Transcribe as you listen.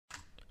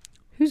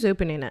Who's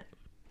opening it?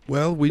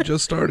 Well, we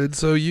just started,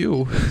 so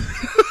you.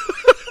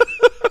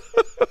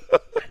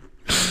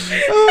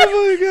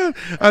 Oh my god.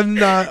 I'm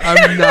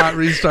not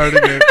restarting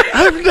it.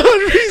 I'm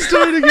not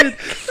restarting it.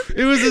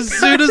 It was as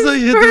soon as I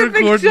hit the Perfect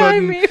record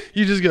timing. button,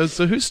 you just go,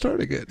 so who's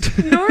starting it?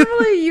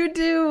 Normally you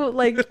do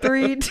like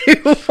 3, 2,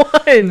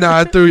 1.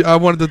 Nah, I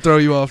wanted to throw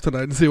you off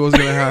tonight and see what was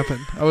gonna happen.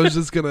 I was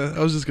just gonna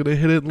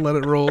hit it and let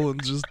it roll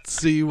and just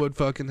see what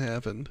fucking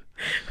happened.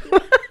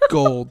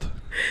 Gold.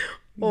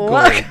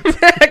 Welcome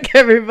back,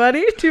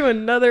 everybody, to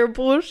another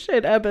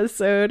bullshit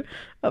episode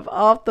of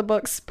Off the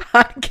Books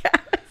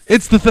podcast.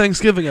 It's the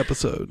Thanksgiving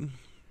episode.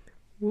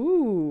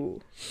 Ooh.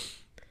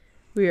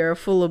 We are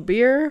full of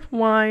beer,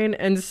 wine,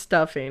 and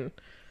stuffing.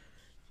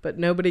 But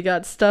nobody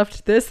got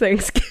stuffed this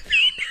Thanksgiving.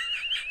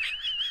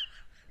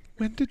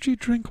 When did you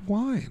drink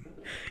wine?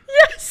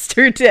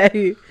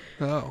 Yesterday.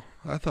 Oh,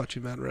 I thought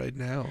you meant right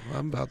now.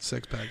 I'm about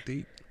 6-pack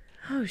deep.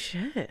 Oh,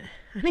 shit.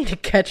 I need to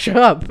catch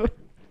up.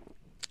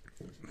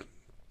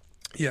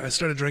 Yeah, I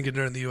started drinking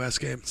during the U.S.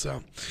 game,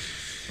 so.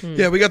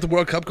 Yeah, we got the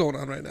World Cup going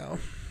on right now.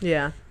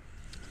 Yeah.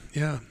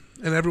 Yeah,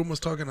 and everyone was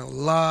talking a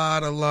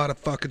lot of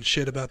fucking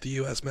shit about the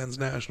U.S. men's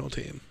national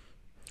team.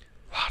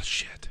 A lot of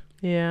shit.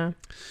 Yeah.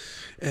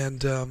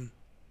 And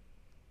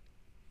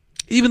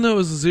even though it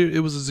was a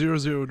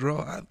 0-0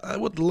 draw, I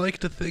would like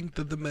to think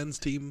that the men's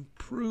team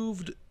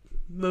proved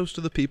most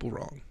of the people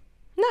wrong.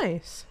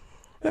 Nice.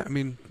 Yeah, I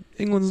mean,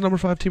 England's the number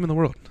 5 team in the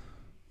world.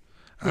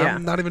 Yeah.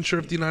 I'm not even sure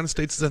if the United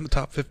States is in the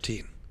top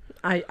 15.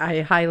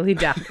 I highly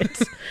doubt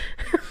it.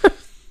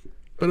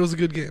 But it was a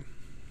good game.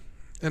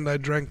 And I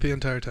drank the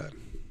entire time.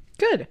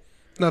 Good.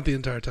 Not the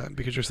entire time,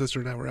 because your sister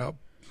and I were out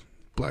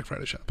Black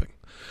Friday shopping.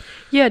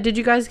 Yeah, did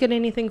you guys get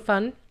anything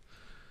fun?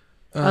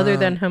 Other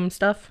than home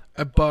stuff?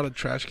 I bought a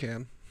trash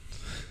can.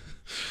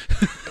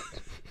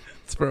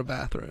 It's for a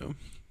bathroom.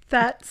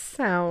 That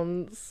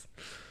sounds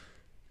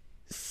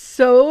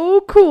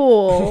so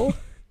cool.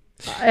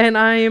 And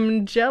I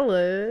am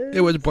jealous.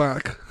 It was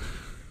black.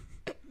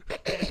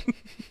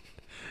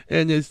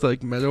 And it's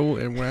like metal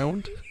and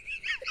round.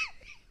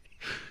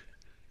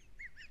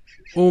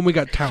 Oh, and we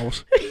got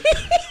towels.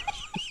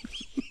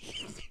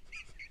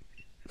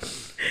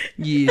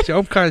 Yeah, so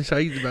I'm kind of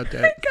excited about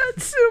that. I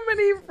got so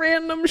many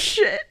random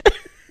shit.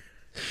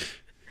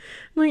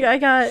 Like I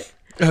got.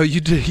 Oh,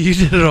 you did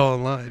it all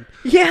online.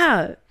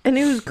 Yeah, and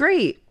it was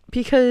great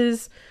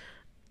because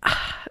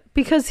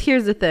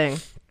here's the thing.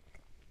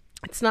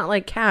 It's not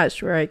like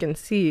cash where I can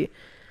see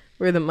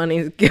where the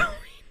money's going.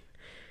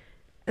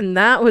 And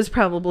that was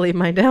probably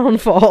my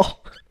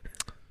downfall.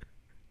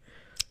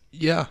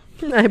 Yeah.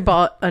 I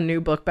bought a new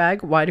book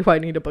bag. Why do I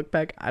need a book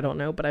bag? I don't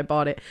know, but I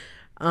bought it.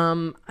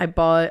 I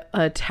bought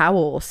a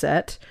towel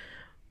set.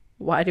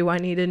 Why do I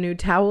need a new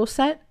towel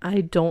set?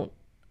 I don't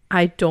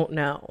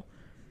know.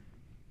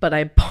 But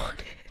I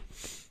bought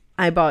it.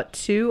 I bought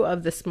 2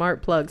 of the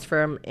smart plugs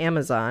from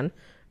Amazon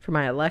for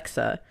my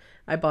Alexa.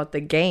 I bought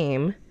the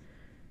game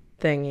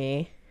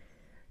thingy.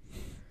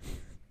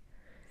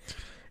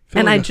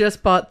 And I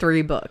just bought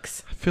 3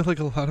 books. I feel like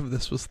a lot of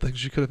this was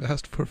things you could have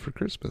asked for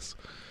Christmas.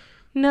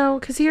 No,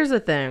 because here's the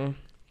thing.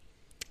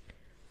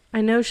 I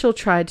know she'll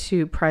try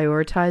to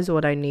prioritize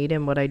what I need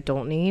and what I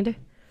don't need.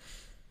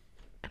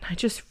 And I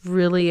just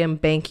really am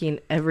banking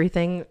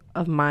everything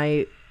of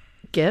my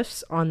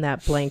gifts on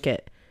that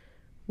blanket,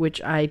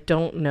 which I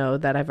don't know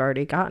that I've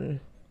already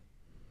gotten.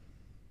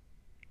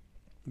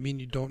 You mean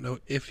you don't know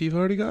if you've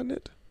already gotten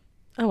it?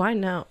 Oh, I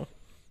know.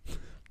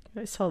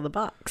 I saw the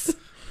box.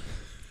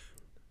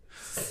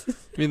 You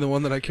mean the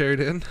one that I carried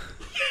in?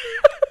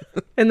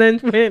 And then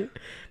went,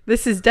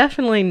 this is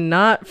definitely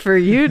not for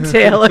you,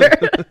 Taylor.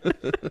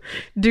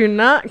 Do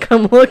not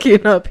come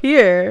looking up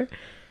here.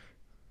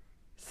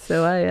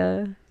 So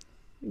I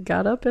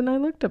got up and I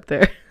looked up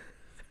there.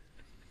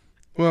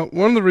 Well,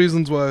 one of the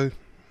reasons why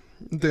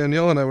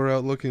Danielle and I were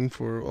out looking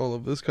for all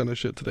of this kind of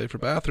shit today for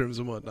bathrooms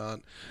and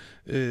whatnot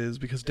is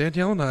because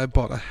Danielle and I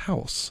bought a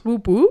house.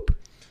 Whoop whoop.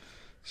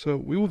 So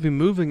we will be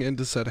moving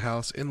into said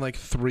house in like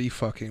 3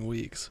 fucking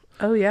weeks.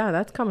 Oh yeah,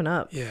 that's coming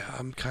up. Yeah,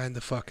 I'm kind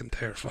of fucking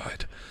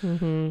terrified.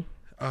 Mm-hmm.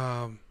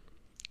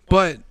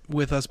 But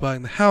with us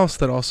buying the house,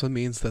 that also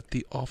means that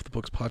the Off the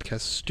Books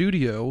podcast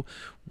studio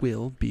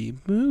will be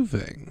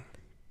moving.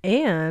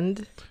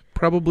 And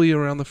probably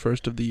around the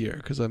 1st of the year,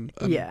 because I'm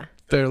yeah,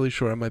 fairly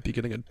sure I might be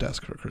getting a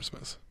desk for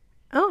Christmas.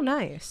 Oh,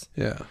 nice.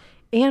 Yeah.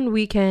 And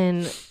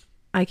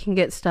I can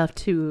get stuff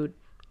to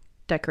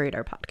decorate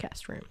our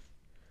podcast room.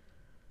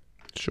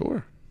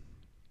 Sure.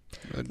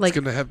 It's Like-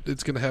 gonna have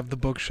the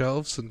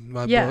bookshelves and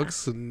my Yeah.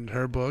 books and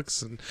her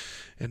books and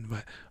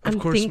my I'm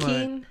course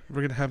thinking-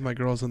 we're gonna have my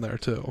girls in there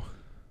too.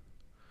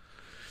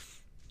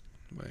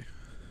 My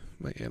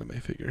anime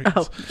figurines.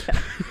 Oh,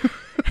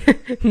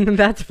 yeah.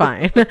 That's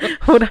fine.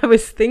 What I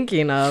was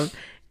thinking of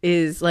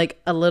is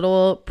like a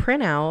little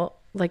printout,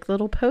 like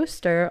little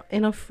poster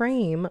in a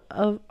frame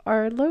of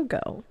our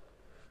logo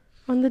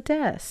on the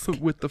desk.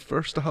 With the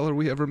first dollar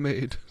we ever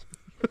made.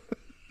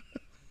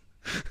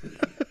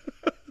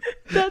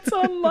 That's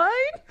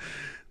online?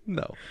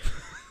 No.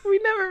 We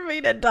never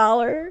made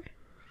 $1.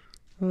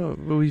 Oh,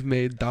 well, we've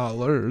made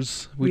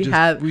dollars. We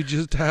have. We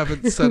just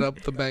haven't set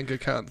up the bank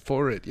account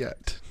for it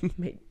yet.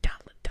 Made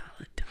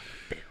dollar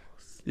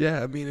bills.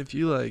 Yeah, I mean, if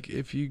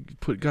you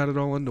got it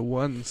all into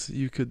ones,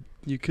 you could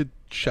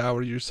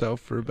shower yourself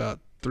for about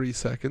 3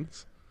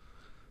 seconds,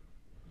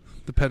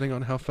 depending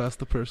on how fast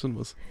the person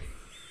was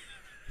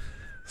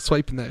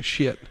swiping that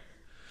shit.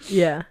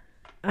 Yeah.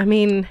 I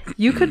mean,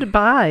 you could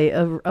buy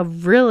a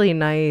really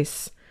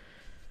nice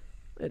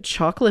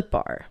chocolate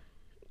bar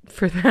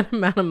for that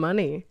amount of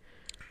money.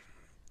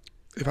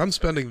 If I'm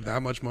spending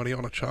that much money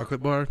on a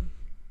chocolate bar,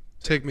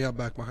 take me out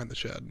back behind the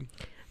shed.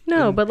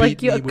 No, and but like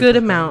beat me a with good the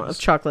amount hose.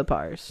 of chocolate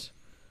bars.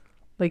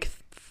 Like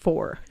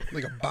 4.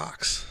 Like a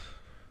box.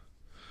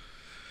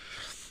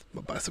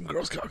 I'm gonna buy some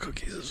Girl Scout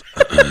cookies.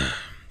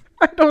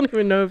 I don't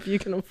even know if you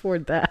can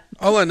afford that.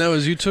 All I know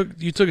is you took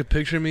a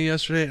picture of me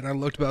yesterday, and I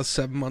looked about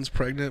 7 months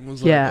pregnant and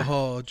was like, Yeah.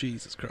 oh,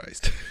 Jesus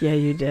Christ. Yeah,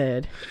 you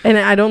did. And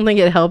I don't think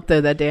it helped,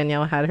 though, that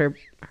Danielle had her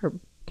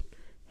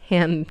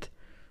hand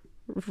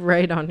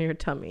right on your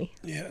tummy.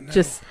 Yeah, no.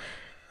 Just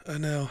I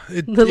know.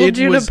 little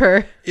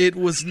Juniper. It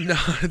was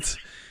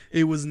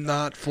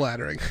not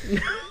flattering.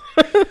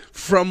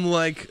 From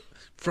like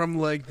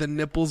the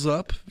nipples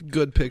up,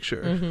 good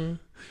picture. Mm-hmm.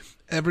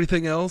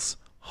 Everything else,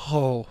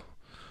 oh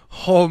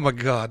my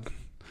God.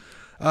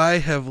 I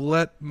have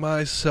let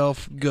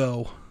myself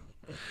go.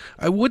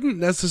 I wouldn't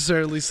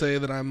necessarily say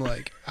that I'm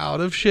like out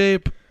of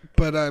shape,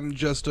 but I'm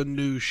just a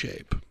new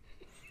shape.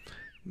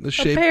 The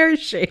shape, A pear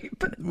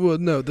shape. well,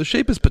 no, the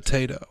shape is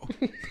potato.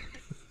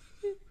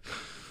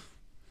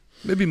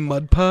 Maybe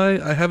mud pie.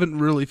 I haven't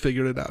really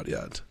figured it out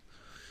yet.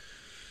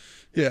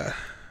 Yeah,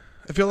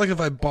 I feel like if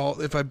I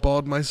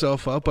balled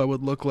myself up, I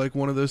would look like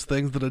one of those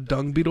things that a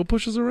dung beetle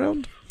pushes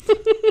around.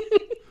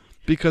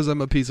 Because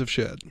I'm a piece of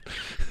shit.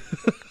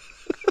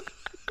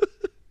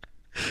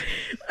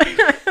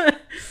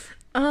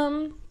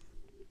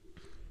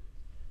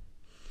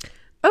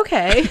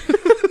 Okay.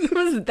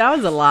 that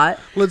was a lot.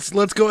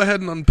 Let's go ahead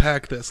and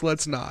unpack this.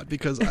 Let's not,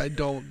 because I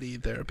don't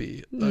need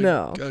therapy.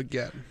 No.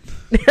 Again.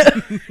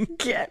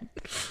 Again.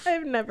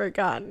 I've never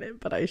gotten it,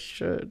 but I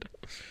should.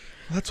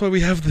 That's why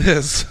we have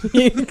this.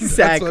 Exactly.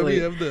 That's why we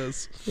have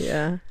this.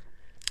 Yeah.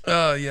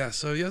 Yeah.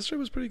 So yesterday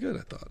was pretty good,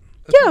 I thought.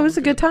 Yeah, it was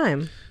a good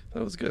time.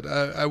 That was good.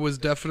 I was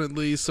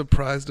definitely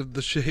surprised of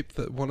the shape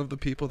that one of the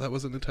people that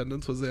was in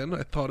attendance was in.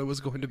 I thought it was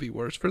going to be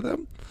worse for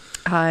them.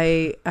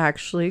 I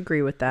actually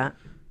agree with that.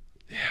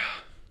 Yeah.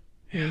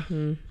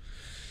 Mm-hmm.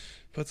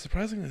 But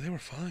surprisingly, they were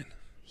fine.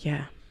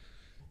 Yeah.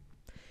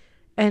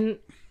 And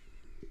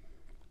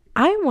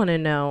I want to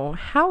know,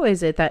 how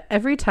is it that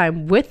every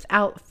time,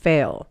 without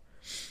fail,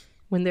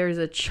 when there's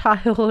a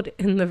child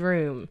in the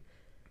room,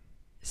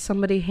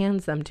 somebody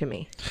hands them to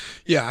me?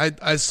 Yeah,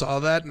 I saw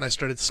that and I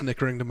started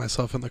snickering to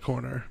myself in the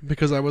corner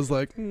because I was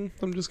like,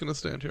 I'm just going to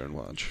stand here and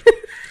watch.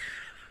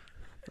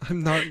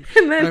 I'm not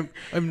And then,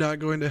 I'm not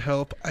going to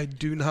help. I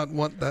do not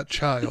want that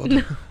child.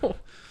 no,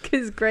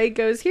 because Greg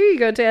goes, here you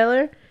go,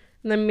 Taylor.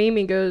 And then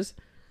Mimi goes,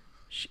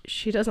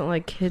 she doesn't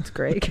like kids,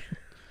 Greg.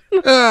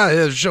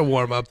 Yeah, she'll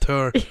warm up to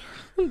her.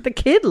 The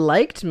kid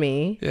liked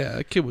me. Yeah,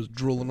 that kid was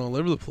drooling all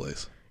over the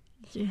place.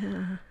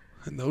 Yeah.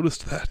 I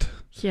noticed that.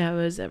 Yeah, it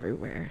was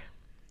everywhere.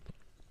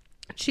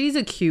 She's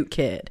a cute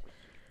kid.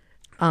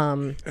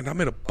 And I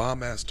made a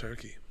bomb-ass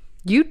turkey.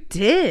 You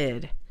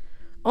did.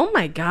 Oh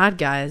my God,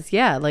 guys.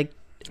 Yeah, like,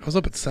 I was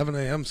up at 7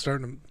 a.m.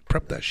 starting to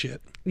prep that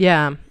shit.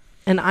 yeah.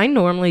 And I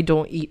normally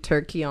don't eat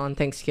turkey on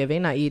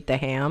Thanksgiving. I eat the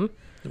ham.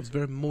 It was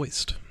very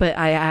moist. But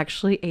I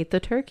actually ate the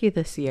turkey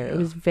this year. Yeah. It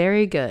was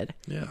very good.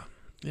 Yeah,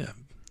 yeah.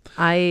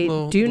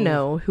 I do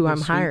know who I'm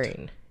sweet.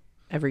 hiring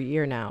every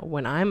year now.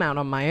 When I'm out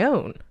on my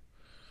own,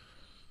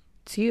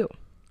 it's you.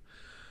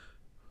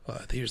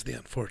 Here's the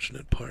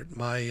unfortunate part.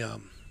 My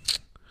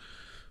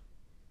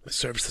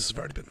services have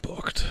already been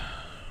booked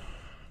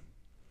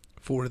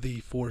for the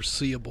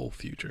foreseeable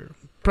future.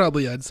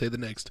 Probably, I'd say the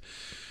next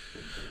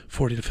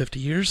 40 to 50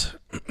 years.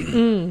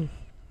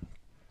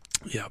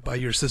 Yeah, by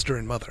your sister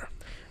and mother.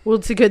 Well,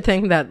 it's a good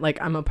thing that,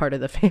 like, I'm a part of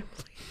the family.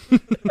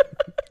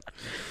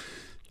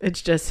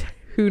 It's just,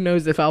 who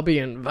knows if I'll be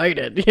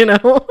invited, you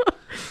know?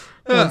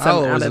 Once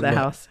I'm out of the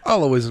house.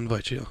 I'll always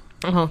invite you.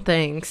 Oh,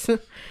 thanks.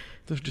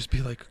 They'll just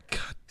be like,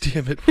 God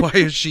damn it, why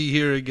is she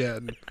here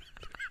again?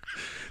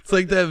 It's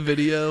like that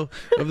video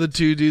of the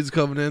two dudes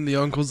coming in. The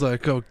uncle's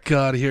like, oh,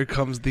 God, here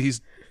comes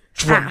these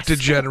drunk Assholes.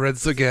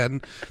 degenerates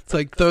again. It's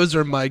like, those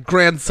are my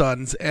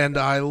grandsons, and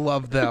I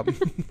love them.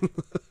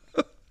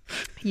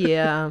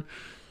 Yeah.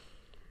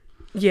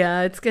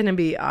 Yeah, it's going to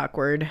be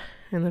awkward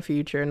in the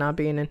future not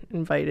being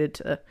invited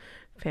to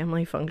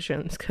family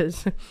functions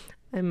because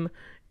I'm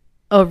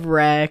a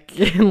wreck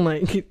and,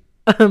 like,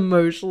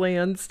 emotionally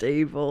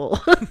unstable.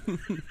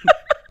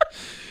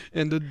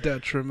 And a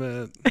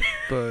detriment,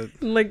 but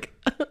Like,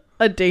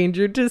 a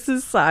danger to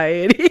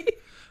society.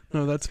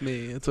 no, that's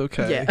me. It's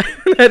okay. Yeah,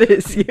 that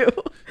is you.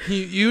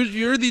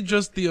 You're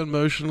just the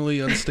emotionally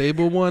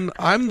unstable one.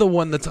 I'm the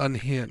one that's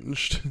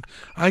unhinged.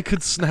 I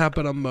could snap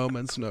at a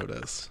moment's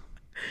notice.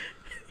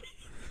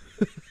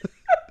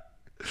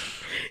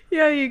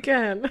 Yeah, you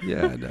can.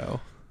 Yeah, I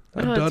know.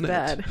 I've done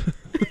that's it. bad.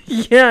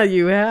 Yeah,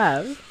 you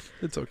have.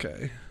 It's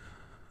okay.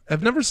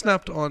 I've never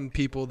snapped on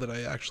people that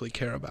I actually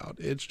care about.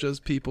 It's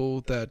just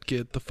people that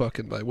get the fuck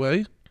in my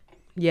way.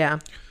 Yeah.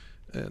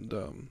 And,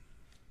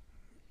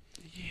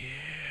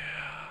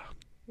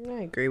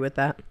 I agree with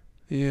that.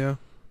 yeah.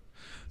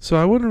 So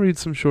I want to read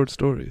some short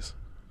stories.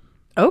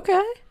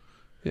 Okay.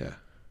 Yeah.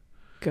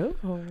 Go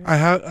for it.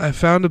 I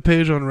found a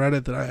page on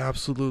Reddit that I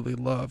absolutely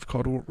love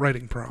called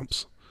Writing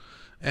Prompts.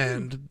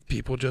 And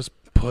people just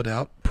put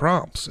out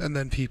prompts, and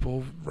then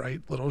people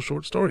write little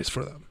short stories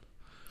for them.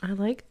 I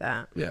like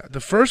that. Yeah. The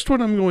first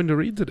one I'm going to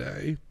read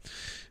today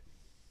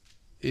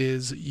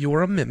is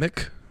You're a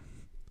Mimic,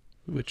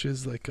 which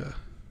is like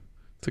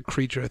it's a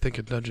creature, I think,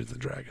 in Dungeons and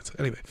Dragons.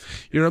 Anyway,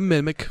 you're a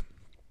mimic.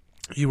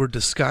 You were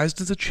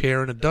disguised as a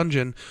chair in a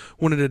dungeon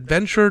when an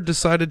adventurer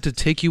decided to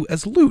take you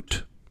as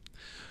loot.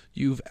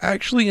 You've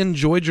actually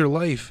enjoyed your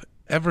life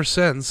ever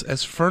since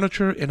as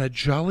furniture in a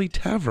jolly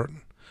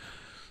tavern.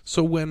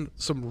 So when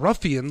some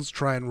ruffians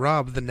try and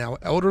rob the now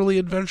elderly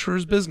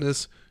adventurer's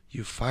business,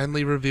 you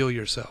finally reveal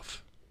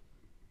yourself.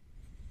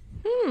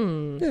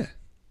 Yeah.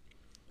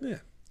 Yeah.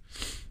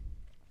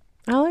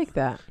 I like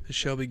that. It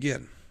shall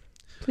begin.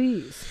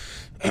 Please.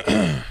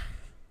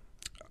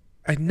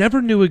 I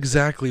never knew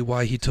exactly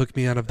why he took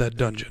me out of that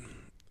dungeon.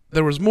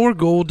 There was more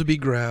gold to be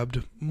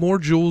grabbed, more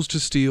jewels to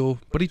steal,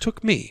 but he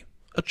took me,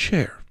 a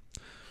chair.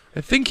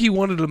 I think he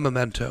wanted a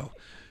memento.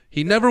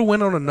 He never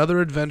went on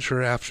another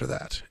adventure after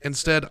that,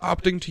 instead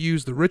opting to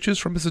use the riches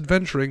from his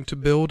adventuring to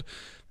build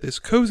this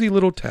cozy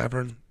little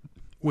tavern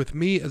with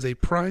me as a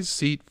prize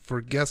seat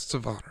for guests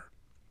of honor.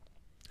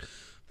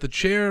 The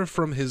chair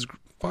from his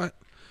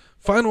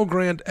final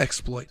grand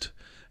exploit,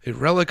 a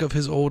relic of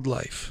his old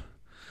life.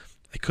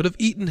 I could have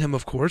eaten him,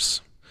 of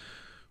course.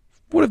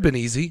 Would have been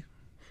easy.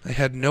 He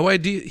had no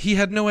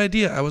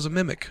idea I was a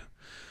mimic.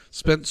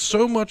 Spent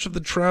so much of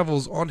the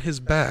travels on his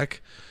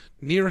back,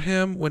 near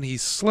him when he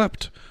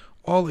slept,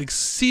 all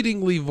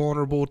exceedingly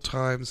vulnerable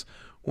times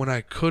when I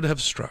could have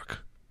struck.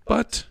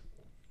 But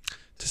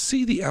to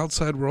see the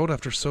outside world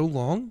after so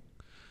long,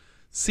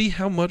 see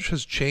how much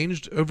has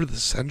changed over the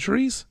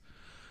centuries,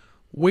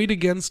 weighed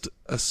against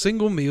a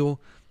single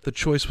meal, the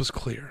choice was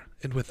clear.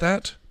 And with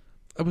that,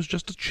 I was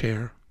just a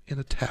chair in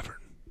a tavern.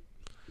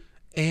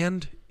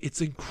 And it's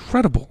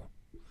incredible.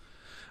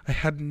 I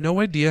had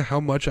no idea how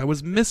much I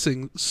was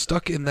missing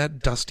stuck in that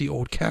dusty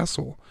old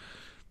castle.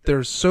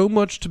 There's so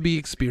much to be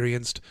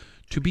experienced,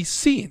 to be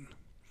seen.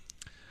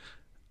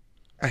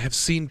 I have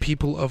seen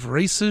people of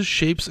races,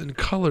 shapes, and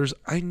colors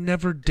I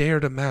never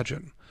dared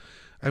imagine.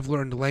 I've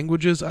learned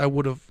languages I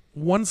would have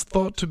once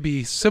thought to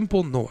be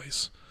simple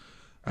noise.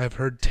 I've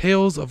heard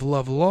tales of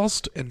love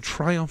lost and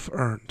triumph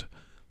earned.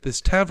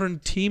 This tavern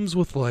teems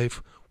with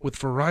life, with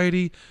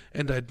variety,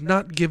 and I'd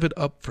not give it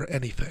up for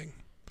anything.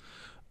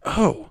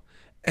 Oh,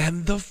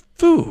 and the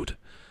food!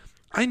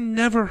 I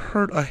never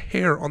hurt a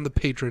hair on the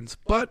patrons,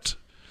 but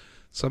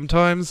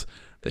sometimes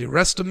they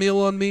rest a meal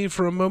on me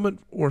for a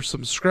moment, or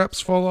some scraps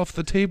fall off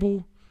the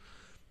table.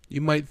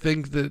 You might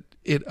think that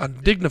it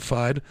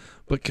undignified,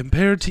 but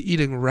compared to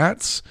eating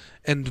rats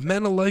and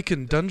men alike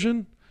in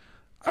dungeon,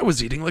 I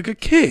was eating like a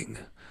king,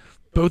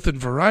 both in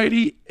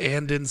variety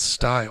and in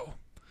style.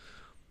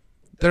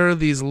 There are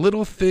these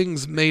little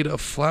things made of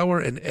flour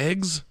and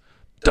eggs,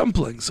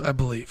 dumplings, I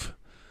believe,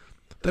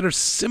 that are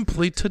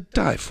simply to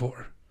die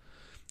for.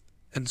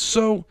 And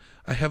so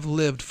I have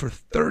lived for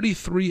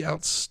 33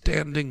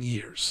 outstanding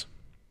years.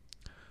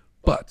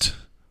 But,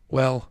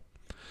 well,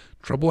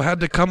 trouble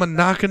had to come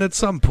a-knocking at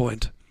some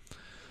point.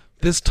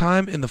 This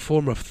time in the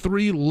form of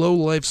 3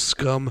 low-life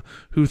scum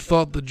who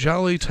thought the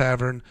jolly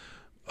tavern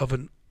of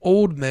an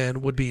old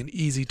man would be an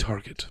easy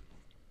target.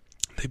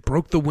 They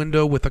broke the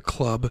window with a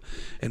club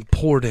and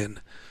poured in,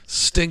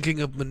 stinking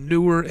of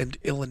manure and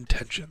ill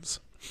intentions.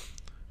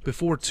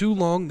 Before too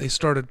long, they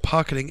started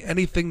pocketing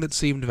anything that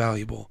seemed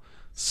valuable.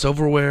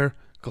 Silverware,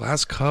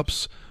 glass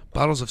cups,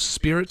 bottles of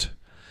spirit.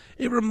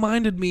 It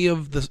reminded me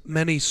of the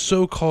many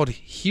so-called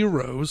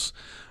heroes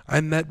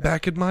I met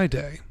back in my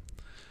day.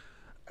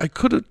 I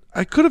could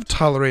have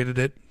tolerated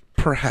it,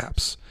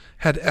 perhaps,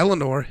 had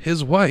Eleanor,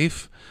 his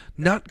wife,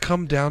 not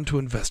come down to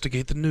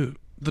investigate the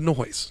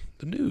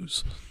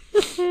news.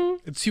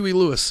 It's Huey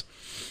Lewis.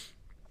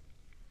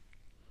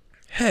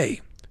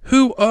 Hey,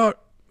 who are...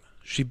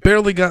 She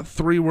barely got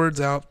 3 words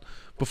out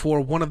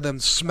before one of them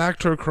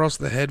smacked her across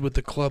the head with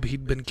the club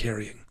he'd been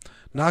carrying,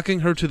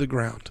 knocking her to the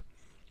ground.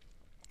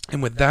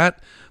 And with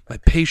that, my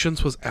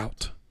patience was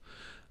out.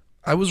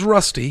 I was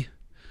rusty,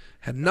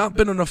 had not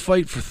been in a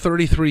fight for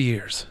 33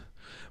 years,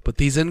 but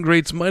these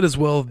ingrates might as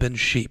well have been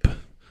sheep.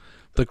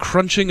 The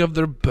crunching of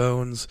their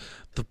bones,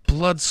 the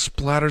blood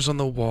splatters on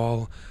the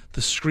wall,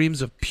 the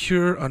screams of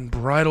pure,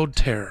 unbridled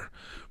terror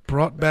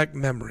brought back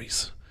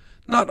memories.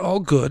 Not all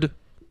good,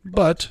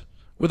 but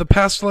with a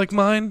past like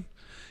mine,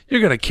 you're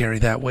going to carry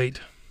that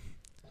weight.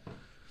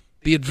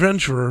 The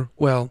adventurer,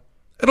 well,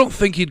 I don't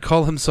think he'd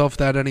call himself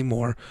that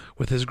anymore,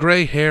 with his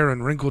gray hair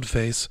and wrinkled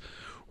face,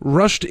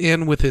 rushed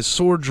in with his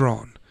sword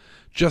drawn,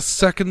 just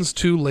seconds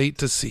too late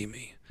to see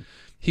me.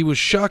 He was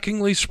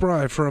shockingly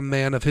spry for a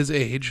man of his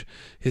age.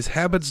 His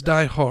habits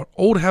die hard.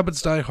 Old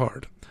habits die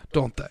hard,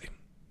 don't they?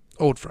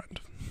 Old friend.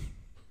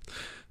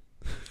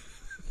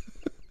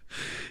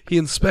 He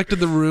inspected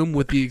the room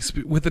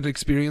with an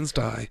experienced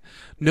eye,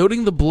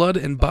 noting the blood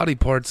and body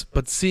parts,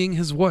 but seeing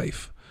his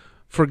wife,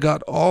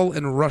 forgot all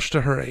and rushed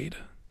to her aid.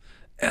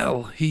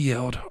 "Elle," he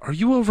yelled, "are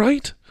you all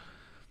right?"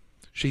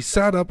 She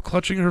sat up,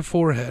 clutching her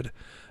forehead.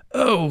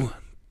 "Oh,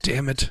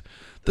 damn it.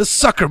 The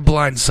sucker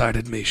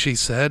blindsided me," she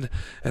said,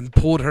 and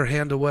pulled her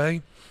hand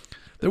away.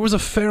 There was a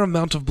fair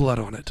amount of blood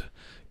on it.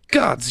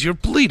 "Gods, you're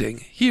bleeding.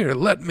 Here,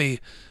 let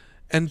me."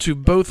 And to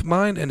both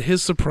mine and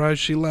his surprise,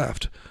 she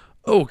laughed.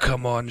 "Oh,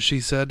 come on," she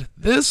said.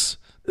 This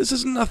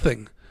is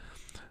nothing.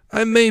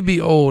 I may be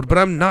old, but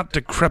I'm not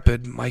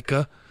decrepit,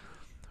 Micah.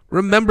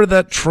 Remember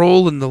that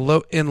troll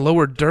in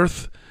Lower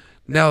Dearth?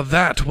 Now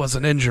that was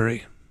an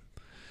injury."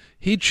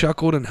 He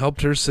chuckled and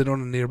helped her sit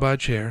on a nearby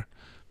chair.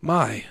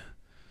 "My,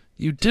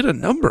 you did a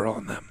number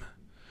on them,"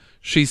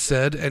 she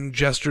said, and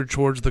gestured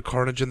towards the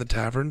carnage in the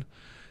tavern.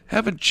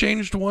 "Haven't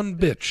changed one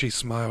bit," she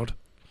smiled.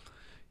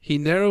 He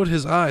narrowed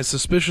his eyes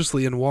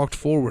suspiciously and walked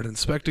forward,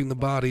 inspecting the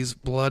bodies,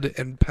 blood,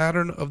 and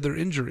pattern of their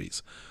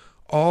injuries,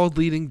 all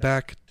leading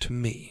back to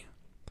me.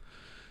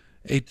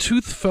 A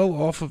tooth fell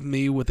off of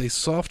me with a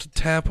soft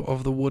tap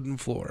of the wooden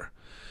floor.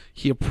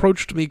 He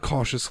approached me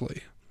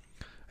cautiously.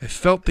 I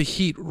felt the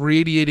heat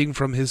radiating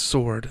from his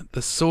sword,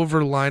 the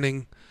silver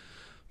lining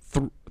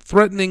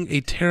threatening a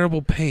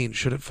terrible pain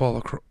should it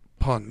fall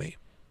upon me.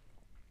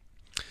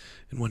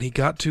 And when he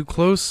got too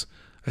close,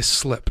 I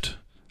slipped.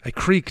 I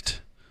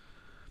creaked.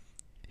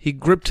 He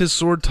gripped his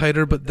sword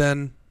tighter, but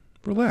then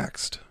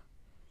relaxed.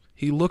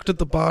 He looked at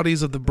the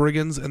bodies of the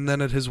brigands and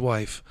then at his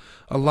wife,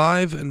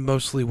 alive and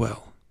mostly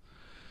well.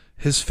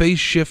 His face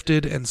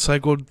shifted and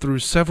cycled through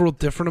several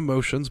different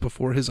emotions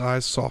before his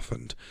eyes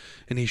softened,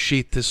 and he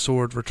sheathed his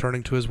sword,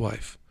 returning to his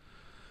wife.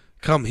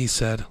 "Come," he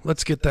said,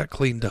 "let's get that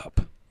cleaned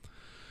up."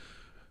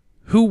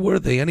 "Who were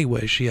they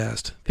anyway?" she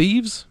asked.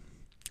 "Thieves?"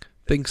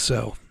 "Think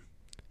so."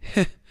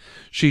 "Heh,"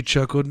 she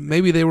chuckled.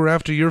 "Maybe they were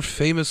after your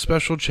famous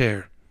special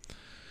chair."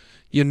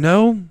 "You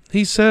know,"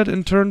 he said,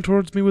 and turned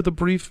towards me with a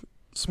brief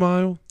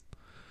smile.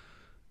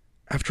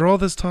 "After all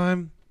this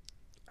time,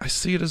 I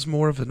see it as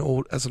more of an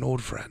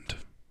old friend."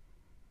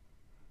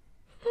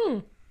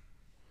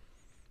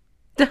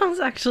 That was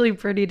actually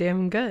pretty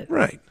damn good.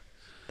 Right.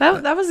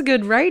 That was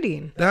good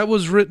writing. That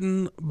was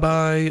written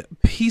by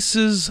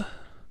Pieces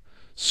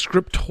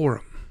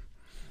Scriptorum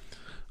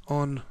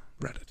on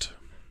Reddit.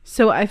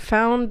 So I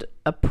found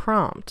a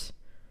prompt,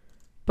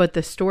 but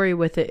the story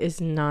with it is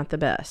not the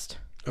best.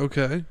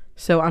 Okay.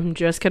 So I'm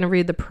just going to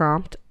read the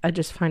prompt. I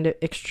just find it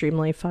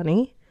extremely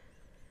funny,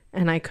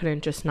 and I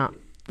couldn't just not,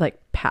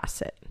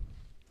 pass it.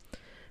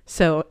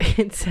 So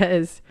it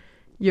says,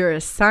 "You're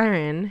a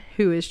siren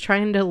who is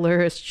trying to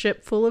lure a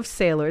ship full of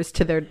sailors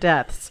to their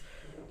deaths.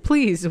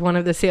 Please," one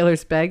of the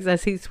sailors begs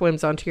as he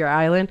swims onto your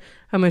island,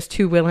 almost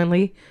too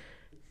willingly.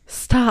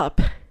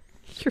 "Stop.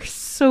 You're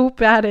so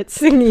bad at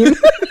singing."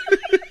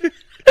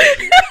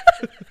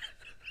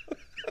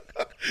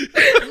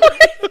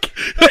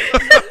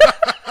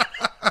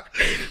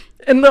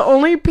 And the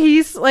only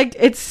piece,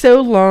 it's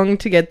so long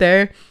to get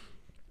there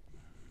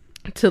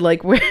to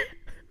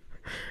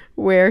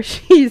where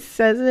she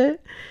says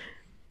it,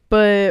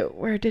 but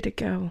where did it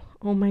go?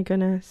 Oh my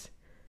goodness.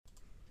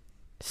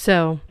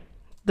 So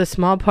the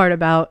small part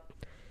about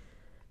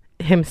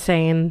him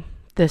saying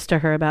this to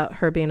her about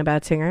her being a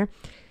bad singer,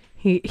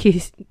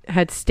 he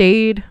had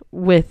stayed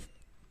with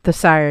the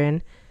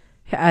siren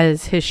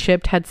as his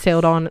ship had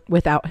sailed on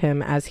without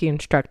him as he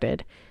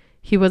instructed.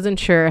 He wasn't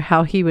sure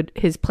how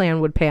his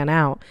plan would pan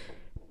out,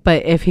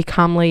 but if he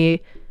calmed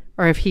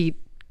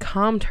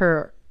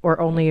her or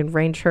only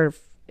enraged her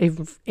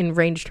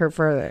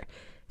further.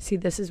 See,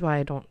 this is why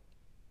I don't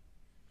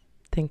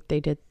think they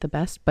did the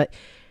best, but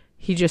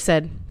he just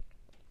said,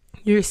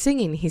 "You're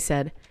singing," he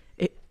said.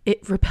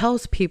 It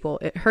repels people.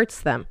 It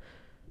hurts them."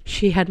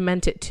 She had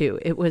meant it to.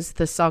 It was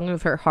the song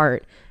of her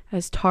heart,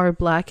 as tar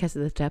black as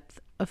the depth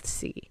of the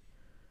sea.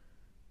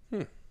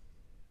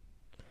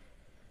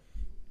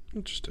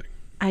 Interesting.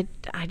 I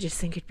just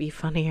think it'd be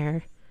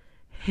funnier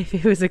if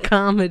it was a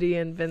comedy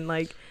and been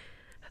like,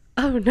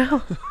 "Oh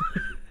no,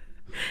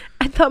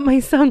 I thought my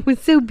song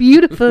was so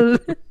beautiful."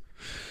 All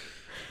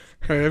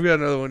right, I've got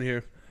another one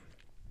here.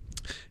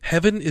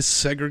 "Heaven is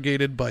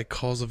segregated by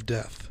cause of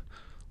death.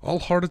 All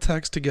heart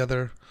attacks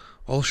together,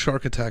 all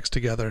shark attacks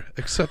together,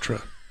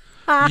 etc.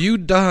 You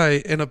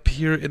die and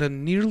appear in a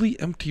nearly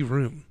empty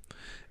room.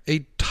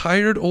 A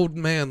tired old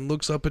man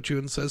looks up at you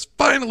and says,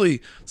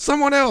 'Finally,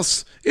 someone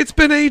else! It's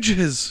been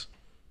ages!'"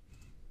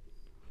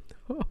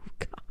 Oh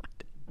God.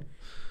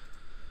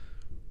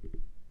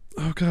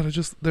 Oh God,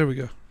 there we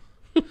go.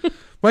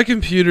 My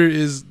computer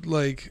is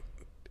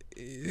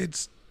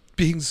it's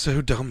being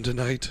so dumb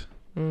tonight.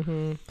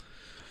 Mm-hmm.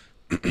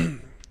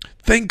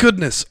 "Thank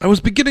goodness, I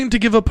was beginning to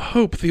give up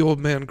hope," the old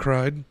man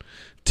cried.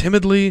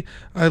 Timidly,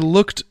 I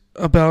looked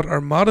about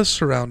our modest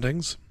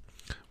surroundings.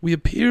 We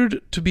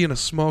appeared to be in a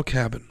small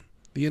cabin.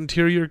 the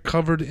interior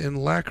covered in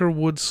lacquer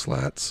wood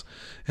slats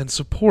and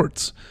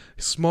supports,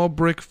 a small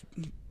brick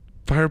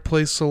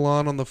fireplace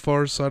salon on the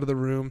far side of the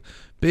room,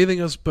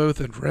 bathing us both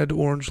in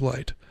red-orange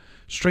light.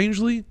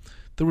 Strangely,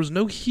 there was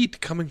no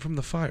heat coming from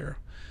the fire.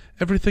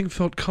 Everything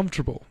felt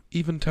comfortable,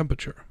 even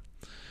temperature.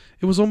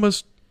 It was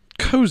almost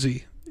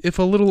cozy, if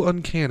a little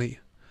uncanny.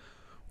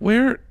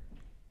 Where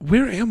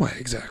am I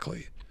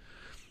exactly?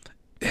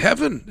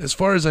 Heaven, as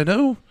far as I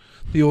know,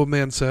 the old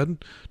man said,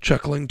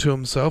 chuckling to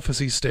himself as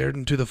he stared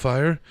into the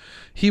fire.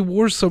 He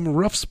wore some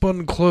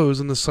rough-spun clothes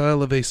in the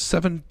style of a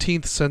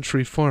 17th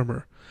century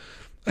farmer.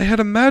 I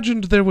had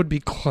imagined there would be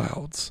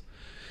clouds.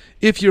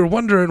 If you're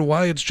wondering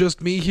why it's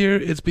just me here,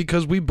 it's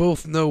because we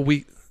both know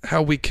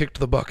how we kicked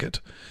the bucket,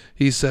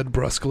 he said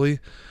brusquely.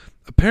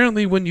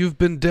 Apparently when you've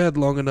been dead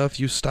long enough,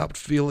 you stopped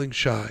feeling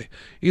shy.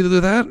 Either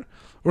that,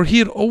 or he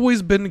had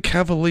always been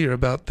cavalier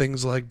about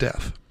things like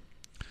death.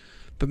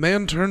 The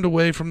man turned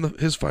away from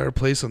his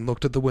fireplace and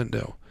looked at the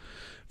window.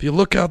 If you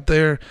look out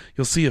there,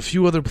 you'll see a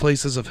few other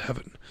places of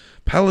heaven.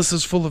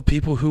 Palaces full of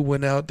people who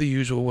went out the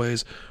usual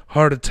ways.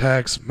 Heart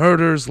attacks,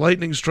 murders,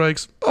 lightning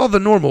strikes, all the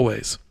normal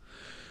ways.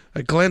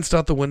 I glanced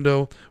out the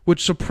window,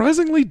 which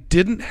surprisingly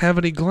didn't have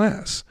any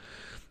glass,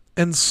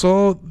 and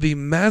saw the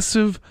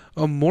massive,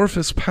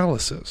 amorphous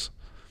palaces.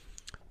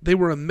 They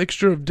were a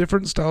mixture of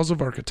different styles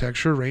of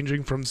architecture,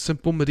 ranging from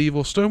simple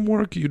medieval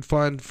stonework you'd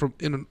find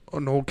in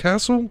an old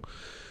castle,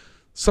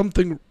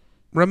 something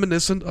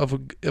reminiscent of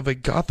a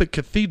Gothic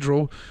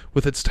cathedral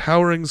with its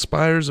towering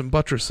spires and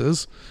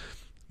buttresses,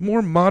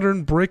 more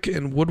modern brick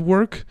and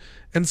woodwork,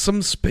 and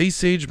some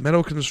space-age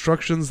metal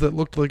constructions that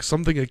looked like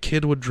something a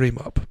kid would dream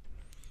up.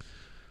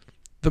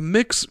 The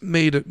mix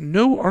made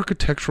no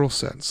architectural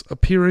sense,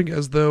 appearing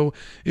as though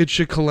it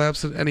should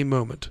collapse at any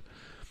moment,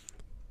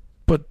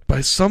 but by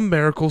some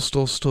miracle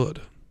still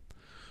stood.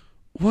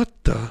 "What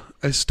the?"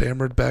 I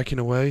stammered, backing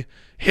away.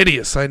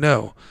 "Hideous, I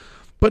know,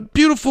 but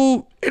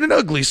beautiful in an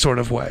ugly sort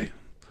of way,"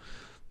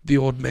 the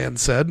old man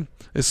said,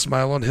 a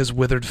smile on his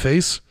withered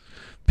face.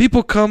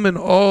 "People come in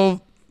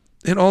all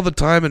the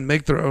time and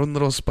make their own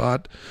little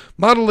spot,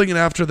 modeling it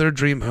after their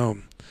dream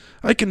home.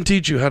 I can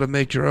teach you how to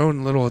make your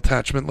own little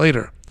attachment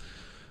later.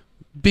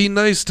 Be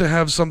nice to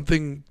have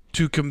something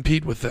to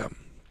compete with them."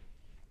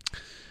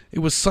 It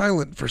was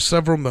silent for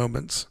several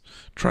moments,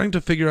 trying to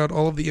figure out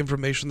all of the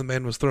information the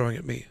man was throwing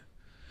at me.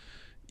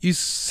 "You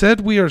said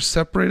we are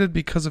separated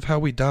because of how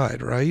we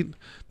died, right?"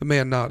 The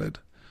man nodded.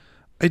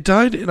 "I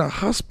died in a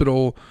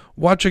hospital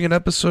watching an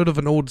episode of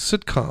an old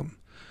sitcom.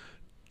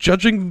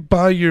 Judging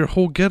by your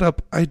whole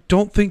getup, I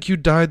don't think you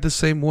died the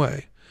same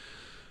way."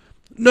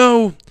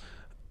 "No,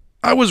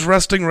 I was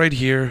resting right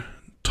here,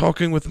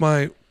 talking with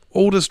my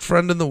oldest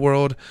friend in the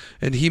world,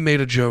 and he made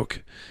a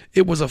joke.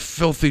 It was a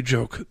filthy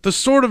joke, the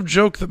sort of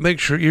joke that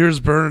makes your ears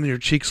burn and your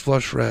cheeks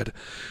flush red.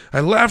 I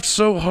laughed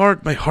so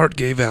hard my heart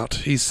gave out,"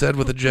 he said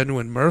with a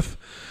genuine mirth,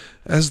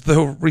 as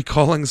though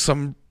recalling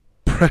something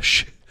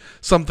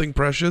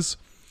precious.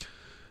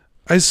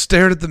 I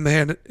stared at the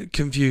man,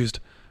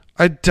 confused.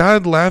 I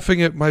died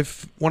laughing at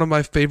one of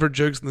my favorite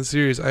jokes in the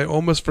series. I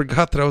almost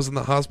forgot that I was in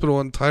the hospital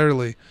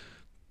entirely.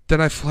 Then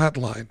I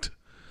flatlined.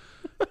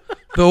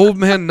 The old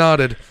man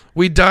nodded.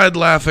 "We died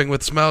laughing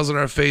with smiles on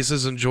our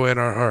faces and joy in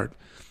our heart.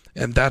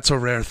 And that's a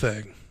rare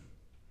thing."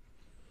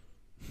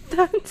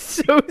 That's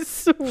so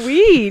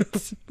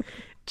sweet.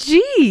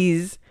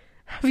 Jeez.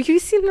 Have you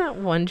seen that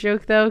one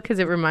joke, though? Because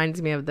it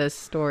reminds me of this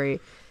story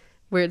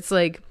where it's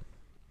like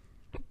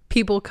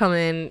people come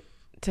in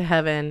to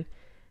heaven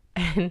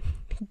and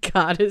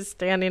God is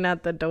standing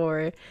at the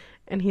door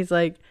and he's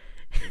like,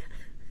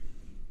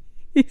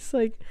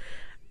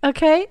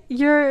 "Okay,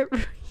 your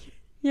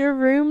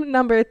room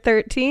number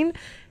 13,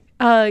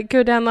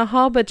 go down the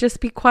hall, but just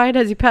be quiet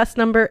as you pass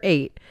number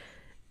 8.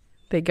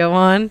 They go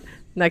on.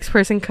 Next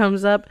person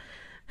comes up.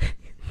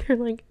 They're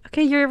like,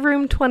 "Okay, your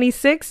room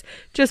 26.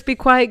 Just be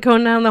quiet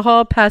going down the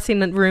hall, passing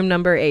room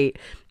number 8.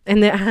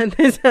 And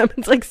this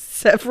happens like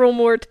several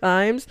more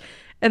times.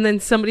 And then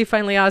somebody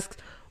finally asks,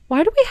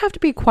 "Why do we have to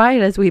be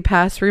quiet as we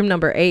pass room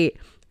number 8?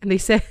 And they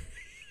say,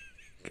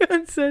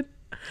 God said,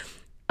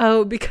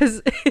 "Oh,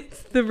 because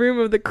it's the room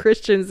of the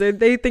Christians.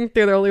 They think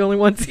they're the only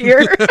ones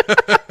here."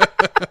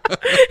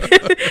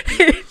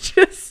 It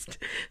just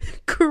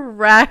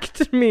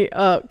cracked me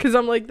up because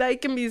I'm like,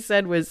 that can be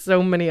said with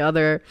so many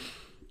other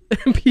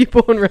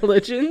people and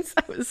religions.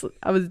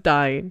 I was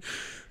dying.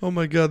 Oh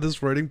my god,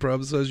 this writing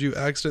prompt says you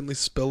accidentally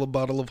spill a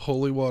bottle of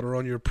holy water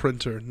on your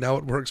printer. Now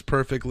it works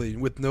perfectly,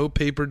 with no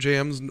paper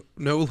jams,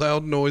 no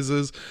loud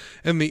noises,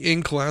 and the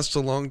ink lasts a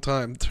long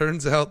time.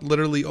 Turns out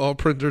literally all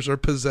printers are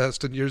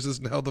possessed, and yours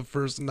is now the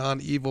first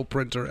non-evil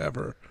printer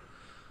ever.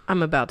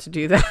 I'm about to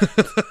do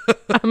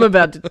that. I'm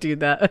about to do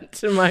that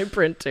to my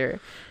printer.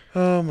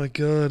 Oh my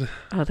god.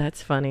 Oh,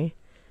 that's funny.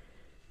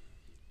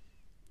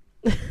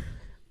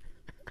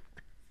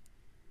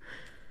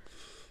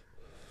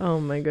 Oh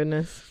my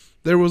goodness.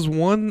 There was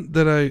one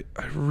that I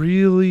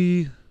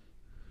really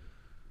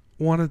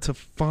wanted to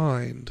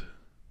find.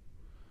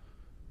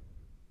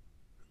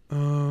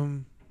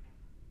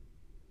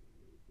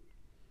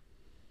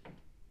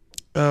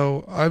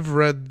 Oh, I've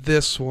read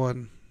this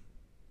one.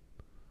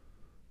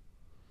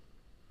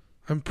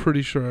 I'm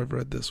pretty sure I've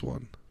read this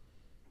one.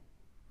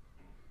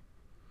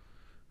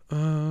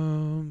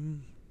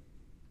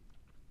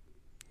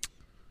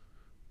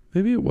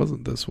 Maybe it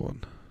wasn't this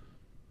one.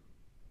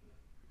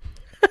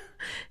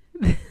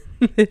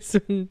 This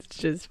one's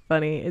just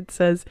funny. It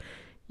says,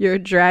 "You're a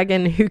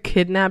dragon who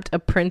kidnapped a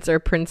prince or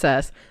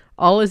princess.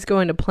 All is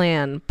going to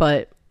plan,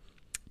 but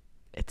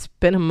it's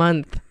been a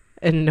month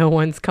and no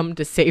one's come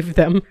to save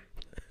them."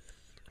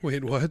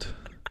 Wait, what?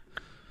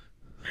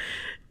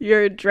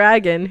 "You're a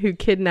dragon who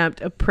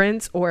kidnapped a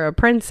prince or a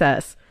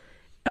princess.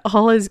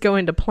 All is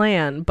going to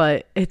plan,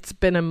 but it's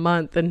been a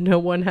month and no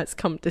one has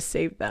come to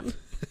save them."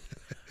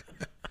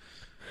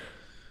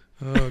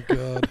 Oh,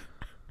 God.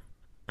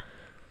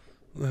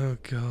 Oh,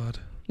 God.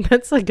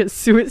 That's like a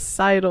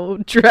suicidal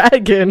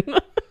dragon.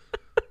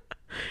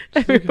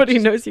 Everybody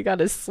knows you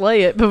gotta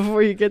slay it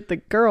before you get the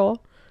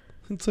girl.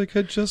 It's like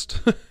I just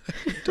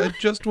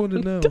want to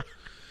know.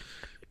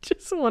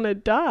 Just want to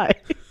die.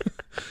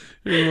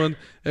 Everyone,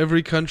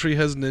 every country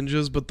has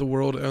ninjas, but the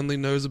world only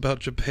knows about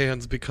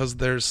Japan's because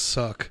theirs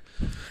suck.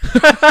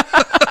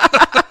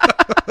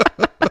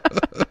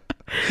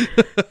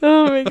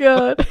 Oh my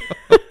god.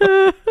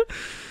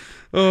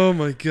 Oh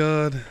my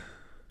god.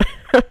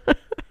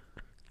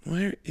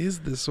 Where is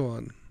this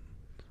one?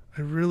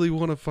 I really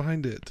want to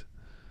find it.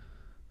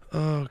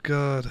 Oh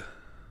god.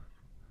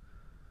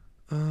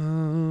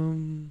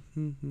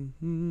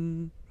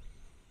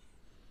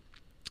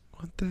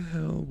 What the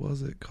hell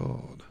was it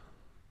called?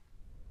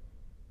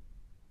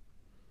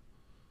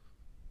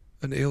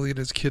 An alien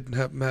has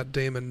kidnapped Matt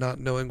Damon, not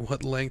knowing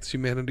what lengths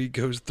humanity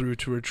goes through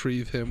to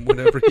retrieve him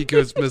whenever he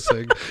goes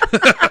missing.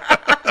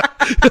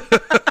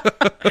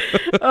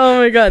 Oh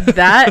my god,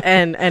 that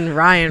and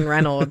Ryan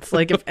Reynolds.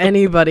 Like, if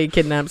anybody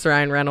kidnaps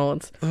Ryan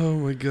Reynolds. Oh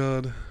my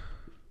god.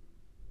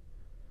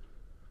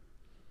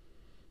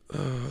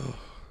 Oh,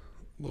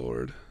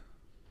 Lord.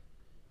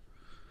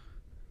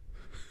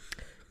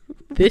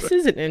 This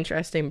is an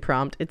interesting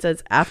prompt. It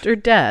says, after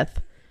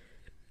death,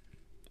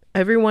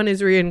 everyone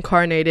is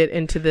reincarnated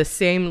into the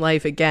same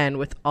life again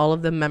with all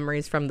of the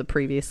memories from the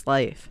previous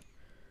life.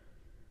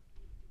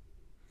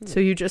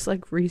 So you just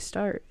like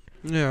restart.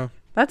 Yeah.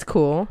 That's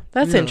cool.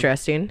 That's Yeah.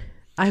 interesting.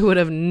 I would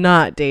have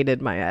not dated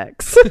my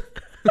ex.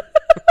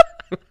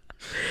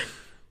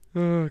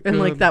 Oh, And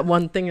like God. that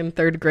one thing in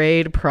third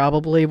grade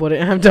probably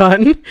wouldn't have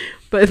done.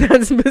 But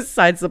that's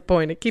besides the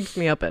point. It keeps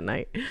me up at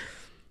night.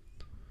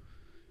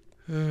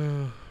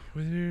 Oh,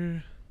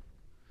 where?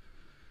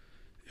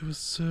 It was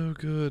so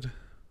good.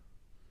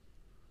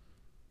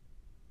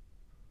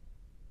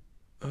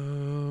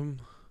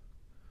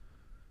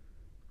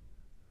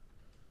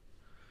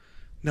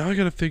 Now I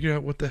gotta figure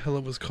out what the hell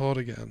it was called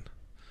again.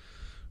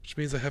 Which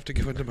means I have to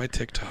go into my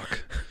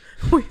TikTok.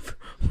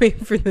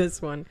 Wait for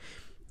this one.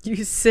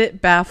 You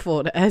sit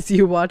baffled as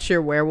you watch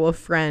your werewolf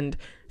friend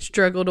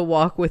struggle to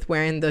walk with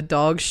wearing the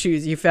dog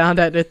shoes you found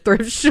at a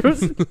thrift store.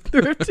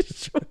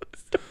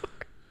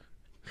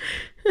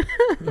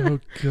 Oh,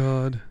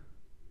 God.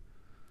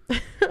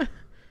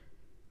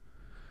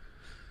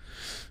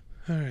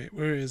 Alright,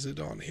 where is it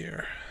on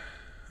here?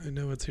 I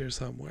know it's here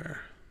somewhere.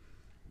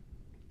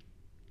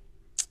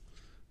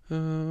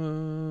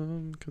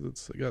 Because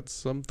it's got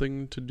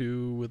something to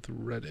do with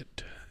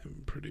Reddit,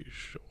 I'm pretty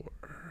sure.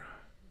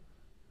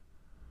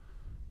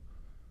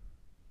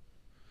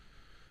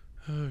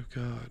 Oh,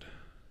 God.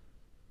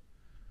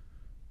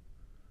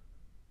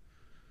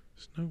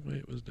 There's no way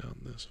it was down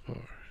this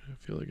far. I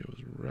feel like it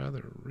was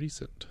rather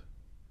recent.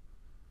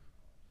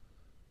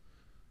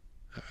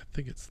 I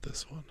think it's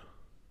this one.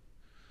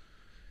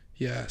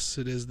 Yes,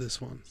 it is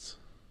this one's.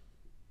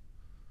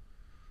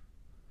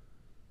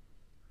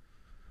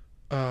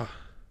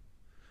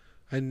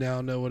 I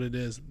now know what it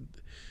is.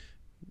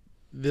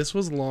 This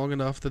was long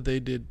enough that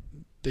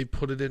they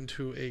put it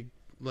into a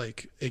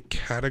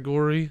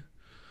category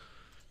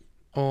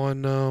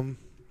on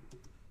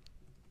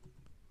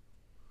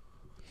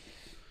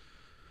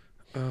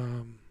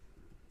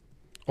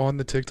on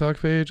the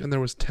TikTok page, and there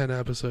was 10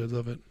 episodes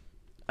of it.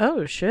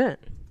 Oh shit.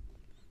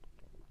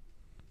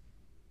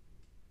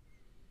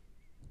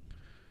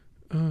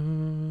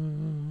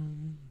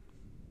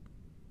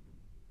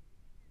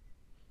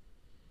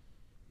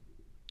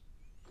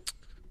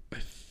 I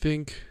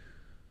think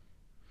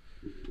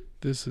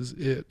this is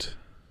it.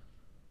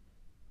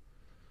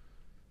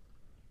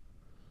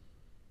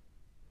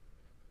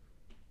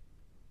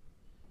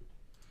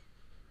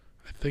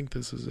 I think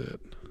this is it.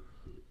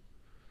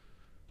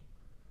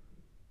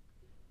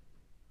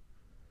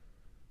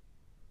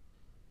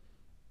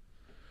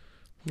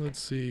 Let's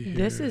see here.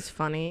 This is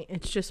funny.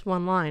 It's just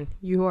one line.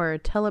 You are a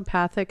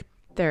telepathic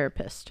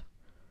therapist.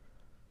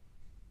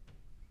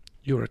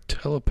 You're a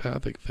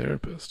telepathic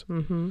therapist.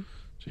 Mm-hmm.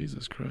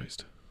 Jesus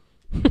Christ.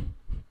 That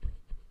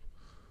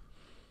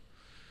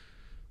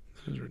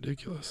is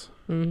ridiculous.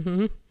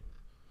 Mm-hmm.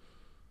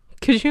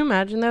 Could you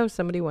imagine though if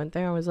somebody went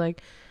there and was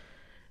like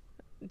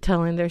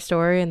telling their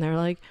story and they're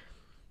like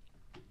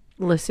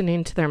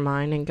listening to their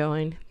mind and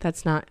going,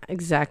 that's not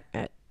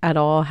at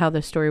all how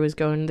the story was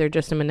going. They're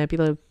just a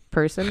manipulative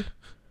person.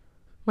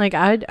 Like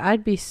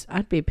I'd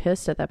be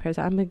pissed at that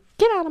person. I'm like,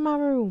 get out of my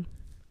room.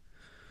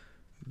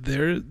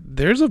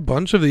 There's a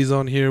bunch of these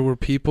on here where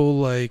people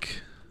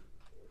like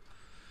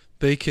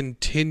they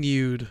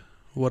continued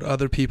what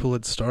other people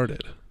had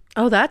started.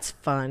 Oh, that's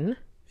fun.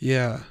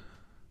 Yeah.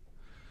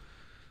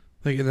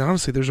 Like, and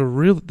honestly, there's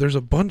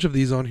a bunch of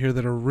these on here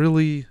that are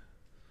really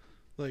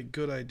like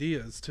good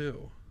ideas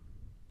too.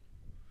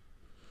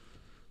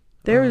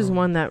 There was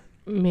one that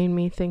made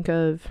me think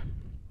of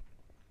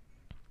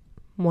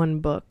one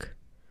book.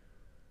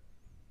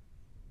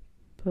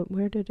 But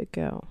where did it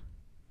go?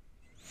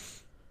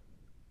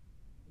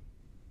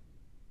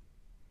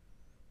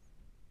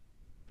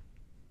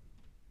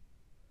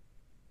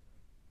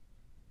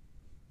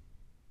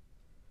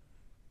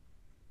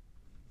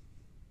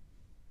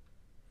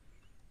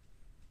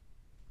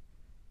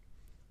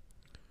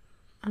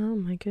 Oh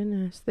my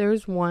goodness. There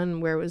was one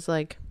where it was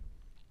like,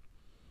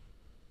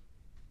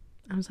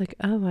 I was like,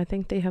 oh, I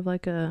think they have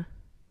like a,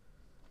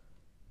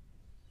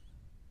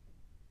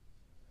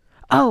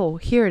 oh,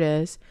 here it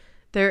is.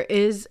 There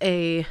is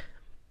a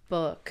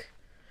book.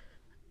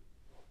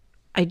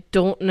 I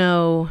don't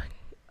know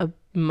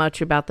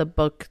much about the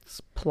book's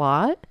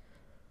plot,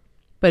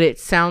 but it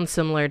sounds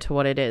similar to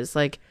what it is.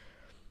 Like,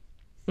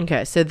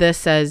 okay, so this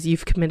says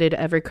you've committed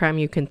every crime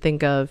you can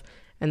think of,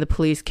 and the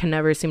police can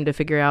never seem to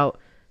figure out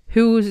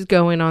who's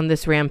going on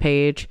this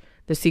rampage.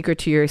 The secret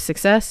to your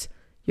success: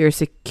 you're a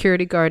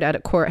security guard at a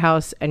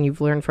courthouse, and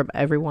you've learned from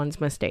everyone's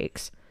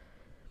mistakes.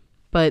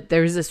 But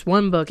there's this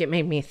one book it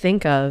made me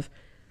think of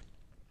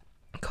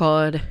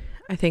called,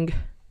 I think,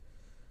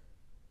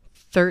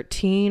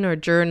 13 or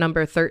Juror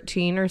Number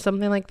 13 or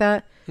something like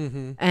that.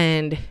 Mm-hmm.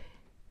 And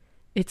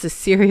it's a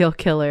serial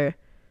killer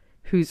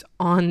who's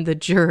on the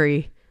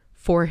jury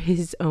for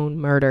his own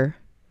murder.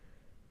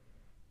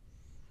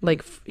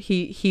 Like,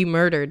 he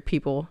murdered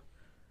people.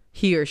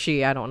 He or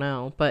she, I don't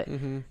know. But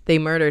they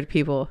murdered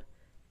people.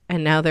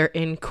 And now they're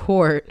in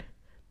court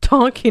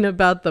talking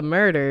about the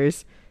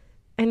murders.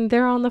 And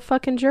they're on the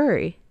fucking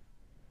jury.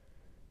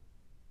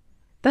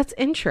 That's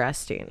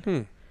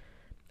interesting.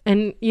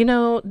 And, you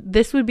know,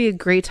 this would be a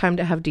great time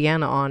to have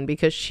Deanna on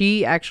because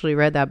she actually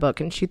read that book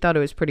and she thought it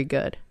was pretty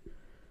good.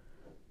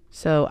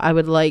 So I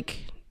would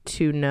like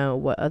to know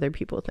what other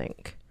people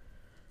think.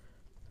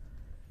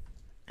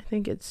 I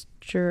think it's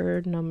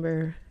Juror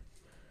Number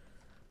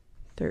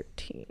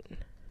 13.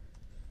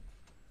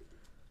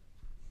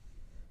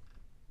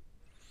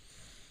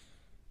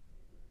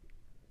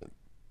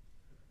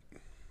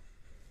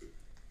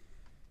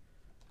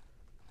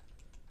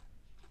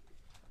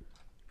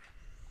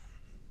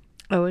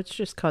 Oh, it's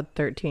just called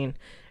 13.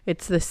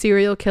 It's the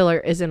serial killer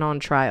isn't on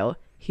trial.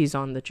 He's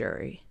on the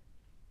jury.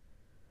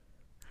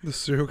 The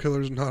serial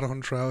killer's not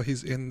on trial.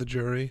 He's in the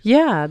jury.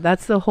 Yeah,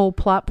 that's the whole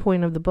plot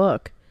point of the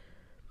book.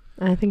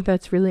 And I think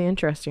that's really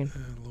interesting.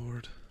 Oh,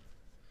 Lord.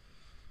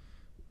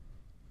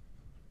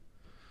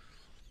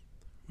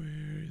 Where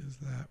is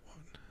that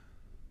one?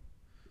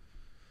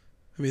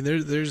 I mean,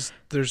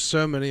 there's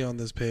so many on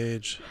this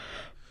page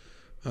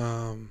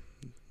that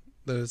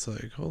it's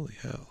like, holy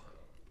hell.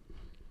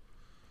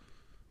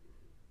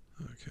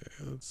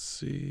 Okay, let's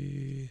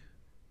see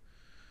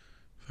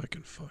if I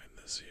can find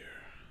this here.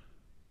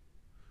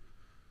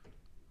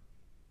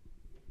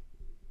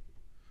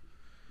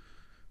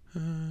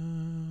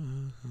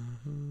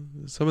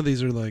 Some of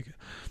these are like,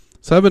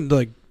 so I've been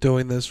like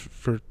doing this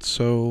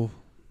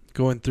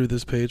going through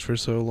this page for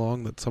so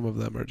long that some of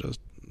them are just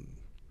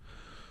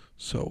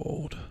so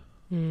old.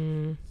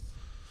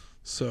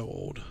 So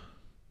old.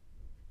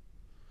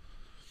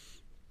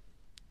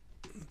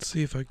 Let's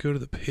see if I go to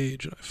the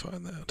page and I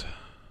find that.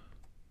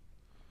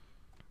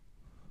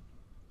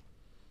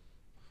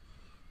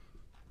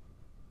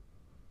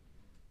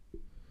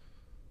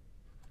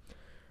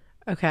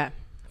 Okay.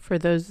 For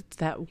those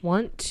that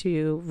want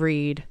to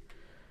read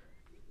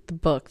the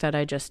book that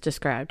I just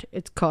described,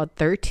 it's called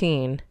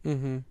 13,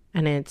 and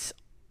it's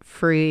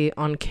free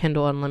on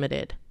Kindle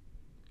Unlimited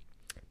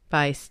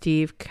by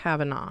Steve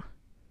Kavanaugh.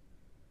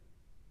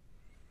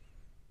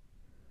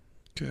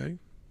 Okay.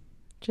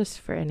 Just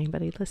for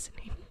anybody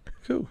listening.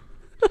 Cool.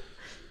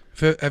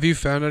 Have you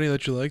found any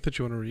that you like that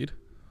you want to read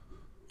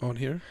on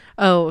here?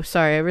 Oh,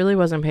 sorry. I really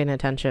wasn't paying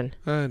attention.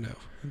 I know.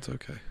 It's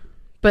okay.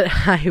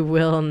 But I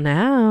will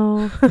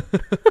now.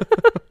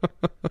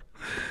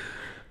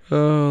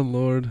 Oh,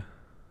 Lord.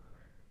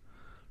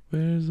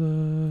 Where's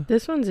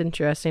This one's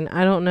interesting.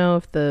 I don't know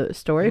if the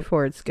story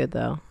for it's good,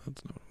 though.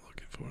 That's not what I'm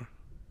looking for.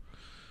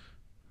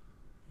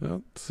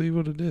 Well, see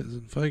what it is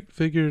and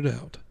figure it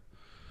out.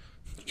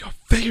 You gotta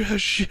figure that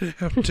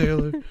shit out,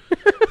 Taylor.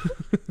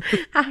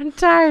 I'm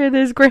tired of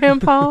this,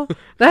 Grandpa.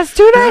 That's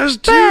too damn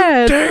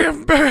bad. Too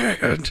damn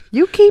bad.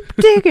 You keep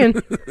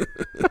digging.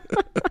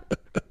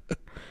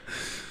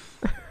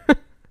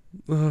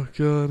 Oh,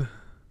 God.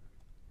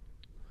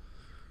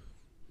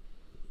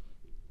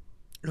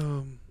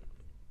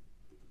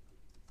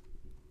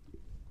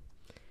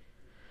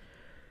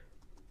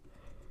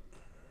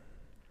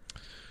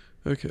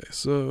 Okay,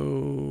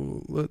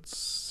 so let's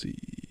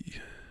see.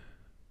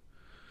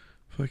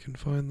 If I can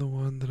find the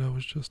one that I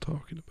was just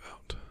talking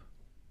about.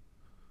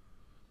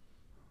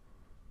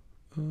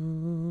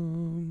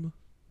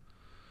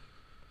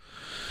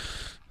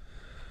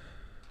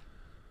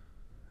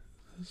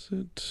 Is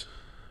it?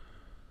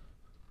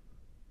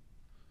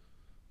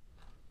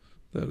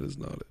 That is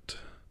not it.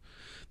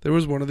 There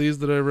was one of these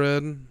that I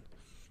read,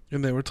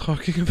 and they were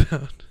talking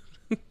about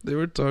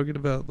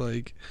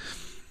like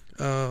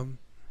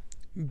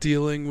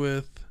dealing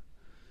with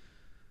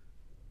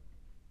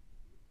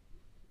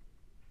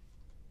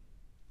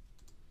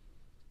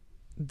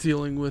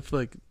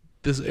like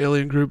this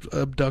alien group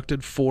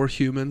abducted 4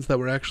 humans that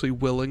were actually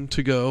willing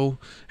to go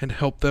and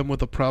help them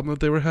with a problem that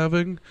they were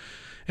having.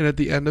 And at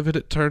the end of it,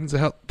 it turns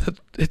out that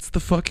it's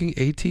the fucking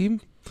A-Team.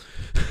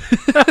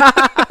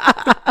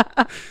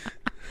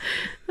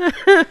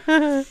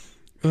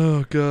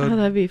 Oh, God. Oh,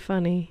 that'd be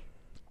funny.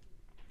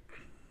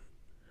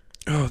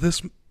 Oh,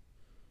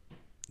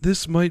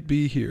 this might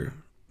be here.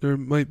 There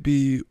might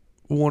be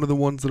one of the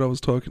ones that I was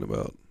talking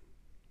about.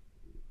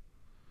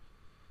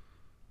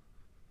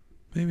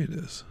 Maybe it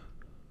is.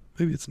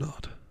 Maybe it's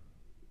not.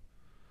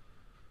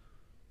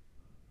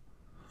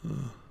 I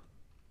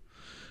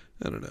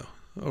don't know.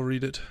 I'll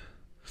read it.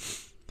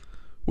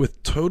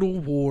 With total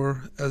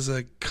war as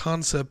a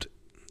concept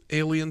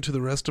alien to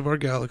the rest of our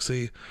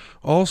galaxy,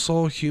 all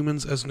saw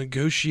humans as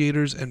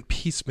negotiators and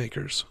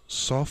peacemakers,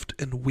 soft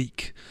and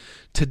weak.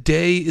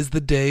 Today is the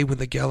day when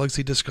the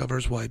galaxy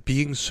discovers why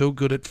being so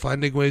good at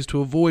finding ways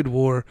to avoid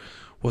war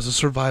was a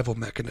survival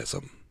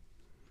mechanism.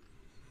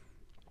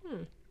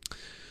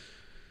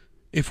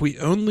 If we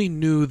only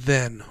knew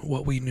then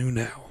what we know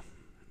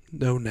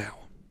now.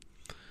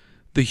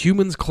 The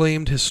humans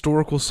claimed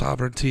historical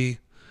sovereignty,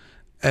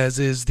 as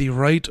is the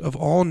right of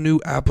all new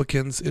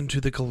applicants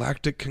into the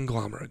galactic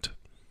conglomerate.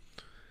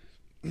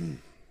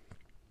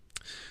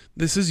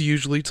 This is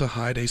usually to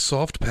hide a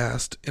soft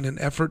past in an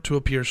effort to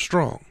appear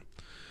strong.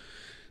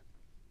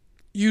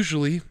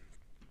 Usually,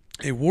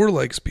 a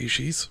warlike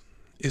species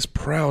is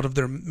proud of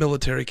their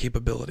military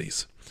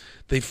capabilities.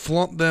 They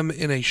flaunt them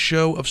in a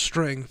show of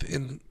strength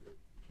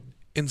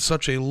in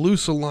such a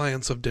loose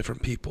alliance of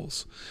different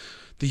peoples.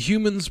 The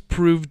humans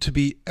proved to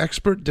be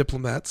expert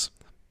diplomats,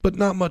 but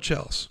not much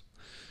else.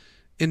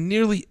 In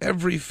nearly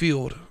every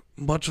field,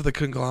 much of the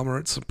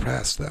conglomerate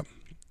surpassed them.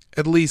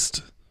 At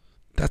least,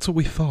 that's what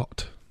we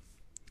thought.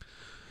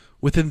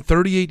 Within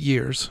 38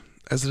 years,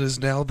 as it is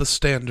now the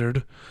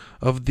standard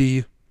of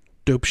the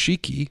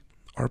Dopeshiki,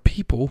 our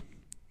people,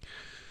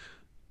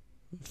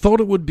 thought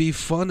it would be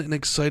fun and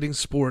exciting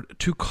sport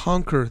to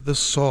conquer the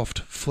soft,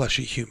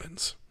 fleshy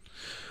humans.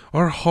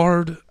 Our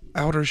hard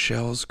outer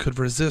shells could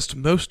resist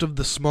most of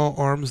the small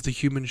arms the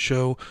humans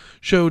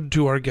showed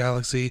to our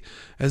galaxy,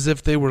 as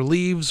if they were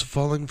leaves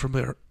falling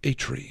from a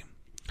tree.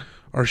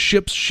 Our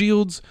ship's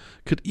shields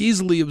could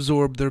easily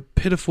absorb their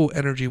pitiful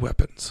energy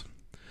weapons.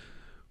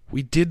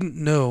 We didn't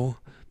know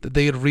that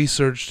they had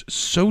researched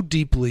so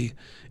deeply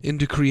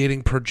into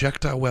creating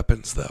projectile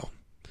weapons, though.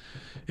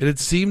 It had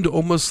seemed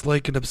almost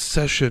like an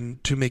obsession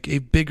to make a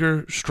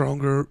bigger,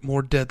 stronger,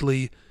 more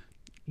deadly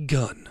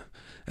gun,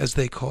 as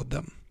they called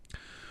them.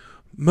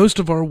 Most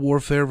of our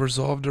warfare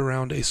revolved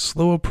around a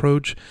slow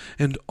approach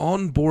and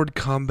on-board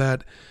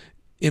combat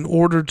in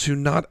order to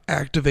not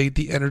activate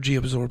the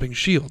energy-absorbing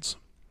shields.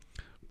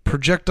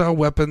 Projectile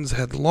weapons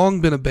had long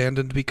been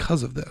abandoned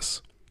because of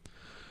this.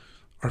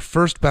 Our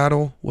first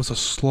battle was a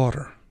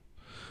slaughter.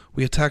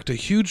 We attacked a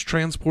huge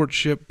transport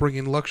ship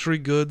bringing luxury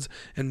goods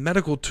and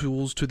medical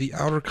tools to the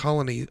outer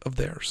colony of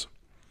theirs.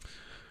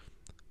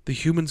 The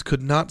humans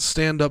could not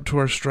stand up to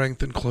our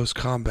strength in close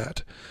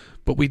combat,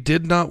 but we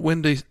did not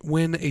win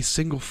a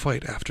single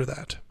fight after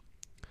that.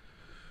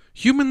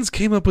 Humans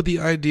came up with the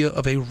idea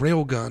of a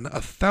railgun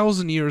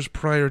 1,000 years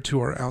prior to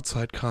our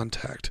outside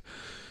contact.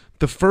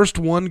 The first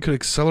one could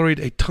accelerate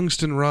a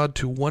tungsten rod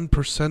to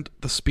 1%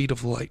 the speed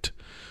of light,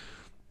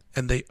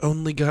 and they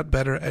only got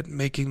better at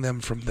making them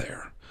from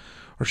there.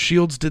 Our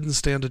shields didn't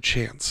stand a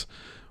chance.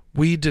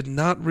 We did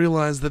not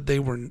realize that they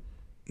were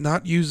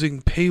not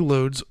using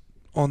payloads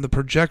on the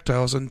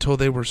projectiles until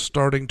they were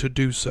starting to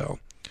do so.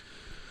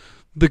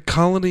 The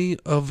colony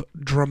of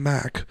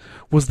Dramak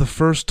was the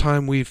first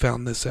time we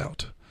found this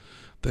out.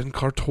 Then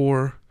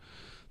Kartor,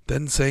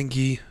 then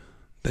Zangi,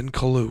 then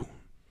Kalu,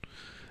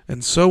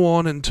 and so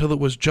on until it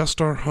was just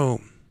our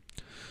home.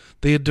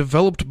 They had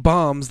developed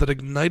bombs that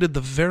ignited the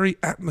very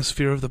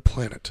atmosphere of the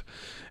planet,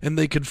 and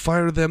they could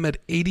fire them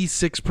at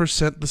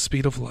 86% the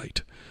speed of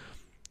light.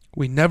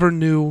 We never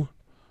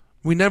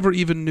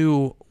even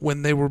knew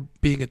when they were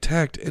being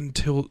attacked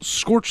until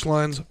scorch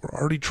lines were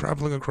already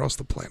traveling across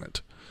the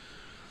planet.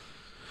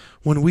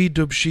 When we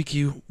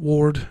Dopeshiki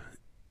warred,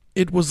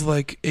 it was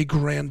like a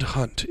grand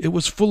hunt. It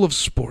was full of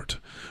sport.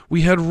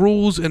 We had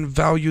rules and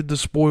valued the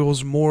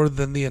spoils more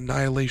than the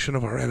annihilation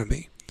of our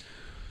enemy.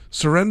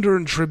 Surrender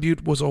and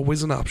tribute was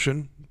always an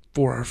option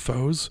for our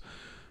foes,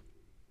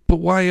 but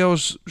why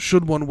else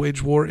should one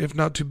wage war if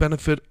not to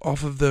benefit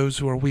off of those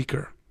who are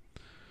weaker?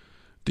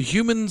 The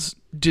humans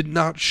did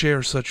not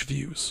share such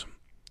views.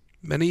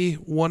 Many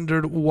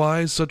wondered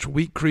why such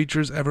weak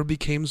creatures ever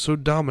became so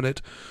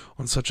dominant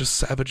on such a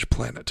savage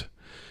planet.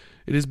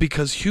 It is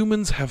because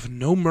humans have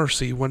no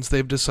mercy once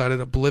they've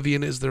decided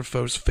oblivion is their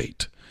foe's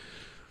fate.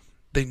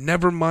 They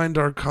never mind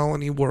our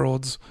colony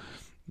worlds.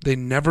 They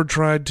never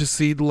tried to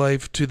cede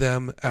life to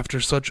them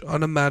after such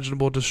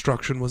unimaginable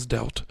destruction was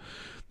dealt.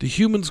 The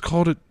humans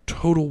called it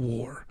total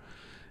war,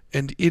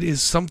 and it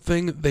is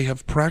something they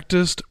have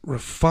practiced,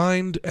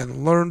 refined,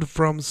 and learned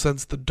from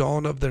since the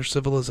dawn of their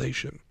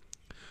civilization.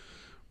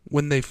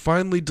 When they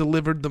finally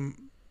delivered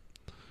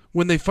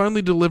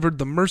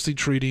the Mercy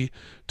Treaty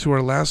to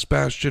our last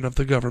bastion of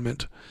the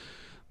government,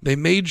 they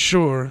made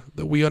sure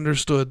that we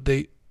understood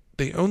they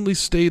only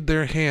stayed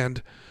their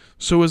hand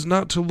so as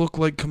not to look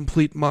like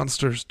complete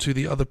monsters to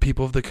the other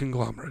people of the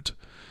conglomerate.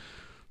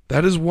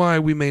 That is why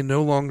we may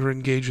no longer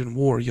engage in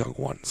war, young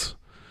ones.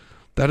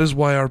 That is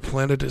why our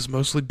planet is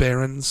mostly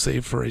barren,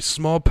 save for a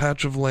small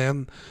patch of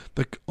land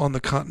on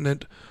the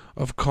continent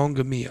of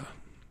Kongamia.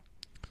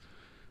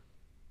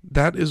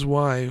 That is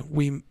why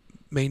we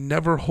may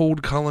never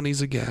hold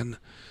colonies again.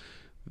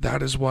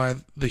 That is why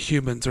the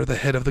humans are the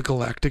head of the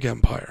galactic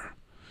empire.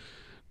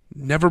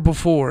 Never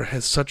before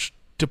has such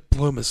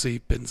diplomacy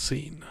been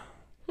seen.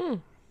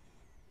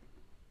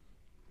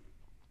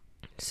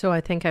 So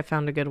I think I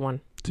found a good one.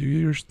 Do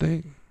your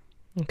thing.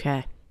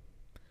 Okay.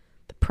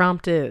 The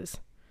prompt is,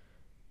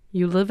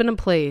 you live in a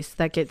place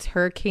that gets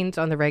hurricanes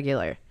on the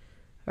regular.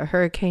 A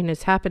hurricane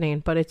is happening,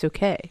 but it's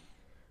okay.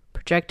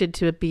 Projected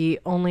to be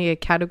only a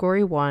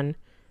Category 1.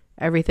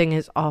 Everything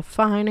is all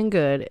fine and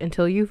good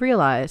until you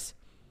realize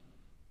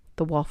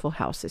the Waffle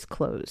House is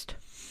closed.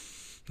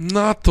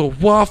 Not the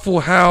Waffle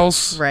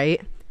House.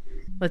 Right?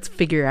 Let's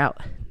figure out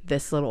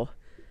this little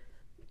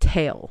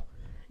tale.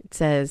 It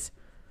says,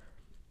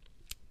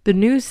 the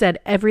news said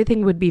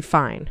everything would be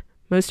fine.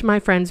 Most of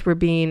my friends were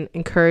being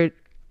encouraged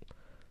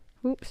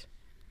to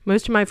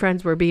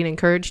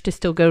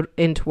still go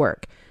into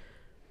work.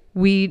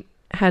 We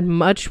had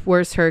much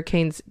worse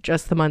hurricanes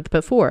just the month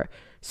before.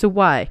 So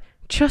why,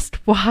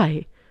 just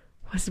why,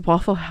 was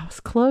Waffle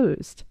House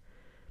closed?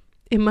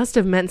 It must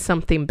have meant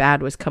something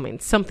bad was coming,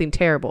 something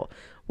terrible.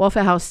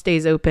 Waffle House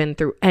stays open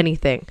through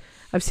anything.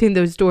 I've seen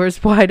those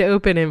doors wide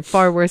open in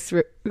far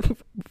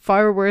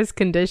worse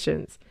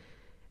conditions.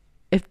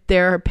 If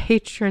there are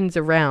patrons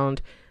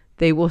around,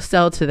 they will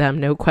sell to them,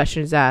 no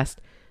questions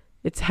asked.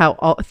 It's how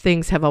all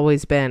things have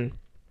always been.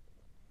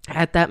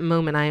 At that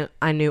moment,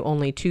 I knew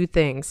only two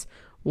things.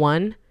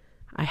 One,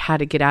 I had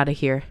to get out of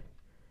here.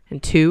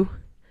 And two,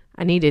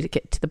 I needed to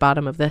get to the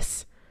bottom of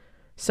this.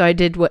 So I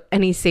did what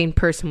any sane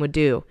person would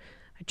do.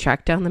 I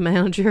tracked down the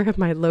manager of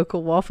my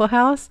local Waffle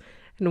House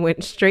and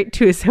went straight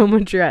to his home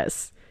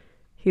address.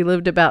 He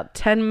lived about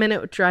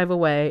 10-minute drive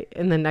away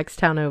in the next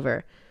town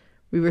over.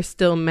 There were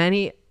still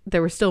many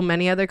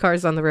other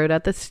cars on the road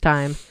at this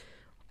time.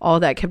 All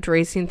that kept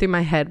racing through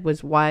my head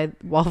was why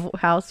Waffle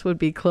House would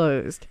be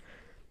closed.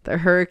 The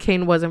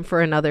hurricane wasn't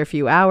for another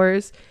few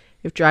hours.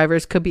 If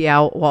drivers could be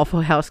out,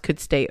 Waffle House could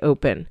stay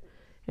open.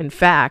 In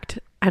fact,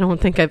 I don't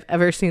think I've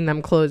ever seen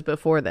them close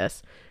before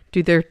this.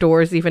 Do their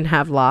doors even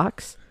have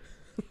locks?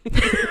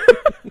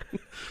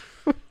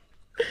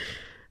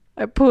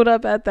 I pulled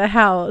up at the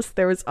house.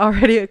 There was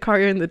already a car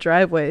in the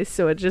driveway,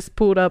 so it just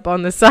pulled up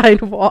on the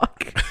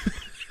sidewalk.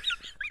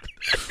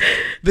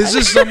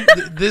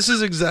 This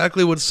is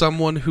exactly what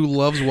someone who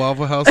loves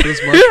Waffle House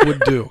this much would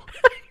do.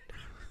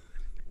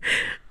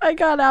 I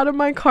got out of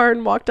my car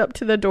and walked up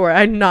to the door.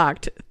 I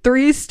knocked.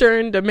 3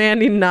 stern,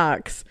 demanding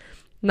knocks.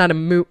 Not a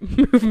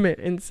movement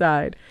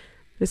inside.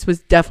 This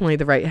was definitely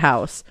the right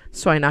house,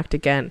 so I knocked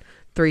again.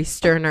 3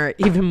 sterner,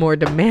 even more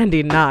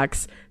demanding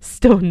knocks.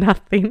 Still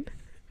nothing.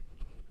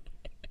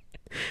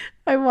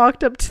 I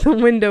walked up to the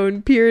window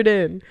and peered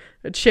in.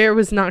 A chair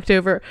was knocked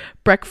over.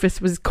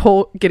 Breakfast was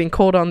getting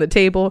cold on the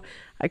table.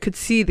 I could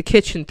see the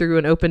kitchen through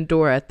an open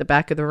door at the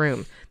back of the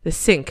room. The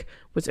sink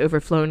was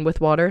overflowing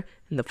with water,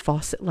 and the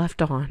faucet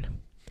left on.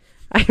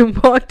 I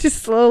walked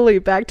slowly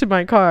back to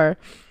my car.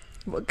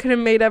 What could have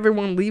made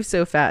everyone leave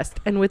so fast,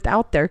 and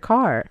without their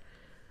car?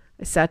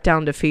 I sat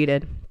down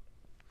defeated.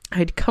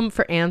 I'd come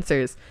for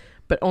answers,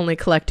 but only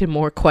collected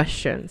more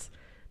questions.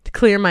 To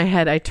clear my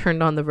head, I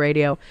turned on the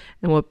radio,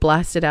 and what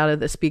blasted out of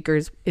the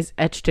speakers is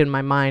etched in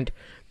my mind.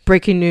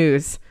 Breaking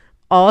news.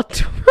 All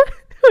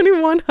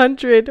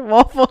 2,100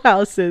 Waffle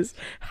Houses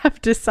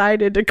have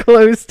decided to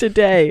close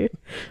today.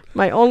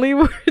 My only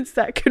words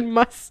that could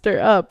muster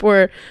up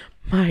were,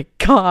 my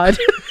God.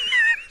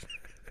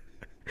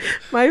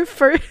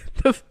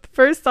 The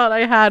first thought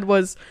I had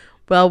was,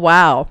 well,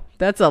 wow,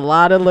 that's a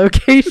lot of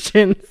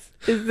locations.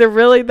 Is there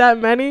really that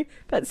many?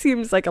 That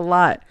seems like a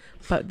lot.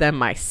 But then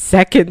my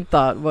second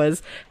thought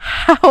was,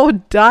 how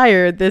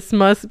dire this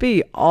must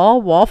be.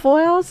 All Waffle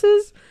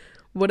Houses?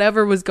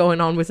 Whatever was going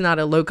on was not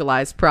a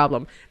localized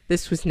problem.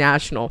 This was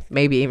national,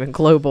 maybe even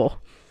global.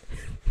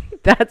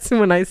 That's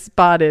when I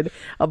spotted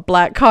a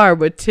black car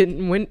with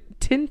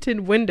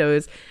tinted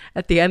windows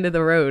at the end of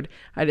the road.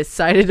 I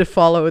decided to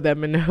follow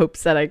them in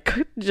hopes that I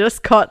could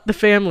just caught the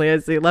family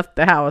as they left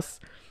the house.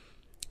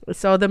 I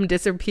saw them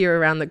disappear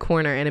around the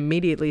corner and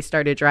immediately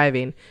started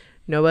driving.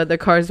 No other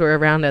cars were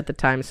around at the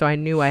time, so I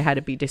knew I had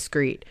to be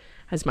discreet,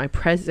 as my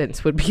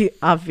presence would be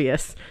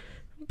obvious.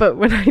 But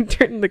when I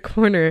turned the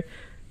corner,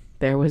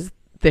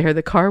 there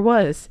the car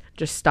was,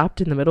 just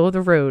stopped in the middle of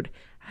the road,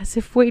 as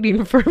if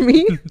waiting for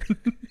me.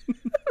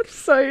 I'm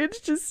sorry, it's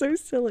just so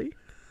silly.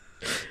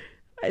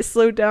 I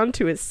slowed down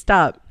to a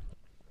stop,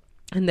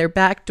 and their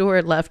back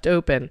door left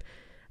open.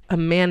 A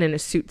man in a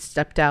suit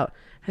stepped out.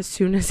 As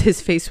soon as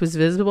his face was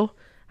visible,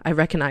 I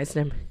recognized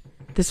him.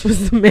 This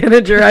was the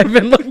manager I've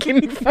been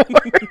looking for.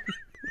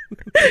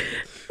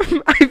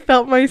 I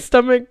felt my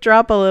stomach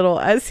drop a little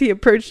as he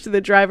approached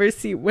the driver's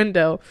seat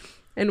window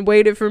and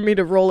waited for me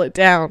to roll it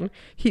down.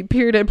 He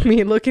peered at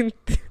me, looking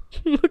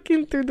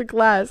through the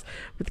glass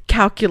with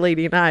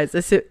calculating eyes,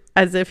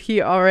 as if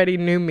he already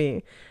knew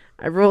me.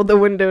 I rolled the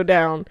window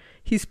down.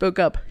 He spoke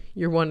up.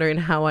 You're wondering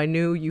how I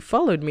knew you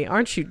followed me,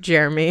 aren't you,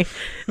 Jeremy?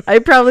 I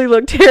probably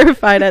looked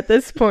terrified at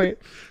this point.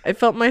 I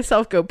felt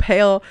myself go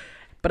pale,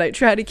 but I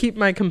tried to keep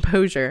my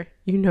composure.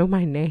 You know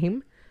my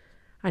name?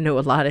 I know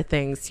a lot of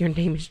things. Your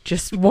name is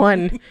just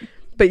one.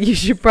 But you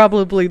should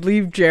probably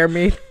leave,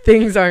 Jeremy.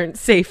 Things aren't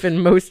safe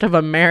in most of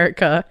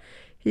America.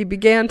 He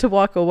began to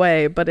walk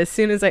away, but as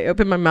soon as I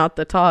opened my mouth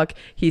to talk,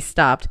 he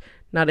stopped.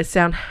 Not a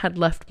sound had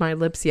left my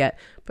lips yet,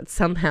 but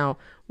somehow,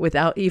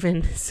 without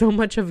even so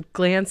much of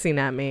glancing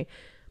at me,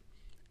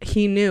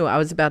 he knew I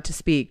was about to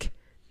speak.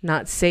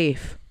 Not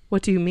safe.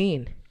 What do you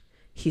mean?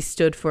 He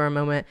stood for a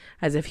moment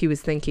as if he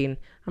was thinking.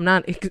 I'm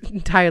not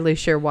entirely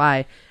sure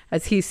why,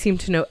 as he seemed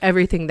to know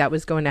everything that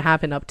was going to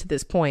happen up to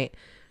this point.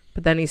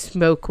 But then he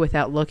spoke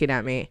without looking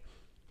at me.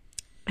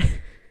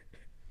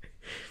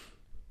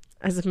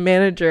 As a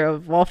manager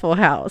of Waffle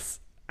House,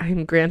 I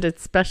am granted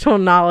special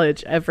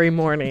knowledge every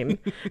morning.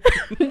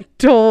 I'm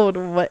told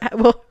what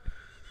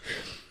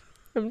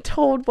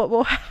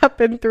will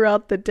happen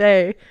throughout the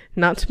day.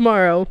 Not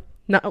tomorrow,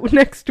 not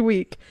next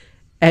week.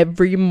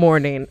 Every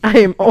morning, I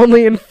am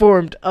only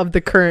informed of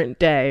the current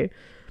day.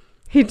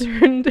 He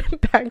turned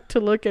back to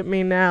look at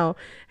me now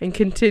and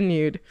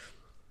continued.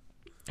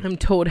 I'm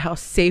told how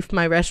safe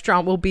my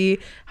restaurant will be,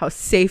 how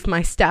safe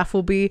my staff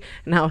will be,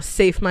 and how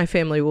safe my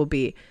family will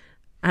be.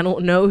 I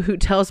don't know who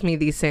tells me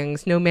these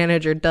things. No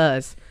manager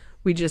does.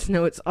 We just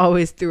know it's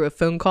always through a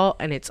phone call,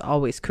 and it's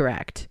always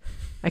correct.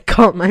 I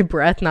caught my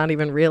breath, not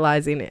even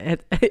realizing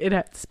it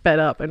had sped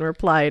up, and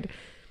replied,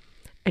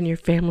 and your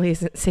family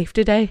isn't safe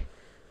today?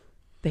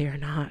 They are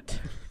not.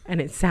 And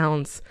it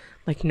sounds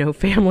like no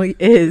family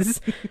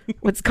is.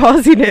 What's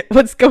causing it?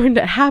 What's going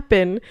to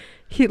happen?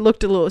 He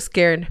looked a little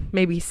scared,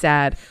 maybe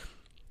sad.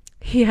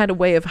 He had a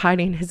way of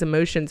hiding his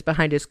emotions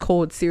behind his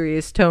cold,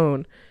 serious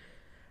tone.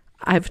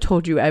 I've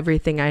told you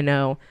everything I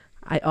know.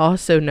 I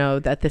also know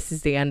that this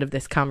is the end of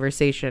this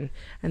conversation,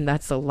 and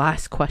that's the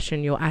last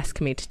question you'll ask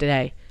me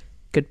today.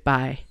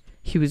 Goodbye.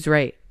 He was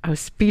right. I was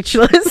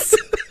speechless.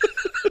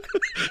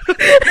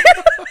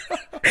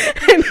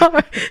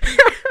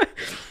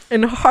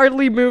 and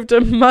hardly moved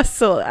a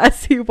muscle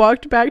as he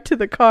walked back to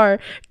the car,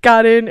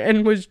 got in,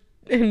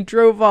 and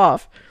drove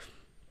off.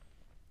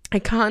 I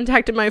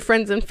contacted my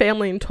friends and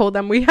family and told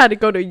them we had to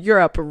go to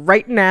Europe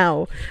right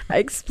now. I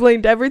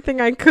explained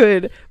everything I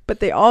could, but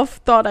they all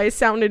thought I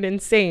sounded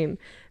insane.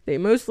 They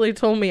mostly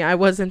told me I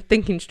wasn't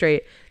thinking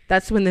straight.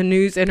 That's when the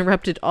news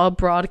interrupted all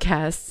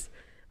broadcasts.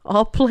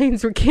 All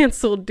planes were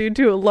canceled due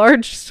to a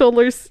large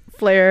solar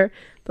flare,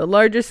 the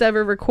largest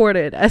ever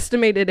recorded,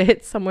 estimated to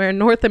hit somewhere in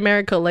North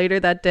America later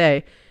that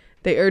day.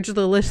 They urged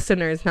the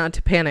listeners not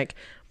to panic,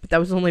 but that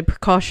was only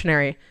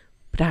precautionary.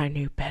 But I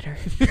knew better.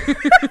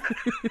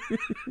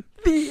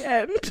 The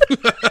end.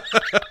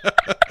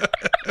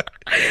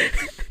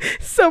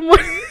 Someone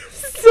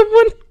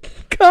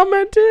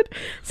commented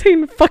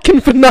saying fucking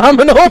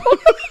phenomenal.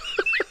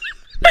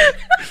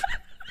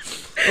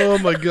 Oh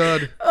my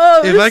god.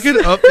 If I could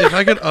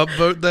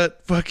upvote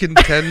that fucking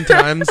 10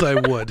 times, I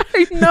would.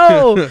 I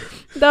know.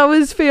 That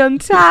was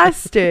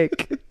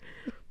fantastic.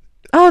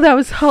 Oh, that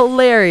was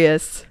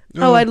hilarious.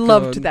 Oh, I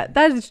loved that.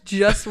 That is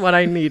just what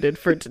I needed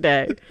for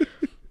today.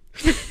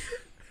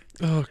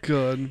 Oh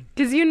god.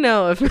 Because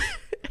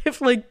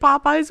if like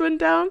Popeyes went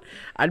down,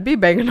 I'd be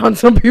banging on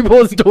some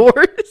people's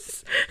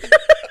doors.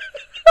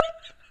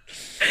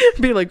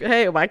 Be like,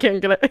 hey, why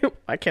can't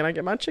I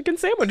get my chicken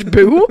sandwich,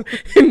 boo?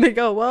 And they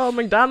go, well,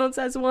 McDonald's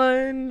has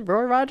one,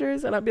 Roy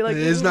Rogers, and I'd be like,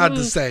 it's not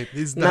the same.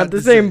 It's not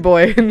the same,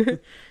 boy.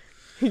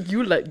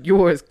 You let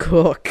yours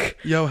cook.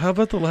 Yo, how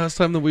about the last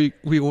time that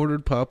we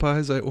ordered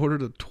Popeyes? I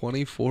ordered a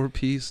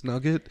 24-piece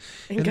nugget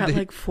and got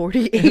like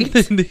 48. And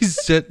then they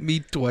sent me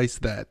twice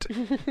that.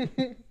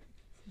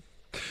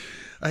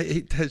 I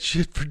ate that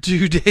shit for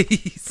 2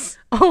 days.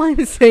 All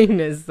I'm saying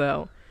is,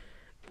 though,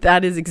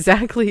 that is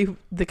exactly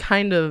the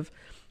kind of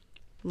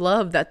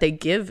love that they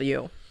give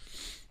you,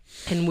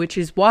 and which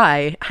is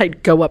why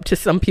I'd go up to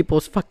some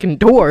people's fucking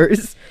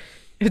doors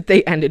if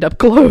they ended up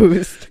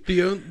closed.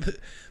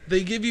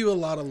 They give you a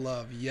lot of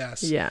love,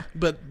 yes. Yeah.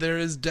 But there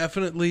is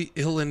definitely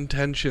ill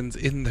intentions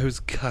in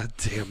those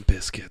goddamn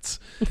biscuits.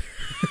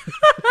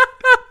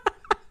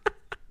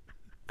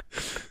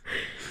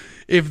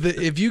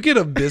 If you get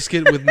a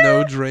biscuit with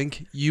no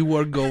drink, you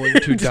are going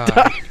to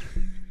die.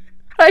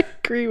 I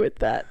agree with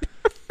that.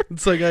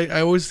 It's like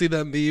I always see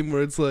that meme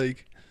where it's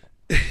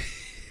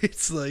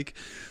like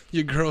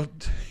your girl.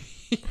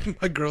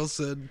 My girl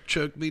said,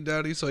 "Choke me,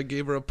 daddy," so I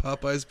gave her a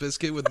Popeyes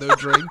biscuit with no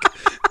drink.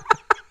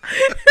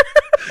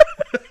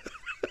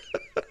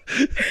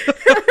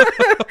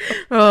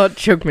 Oh,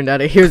 choke me,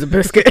 daddy. Here's a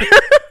biscuit.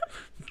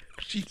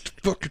 Eat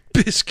the fucking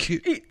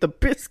biscuit. Eat the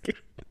biscuit.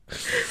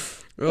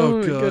 Oh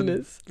my God.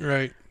 Goodness.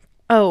 Right.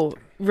 Oh,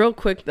 real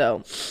quick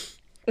though.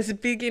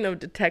 Speaking of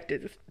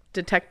detective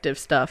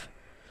stuff,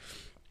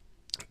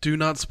 Do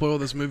not spoil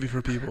this movie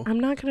for people. I'm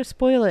not gonna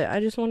spoil it. I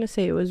just want to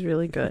say it was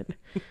really good.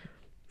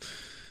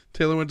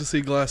 Taylor went to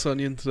see Glass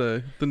Onion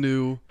today. The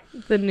new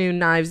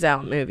Knives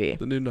Out movie.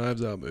 The new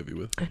Knives Out movie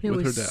with And it her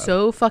was dad.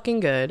 so fucking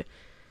good.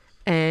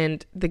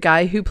 And the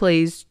guy who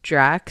plays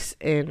Drax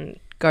in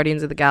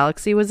Guardians of the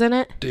Galaxy was in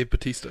it. Dave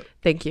Bautista.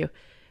 Thank you.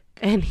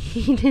 And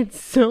he did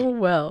so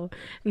well.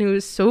 And it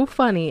was so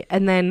funny.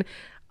 And then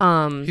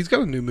He's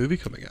got a new movie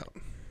coming out.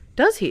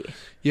 does he?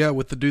 Yeah,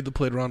 with the dude that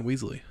played Ron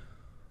Weasley.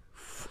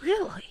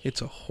 Really?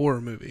 It's a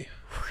horror movie.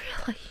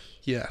 Really?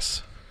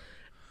 Yes.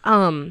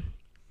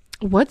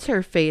 What's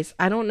her face?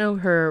 I don't know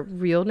her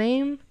real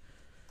name,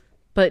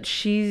 but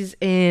she's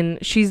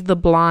the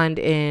blonde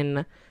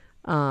in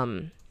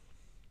Outer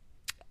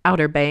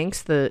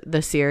Banks,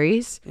 the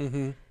series.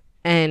 Mm-hmm.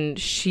 And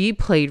she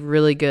played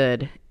really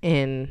good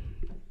in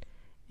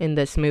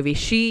this movie.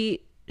 She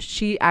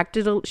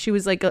acted she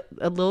was like a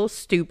little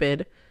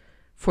stupid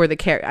for the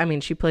character. I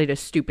mean, she played a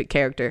stupid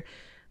character,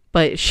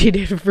 but she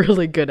did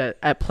really good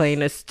at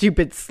playing a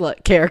stupid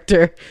slut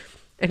character.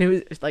 And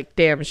it was like,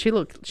 damn, she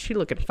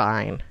looking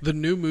fine. The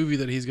new movie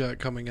that he's got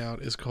coming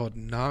out is called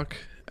Knock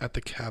at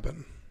the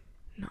Cabin.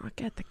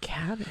 Knock at the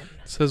Cabin.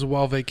 It says,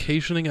 while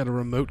vacationing at a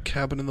remote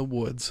cabin in the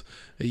woods,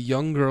 a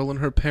young girl and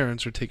her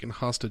parents are taken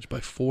hostage by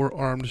 4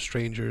 armed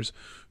strangers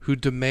who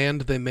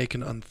demand they make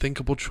an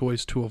unthinkable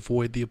choice to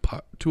avert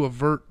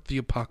the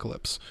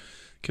apocalypse.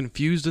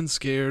 Confused and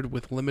scared,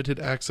 with limited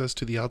access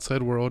to the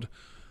outside world,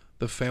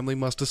 the family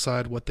must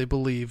decide what they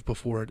believe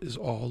before it is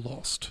all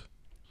lost.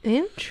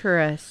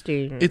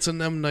 Interesting. It's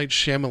an M. Night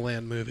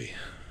Shyamalan movie.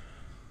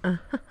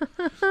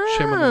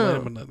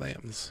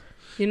 Shyamalan.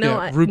 You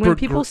know, Yeah, when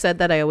people said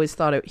that, I always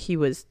thought he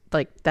was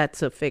like,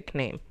 that's a fake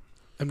name.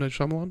 M. Night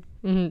Shyamalan?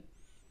 Mm-hmm.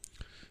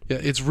 Yeah,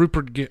 it's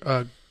Rupert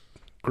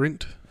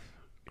Grint.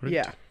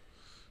 Yeah.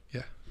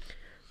 Yeah.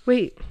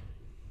 Wait,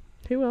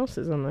 who else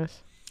is on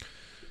this?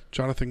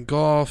 Jonathan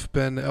Goff,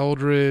 Ben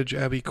Eldridge,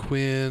 Abby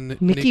Quinn.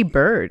 Nikki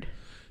Bird.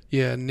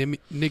 Yeah,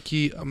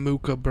 Nikki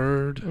Amuka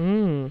Bird.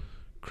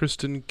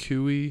 Kristen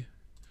Cui,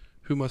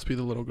 who must be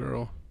the little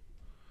girl.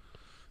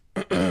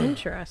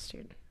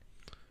 Interesting.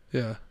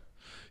 Yeah.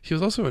 He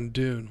was also in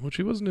Dune, which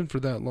he wasn't in for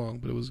that long,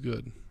 but it was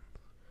good.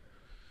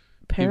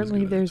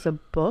 Apparently there's a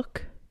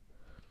book.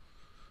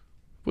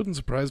 Wouldn't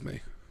surprise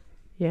me.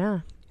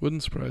 Yeah.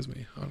 Wouldn't surprise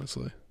me,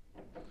 honestly.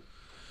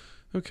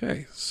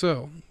 Okay,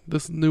 so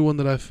this new one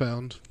that I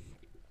found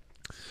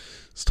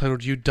is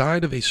titled, "You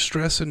died of a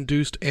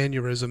stress-induced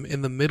aneurysm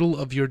in the middle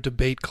of your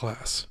debate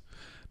class.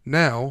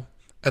 Now,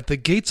 at the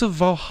gates of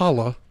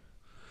Valhalla,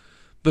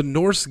 the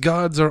Norse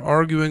gods are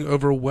arguing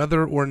over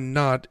whether or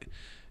not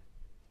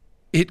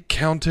it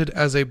counted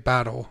as a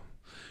battle.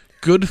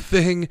 Good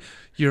thing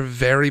you're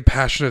very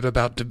passionate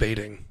about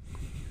debating."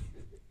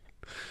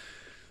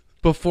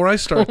 Before I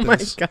start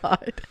this, oh my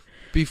God.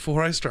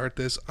 Before I start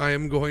this, I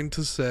am going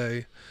to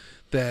say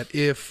that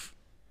if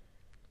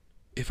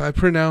I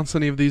pronounce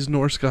any of these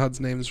Norse gods'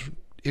 names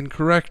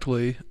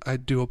incorrectly, I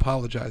do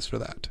apologize for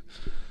that.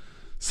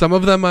 Some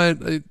of them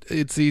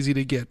it's easy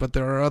to get, but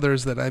there are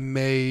others that I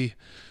may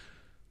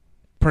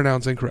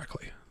pronounce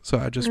incorrectly. So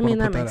I just want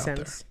to put that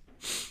out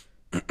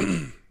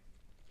there.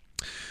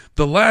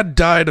 "The lad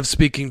died of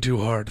speaking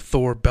too hard,"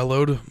 Thor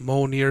bellowed.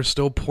 Mjolnir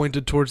still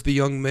pointed towards the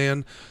young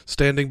man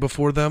standing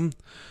before them.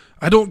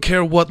 "I don't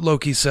care what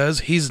Loki says,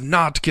 he's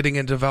not getting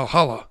into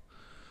Valhalla."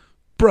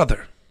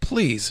 "Brother,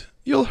 please,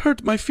 you'll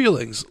hurt my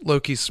feelings,"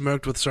 Loki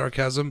smirked with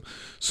sarcasm,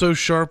 so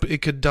sharp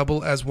it could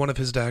double as one of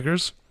his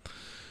daggers.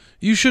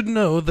 "You should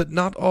know that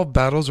not all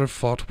battles are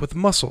fought with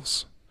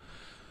muscles."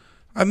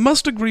 "I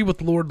must agree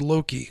with Lord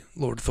Loki,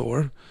 Lord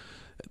Thor,"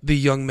 the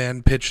young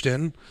man pitched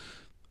in.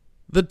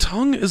 "The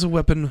tongue is a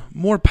weapon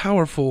more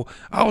powerful."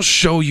 "I'll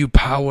show you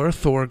power,"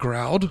 Thor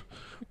growled.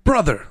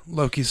 "Brother,"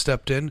 Loki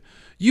stepped in,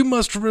 "you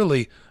must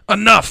really—"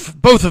 "Enough,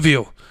 both of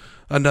you!"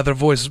 Another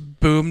voice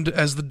boomed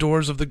as the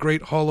doors of the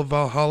great hall of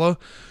Valhalla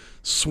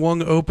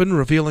swung open,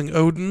 revealing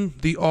Odin,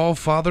 the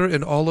All-Father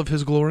in all of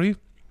his glory.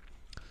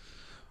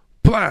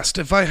 "Blast,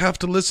 if I have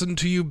to listen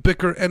to you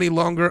bicker any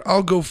longer,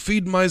 I'll go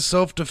feed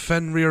myself to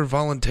Fenrir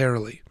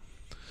voluntarily."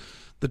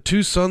 The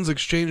two sons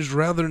exchanged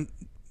rather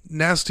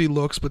nasty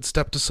looks, but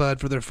stepped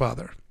aside for their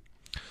father.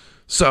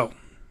 "So,"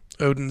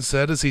 Odin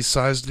said as he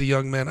sized the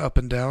young man up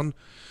and down,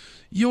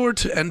 "you're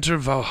to enter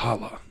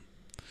Valhalla."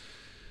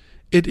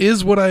 "It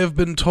is what I have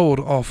been told,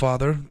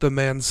 All-Father," the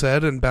man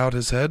said and bowed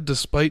his head,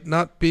 despite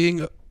not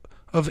being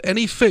of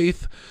any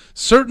faith,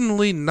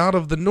 certainly not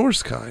of the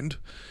Norse kind,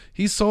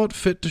 he saw it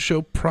fit to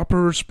show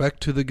proper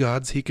respect to the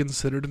gods he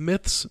considered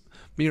myths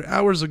mere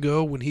hours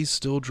ago when he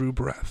still drew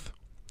breath.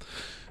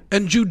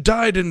 "And you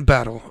died in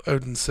battle,"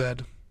 Odin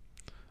said.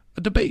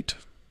 "A debate."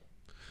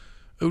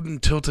 Odin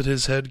tilted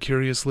his head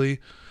curiously.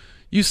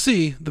 "You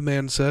see," the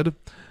man said,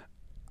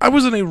 "I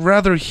was in a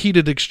rather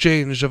heated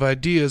exchange of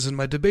ideas in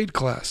my debate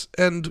class,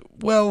 and,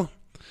 well,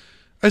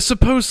 I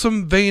suppose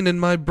some vein in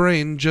my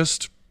brain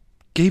just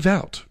gave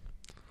out.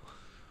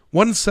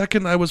 One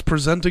second I was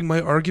presenting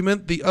my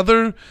argument, the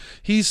other,"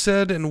 he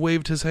said and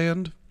waved his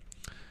hand.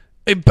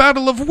 "A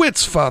battle of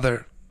wits,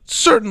 father,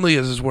 certainly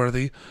is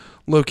worthy,"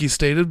 Loki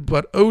stated,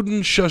 but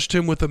Odin shushed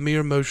him with a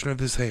mere motion of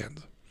his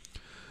hand.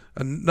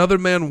 Another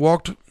man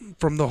walked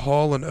from the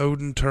hall, and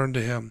Odin turned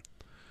to him.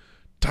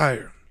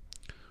 "Tyr,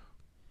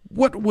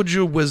 what would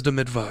your wisdom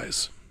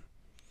advise?"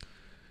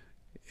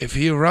 "If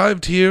he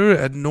arrived here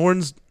at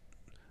Norns,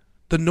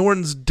 the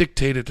Norns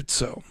dictated it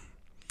so."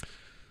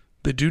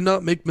 "They do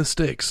not make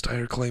mistakes,"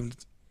 Tyr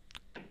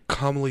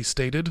calmly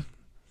stated.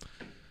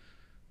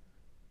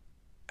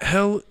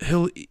 Hell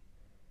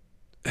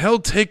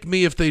take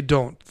me if they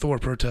don't," Thor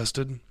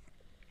protested.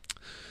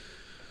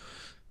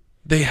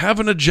 "They have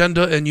an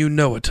agenda and you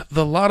know it.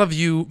 The lot of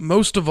you,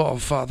 most of all,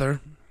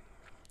 father.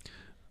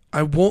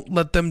 I won't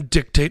let them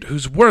dictate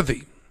who's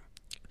worthy."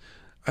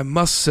 "I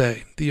must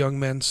say," the young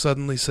man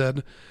suddenly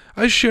said,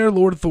 "I share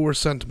Lord Thor's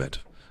sentiment.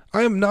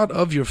 I am not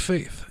of your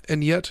faith,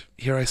 and yet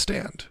here I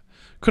stand.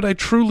 Could I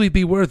truly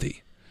be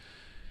worthy?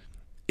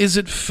 Is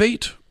it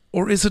fate,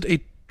 or is it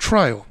a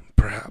trial,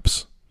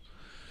 perhaps?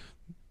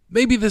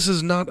 Maybe this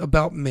is not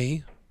about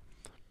me.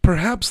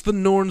 Perhaps the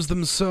Norns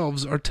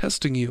themselves are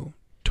testing you,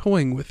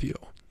 toying with you."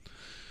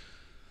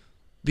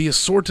 The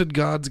assorted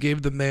gods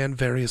gave the man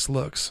various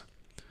looks.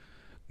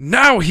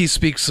 "Now he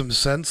speaks some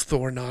sense,"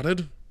 Thor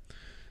nodded.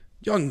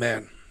 "Young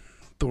man,"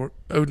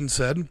 Odin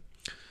said,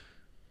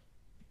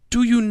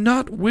 "do you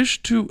not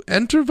wish to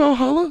enter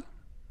Valhalla?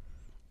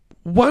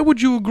 Why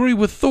would you agree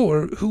with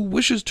Thor, who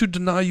wishes to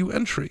deny you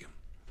entry?"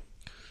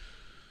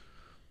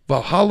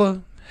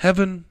 "Valhalla,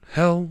 heaven,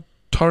 hell,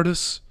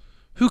 Tartarus,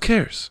 who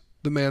cares?"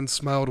 The man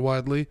smiled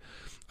widely.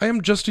 "I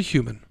am just a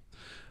human.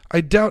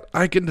 I doubt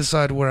I can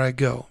decide where I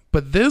go.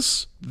 But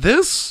this,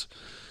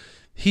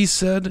 he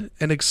said,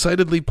 and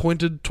excitedly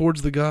pointed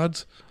towards the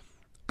gods.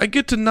 "I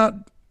get to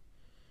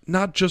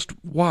not just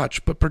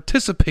watch, but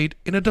participate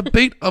in a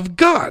debate of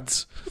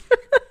gods.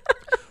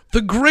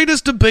 The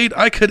greatest debate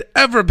I could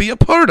ever be a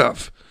part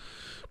of.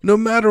 No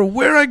matter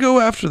where I go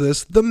after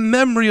this, the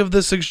memory of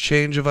this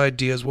exchange of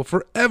ideas will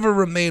forever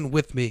remain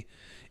with me.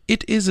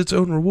 It is its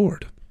own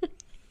reward."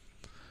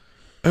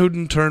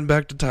 Odin turned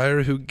back to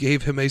Tyr, who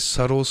gave him a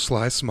subtle,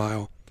 sly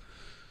smile.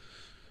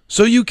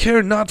 "So you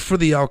care not for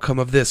the outcome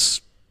of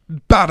this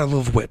battle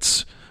of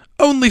wits,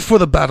 only for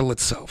the battle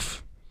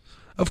itself?"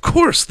 "Of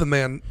course," the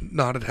man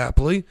nodded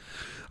happily.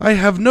 "I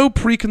have no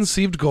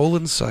preconceived goal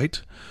in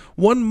sight.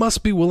 One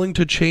must be willing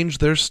to change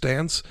their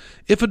stance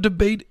if a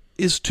debate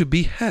is to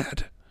be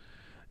had.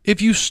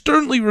 If you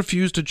sternly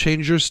refuse to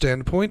change your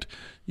standpoint,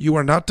 you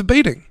are not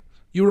debating.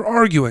 You are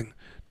arguing,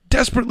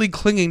 desperately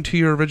clinging to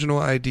your original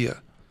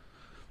idea.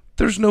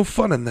 There's no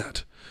fun in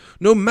that.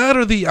 No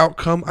matter the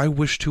outcome, I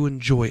wish to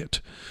enjoy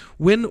it.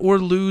 Win or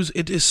lose,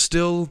 it is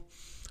still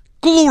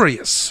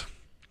glorious."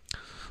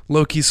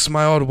 Loki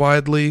smiled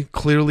widely,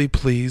 clearly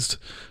pleased.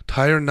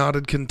 Tyr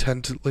nodded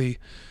contentedly.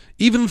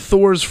 Even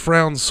Thor's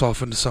frown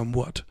softened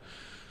somewhat.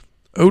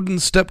 Odin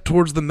stepped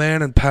towards the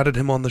man and patted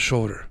him on the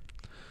shoulder.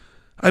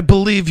 "I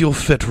believe you'll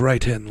fit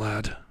right in,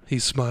 lad," he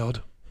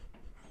smiled.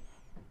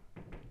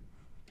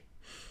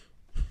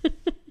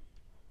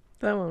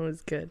 That one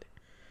was good.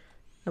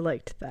 I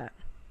liked that.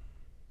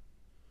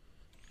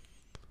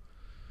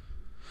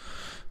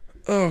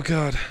 Oh,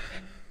 God.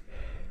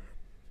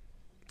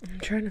 I'm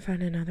trying to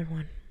find another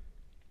one.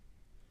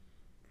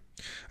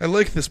 I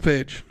like this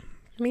page.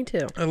 Me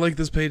too. I like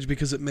this page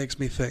because it makes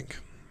me think.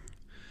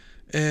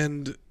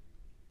 And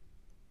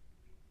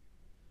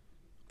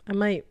I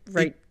might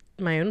write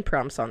my own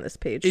prompts on this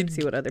page and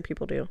see what other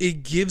people do.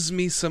 It gives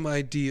me some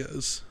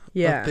ideas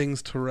of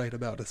things to write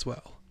about as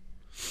well.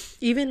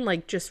 Even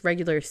like just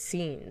regular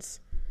scenes.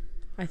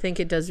 I think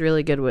it does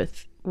really good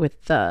with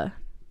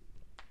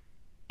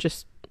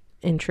just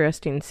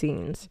interesting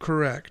scenes.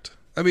 Correct.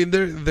 I mean,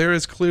 there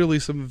is clearly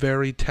some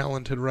very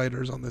talented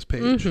writers on this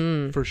page,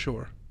 for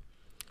sure.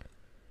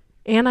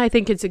 And I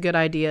think it's a good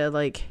idea,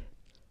 like,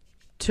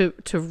 to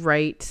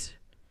write,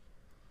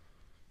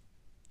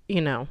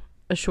 you know,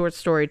 a short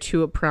story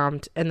to a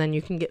prompt, and then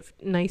you can get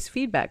nice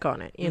feedback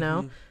on it, you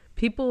know?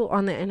 People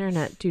on the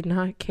internet do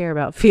not care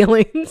about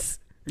feelings.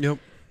 Yep.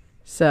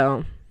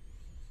 So.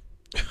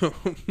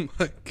 Oh,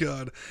 my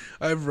God.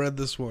 I've read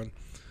this one.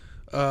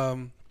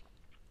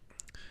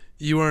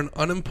 You are an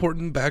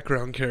unimportant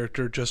background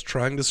character just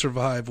trying to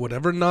survive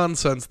whatever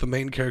nonsense the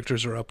main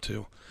characters are up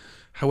to.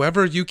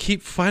 However, you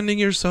keep finding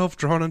yourself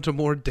drawn into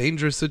more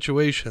dangerous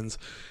situations.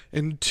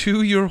 And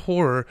to your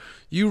horror,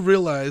 you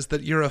realize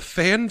that you're a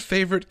fan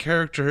favorite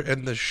character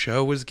and the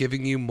show is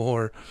giving you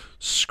more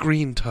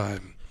screen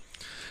time.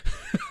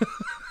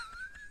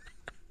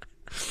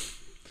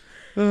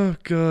 Oh,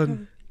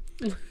 God.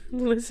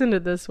 Listen to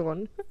this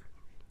one.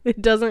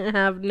 It doesn't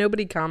have,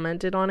 nobody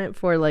commented on it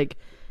for like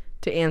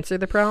to answer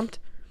the prompt.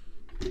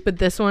 But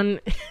this one,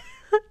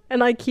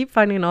 and I keep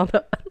finding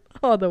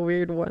all the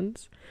weird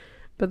ones.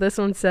 But this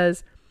one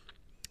says,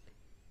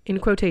 in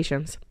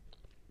quotations,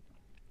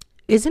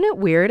 "Isn't it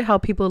weird how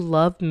people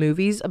love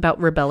movies about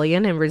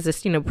rebellion and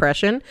resisting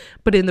oppression,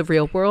 but in the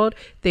real world,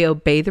 they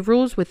obey the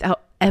rules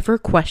without ever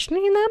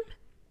questioning them?"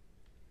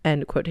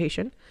 End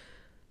quotation.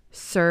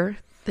 Sir,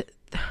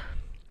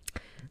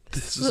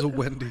 this is a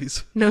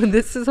Wendy's. No,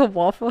 this is a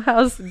Waffle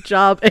House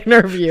job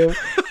interview.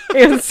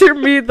 Answer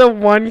me the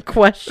one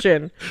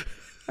question.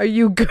 Are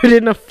you good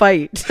in a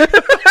fight?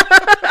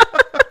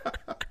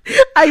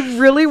 I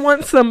really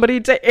want somebody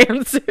to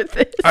answer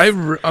this.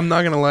 I'm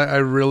not gonna lie. I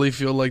really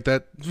feel like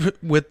that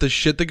with the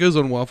shit that goes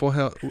on Waffle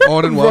House, in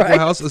Waffle Right.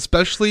 House,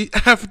 especially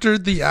after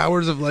the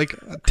hours of like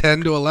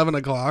 10 to 11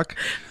 o'clock.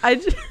 I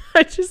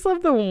just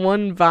love the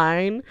one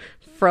Vine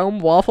from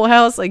Waffle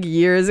House like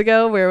years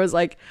ago where it was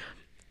like,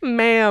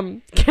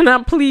 "Ma'am, can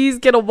I please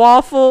get a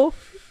waffle?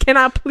 Can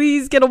I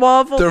please get a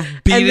waffle?" They're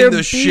beating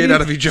the shit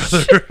out of each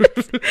other.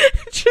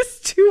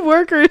 Just two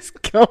workers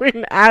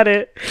going at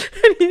it.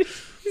 And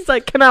he's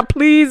like, "Can I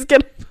please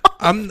get a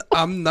waffle?"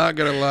 I'm not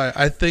gonna lie.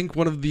 I think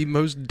one of the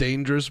most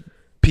dangerous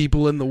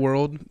people in the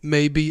world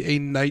may be a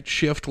night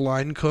shift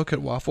line cook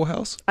at Waffle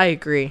House. I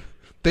agree.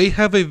 They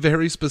have a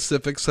very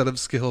specific set of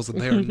skills,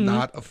 and they are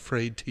not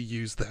afraid to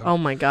use them. Oh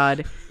my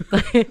God.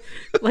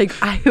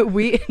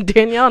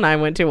 Danielle and I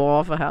went to a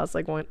Waffle House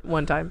like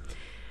one time.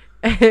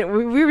 And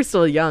we were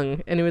still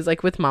young, and it was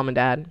like with mom and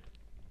dad.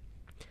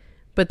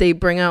 But they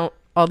bring out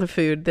all the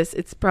food.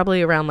 It's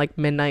probably around like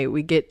midnight.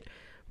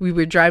 We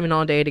were driving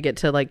all day to get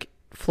to like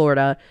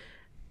Florida,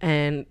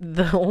 and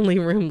the only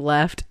room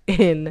left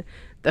in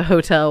the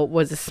hotel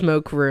was a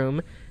smoke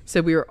room. So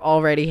we were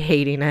already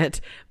hating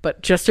it.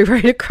 But just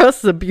right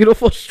across the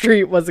beautiful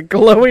street was a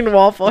glowing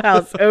Waffle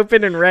House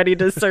open and ready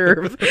to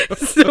serve.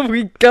 So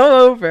we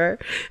go over.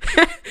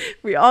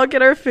 We all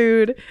get our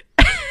food.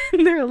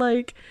 And they're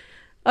like,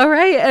 "All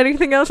right,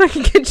 anything else I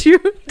can get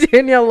you?"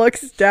 Danielle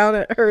looks down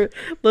at her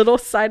little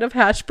side of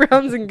hash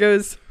browns and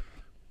goes,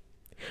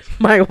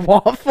 "My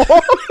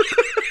waffle."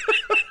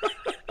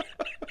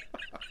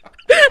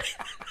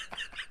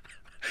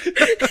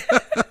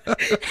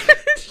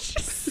 It's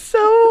just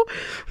so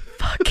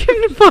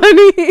fucking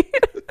funny.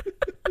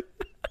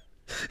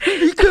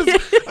 Because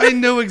I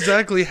know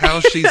exactly how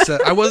she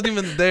said. I wasn't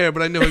even there,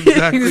 but I know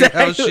exactly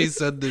how she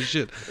said this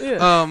shit.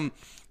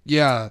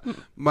 Yeah,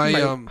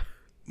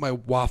 my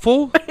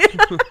waffle.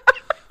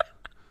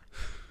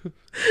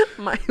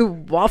 My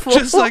waffle.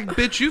 Just like,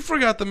 bitch, you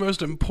forgot the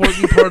most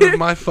important part of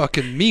my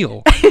fucking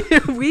meal.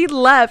 We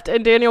left,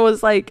 and Daniel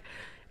was like,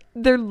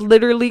 "They're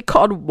literally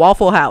called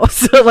Waffle House.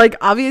 So, like,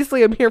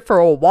 obviously I'm here for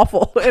a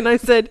waffle." And I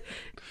said,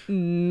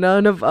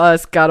 "None of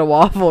us got a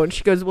waffle." And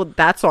she goes, "Well,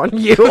 that's on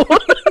you."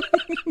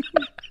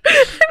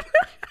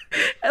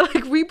 And,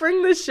 like, we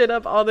bring this shit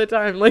up all the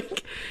time.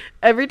 Like,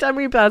 every time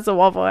we pass a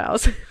Waffle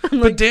House, I'm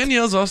But like,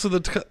 Danielle's also the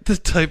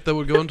type that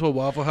would go into a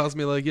Waffle House and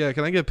be like, "Yeah,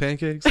 can I get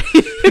pancakes?"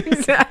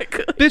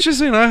 exactly. Bitch,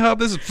 this ain't IHOP.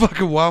 This is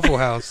fucking Waffle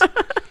House.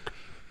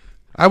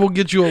 I will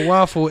get you a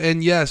waffle,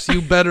 and yes,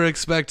 you better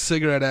expect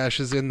cigarette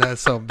ashes in that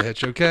son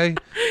bitch, okay?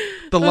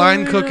 The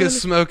line cook is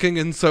smoking,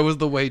 and so is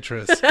the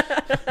waitress.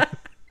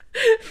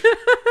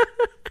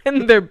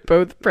 And they're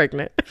both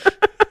pregnant.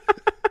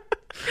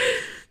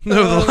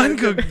 No,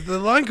 the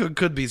line cook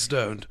could be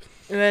stoned.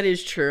 That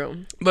is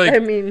true. Like, I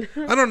mean,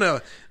 I don't know.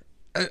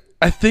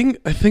 I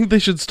think they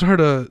should start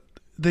a.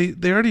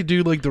 They already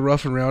do like the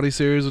Rough and Rowdy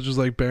series, which is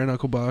like bare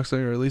knuckle boxing,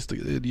 or at least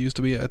it used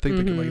to be. I think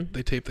they can like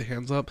they tape the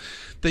hands up.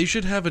 They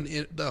should have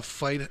a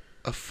fight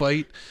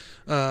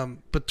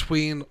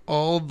between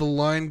all the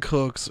line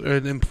cooks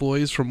and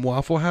employees from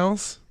Waffle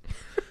House,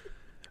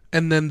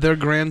 and then their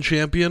grand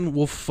champion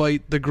will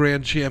fight the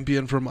grand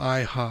champion from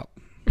IHOP.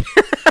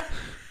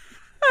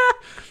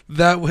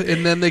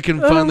 And then they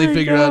can finally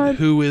figure out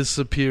who is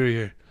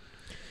superior.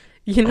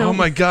 you know, Oh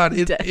my God!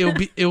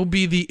 It'll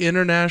be the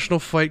International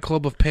Fight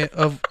Club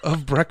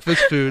of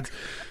breakfast foods.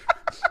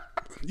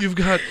 You've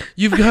got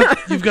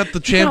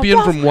the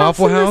champion from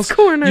Waffle House.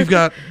 You've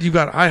got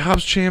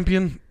IHOP's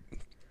champion,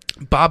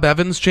 Bob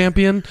Evans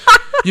champion.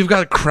 You've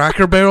got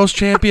Cracker Barrel's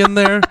champion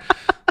there.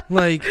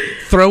 Like,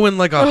 throw in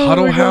like a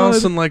Huddle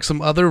House and like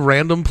some other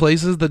random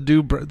places that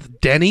do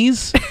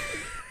Denny's.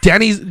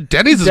 Denny's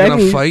is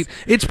gonna fight.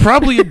 It's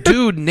probably a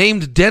dude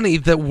named Denny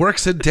that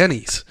works at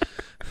Denny's.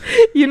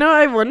 You know,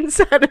 I once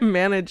had a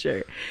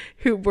manager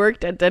who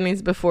worked at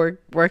Denny's before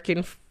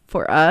working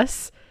for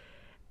us,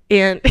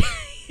 and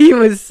he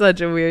was such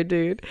a weird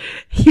dude.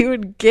 He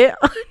would get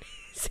on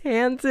his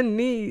hands and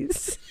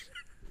knees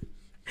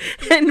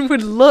and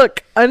would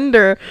look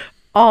under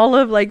all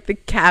of like the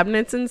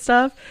cabinets and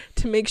stuff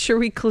to make sure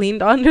we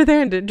cleaned under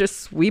there and to just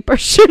sweep our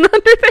shit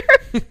under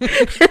there.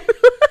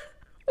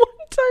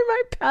 One time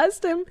I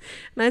passed him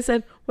and I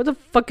said, "What the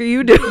fuck are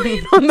you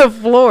doing on the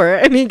floor?"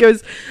 And he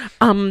goes,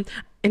 and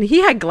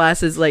he had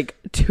glasses like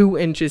 2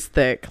 inches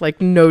thick, like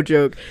no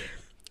joke.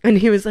 And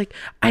he was like,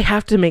 "I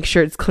have to make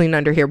sure it's clean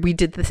under here. We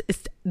did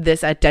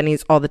this at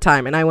Denny's all the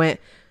time." And I went,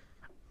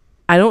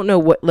 "I don't know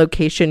what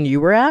location you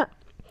were at,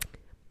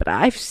 but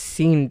I've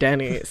seen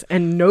Denny's,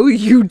 and no,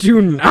 you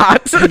do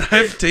not." And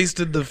I've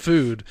tasted the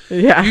food.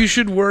 Yeah. You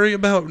should worry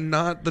about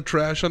not the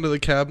trash under the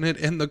cabinet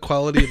and the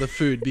quality of the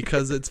food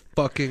because it's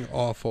fucking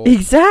awful.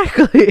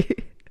 Exactly.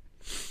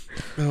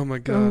 Oh my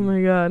god. Oh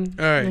my god.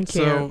 All right,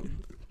 so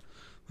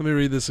let me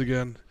read this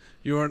again.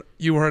 You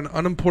are an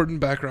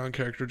unimportant background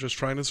character just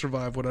trying to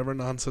survive whatever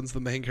nonsense the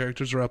main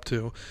characters are up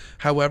to.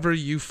 However,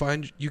 you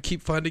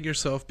keep finding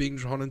yourself being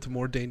drawn into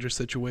more dangerous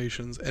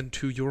situations, and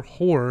to your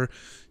horror,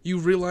 you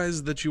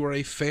realize that you are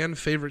a fan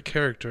favorite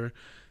character,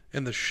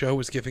 and the show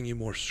is giving you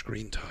more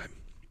screen time.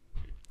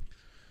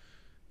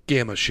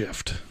 Gamma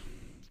Shift.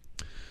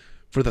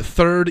 For the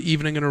 3rd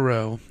evening in a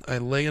row, I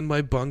lay in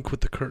my bunk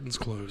with the curtains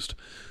closed,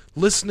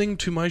 listening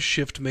to my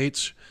shift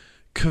mates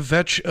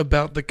kvetch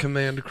about the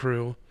command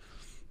crew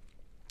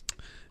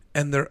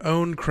and their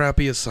own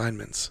crappy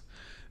assignments.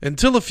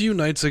 Until a few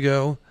nights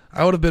ago,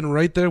 I would have been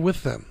right there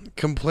with them,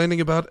 complaining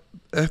about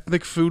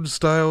ethnic food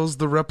styles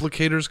the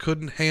replicators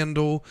couldn't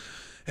handle,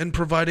 and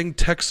providing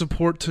tech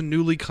support to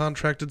newly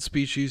contracted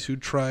species who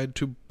tried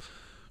to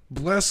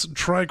bless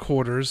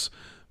tricorders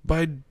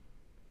by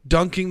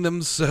dunking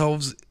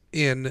themselves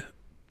in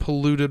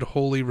polluted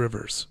holy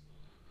rivers.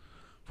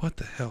 What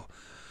the hell?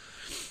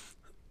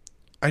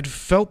 I'd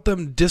felt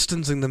them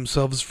distancing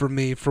themselves from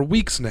me for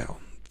weeks now.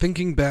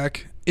 Thinking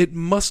back, it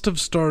must have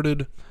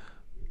started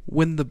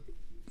when the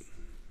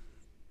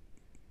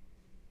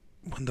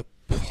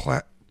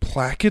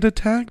placket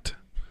attacked,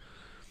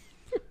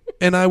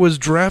 and I was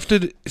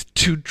drafted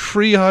to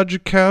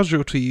triage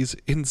casualties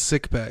in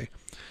sickbay.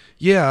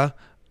 Yeah,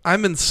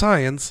 I'm in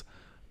science,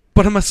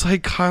 but I'm a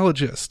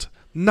psychologist,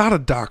 not a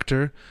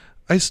doctor.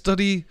 I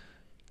study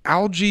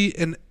algae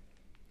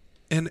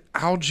and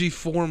algae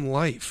form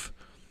life.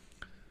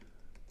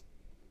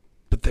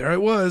 But there I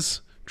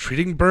was,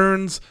 treating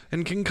burns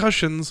and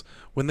concussions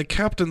when the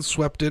captain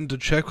swept in to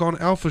check on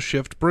Alpha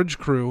Shift bridge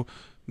crew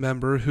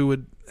member who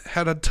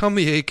had a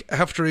tummy ache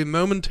after a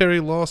momentary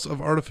loss of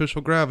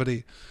artificial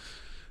gravity.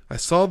 I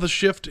saw the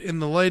shift in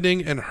the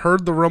lighting and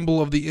heard the rumble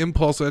of the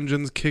impulse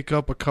engines kick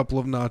up a couple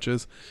of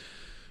notches,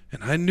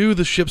 and I knew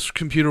the ship's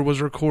computer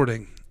was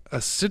recording,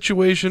 a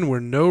situation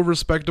where no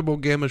respectable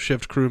Gamma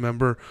Shift crew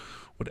member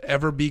would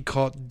ever be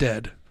caught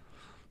dead.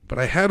 But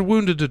I had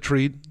wounded to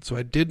treat, so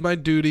I did my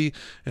duty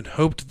and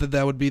hoped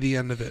that would be the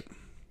end of it.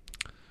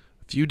 A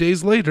few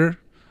days later,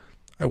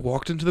 I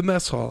walked into the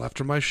mess hall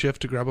after my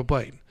shift to grab a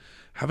bite,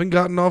 having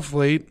gotten off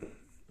late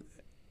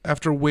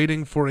after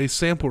waiting for a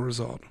sample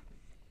result.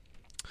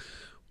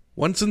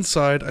 Once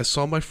inside, I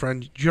saw my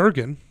friend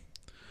Jurgen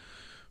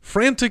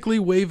frantically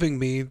waving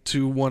me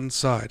to one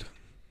side.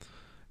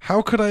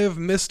 How could I have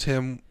missed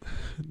him?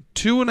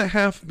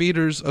 2.5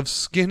 meters of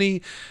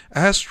skinny,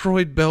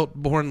 asteroid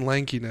belt-born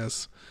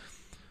lankiness.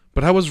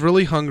 But I was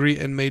really hungry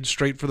and made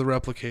straight for the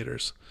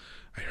replicators.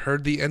 I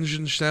heard the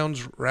engine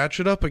sounds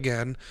ratchet up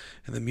again,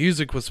 and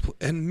music was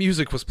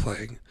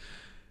playing.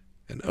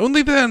 And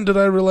only then did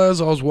I realize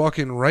I was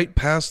walking right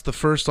past the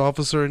first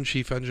officer and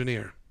chief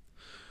engineer.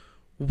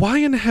 Why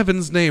in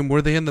heaven's name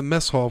were they in the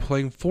mess hall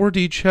playing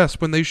 4D chess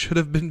when they should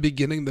have been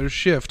beginning their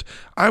shift?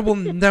 I will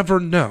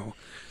never know.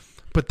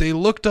 But they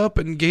looked up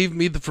and gave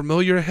me the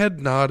familiar head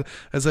nod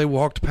as I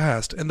walked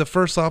past, and the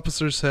first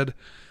officer said,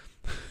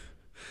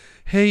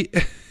 Hey,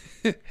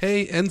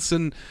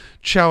 Ensign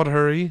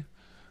Chowdhury.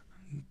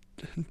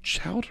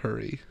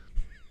 Chowdhury?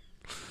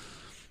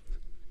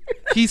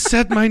 He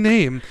said my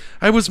name.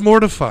 I was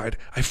mortified.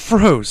 I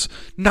froze,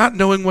 not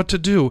knowing what to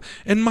do,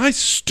 and my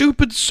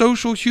stupid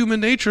social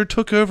human nature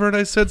took over, and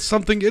I said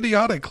something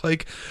idiotic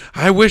like,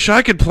 I wish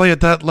I could play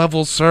at that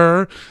level,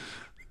 sir.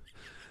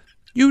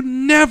 You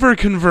never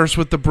converse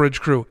with the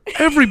bridge crew.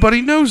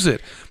 Everybody knows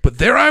it. But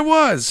there I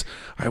was.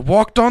 I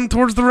walked on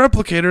towards the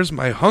replicators,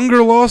 my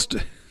hunger lost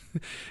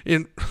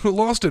in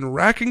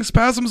racking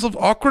spasms of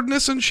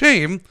awkwardness and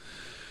shame.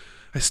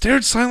 I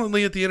stared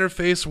silently at the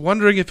interface,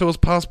 wondering if it was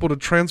possible to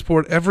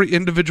transport every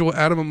individual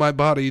atom of my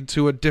body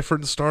to a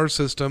different star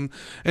system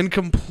and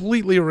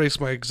completely erase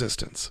my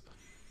existence.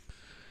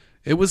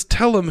 It was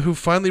Tellum who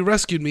finally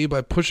rescued me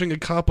by pushing a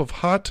cup of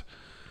hot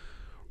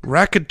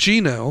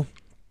Racconcino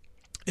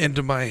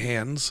into my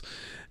hands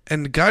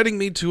and guiding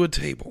me to a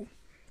table.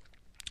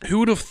 Who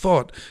would have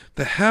thought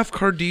the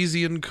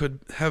half-Cartesian could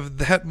have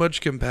that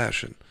much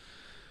compassion?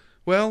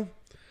 Well,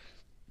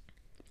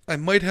 I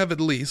might have at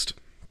least,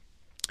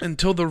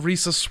 until the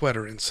Risa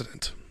sweater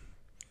incident.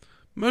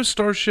 Most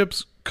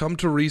starships come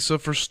to Risa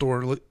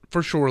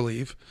for shore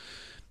leave.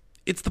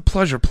 It's the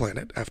pleasure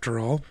planet, after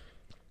all.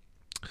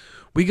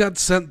 We got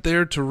sent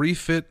there to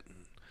refit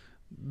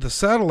the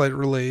satellite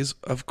relays,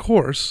 of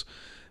course.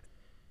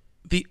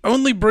 The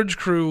only bridge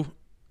crew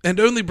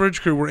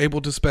were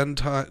able to spend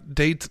and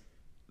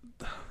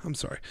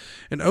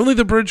only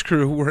the bridge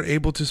crew were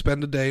able to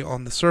spend a day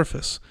on the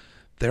surface.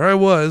 There I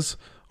was,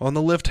 on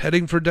the lift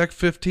heading for deck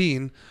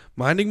 15,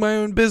 minding my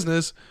own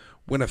business,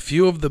 when a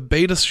few of the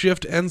beta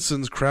shift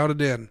ensigns crowded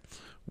in,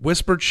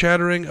 whisper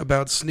chattering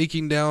about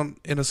sneaking down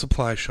in a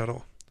supply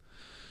shuttle.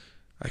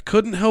 I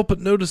couldn't help but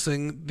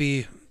noticing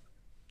the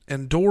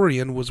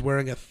Andorian was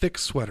wearing a thick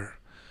sweater.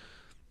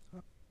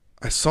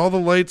 I saw the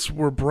lights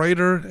were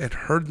brighter and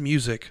heard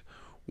music,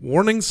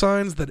 warning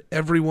signs that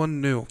everyone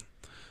knew.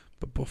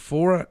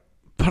 But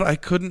I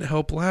couldn't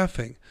help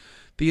laughing.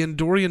 The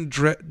Andorian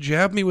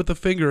jabbed me with a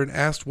finger and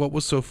asked what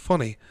was so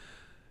funny,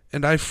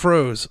 and I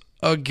froze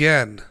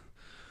again.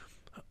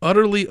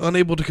 Utterly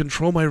unable to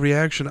control my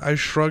reaction, I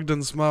shrugged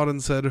and smiled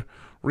and said,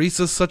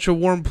 "Risa's such a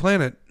warm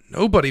planet.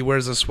 Nobody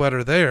wears a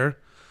sweater there."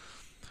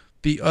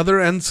 The other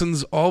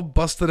ensigns all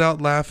busted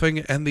out laughing,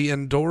 and the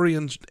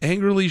Andorian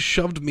angrily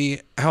shoved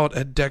me out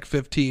at deck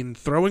 15,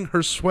 throwing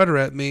her sweater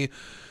at me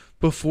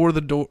before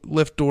the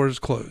lift doors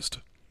closed.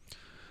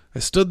 I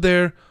stood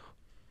there,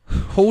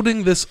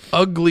 holding this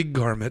ugly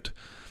garment,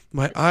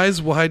 my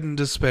eyes wide in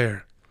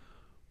despair.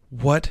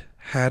 What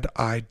had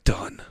I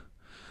done?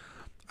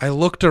 I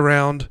looked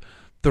around.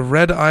 The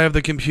red eye of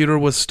the computer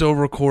was still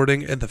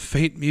recording, and the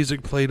faint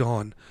music played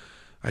on.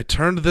 I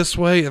turned this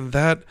way and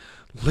that,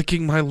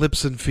 licking my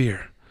lips in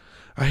fear.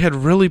 I had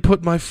really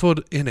put my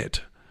foot in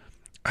it.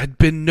 I'd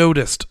been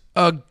noticed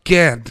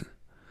again.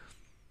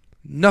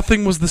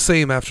 Nothing was the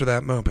same after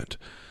that moment.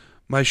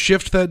 My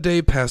shift that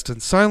day passed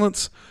in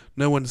silence.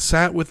 No one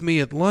sat with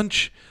me at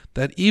lunch.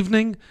 That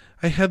evening,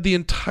 I had the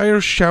entire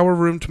shower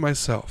room to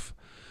myself.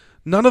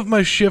 None of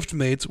my shift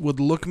mates would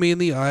look me in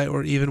the eye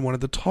or even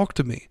wanted to talk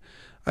to me.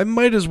 I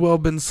might as well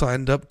have been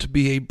signed up to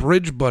be a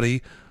bridge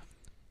buddy.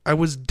 I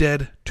was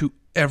dead to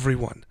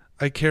everyone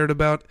I cared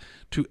about,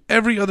 to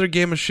every other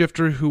Gamma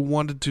shifter who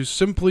wanted to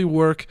simply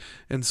work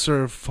and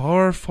serve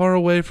far, far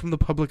away from the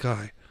public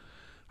eye.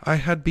 I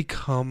had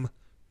become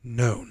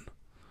known.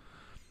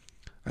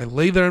 I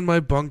lay there in my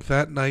bunk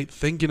that night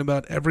thinking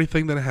about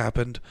everything that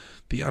happened,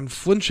 the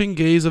unflinching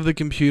gaze of the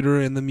computer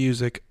and the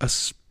music,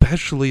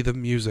 especially the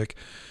music,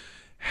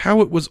 how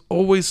it was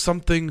always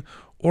something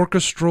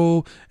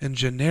orchestral and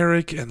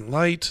generic and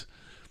light,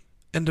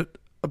 and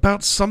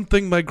about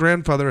something my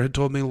grandfather had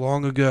told me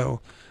long ago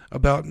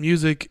about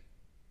music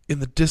in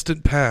the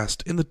distant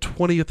past, in the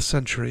 20th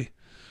century.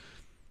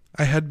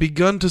 I had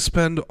begun to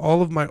spend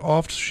all of my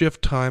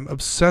off-shift time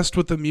obsessed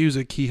with the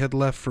music he had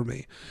left for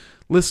me,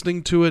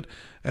 listening to it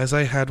as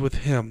I had with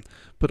him,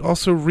 but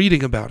also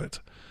reading about it.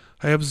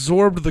 I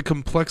absorbed the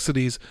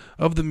complexities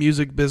of the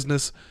music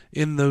business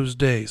in those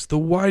days, the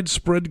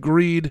widespread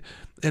greed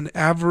and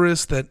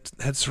avarice that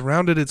had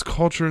surrounded its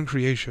culture and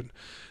creation.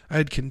 I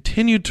had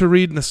continued to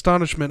read in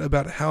astonishment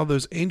about how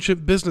those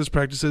ancient business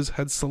practices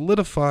had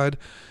solidified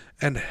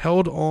and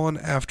held on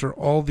after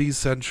all these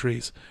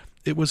centuries.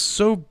 It was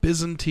so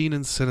Byzantine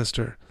and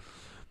sinister.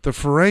 The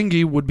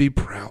Ferengi would be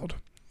proud.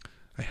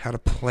 I had a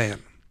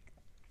plan.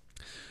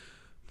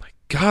 My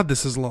God,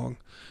 this is long.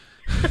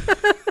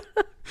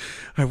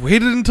 I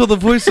waited until the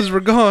voices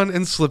were gone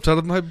and slipped out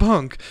of my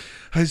bunk.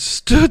 I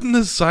stood in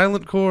the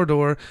silent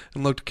corridor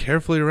and looked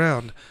carefully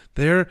around.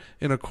 There,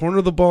 in a corner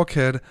of the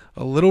bulkhead,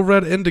 a little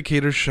red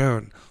indicator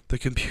shone. The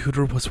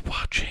computer was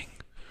watching.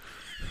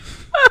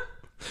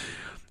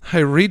 I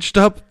reached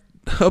up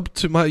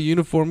to my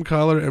uniform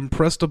collar and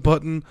pressed a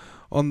button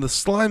on the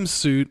slime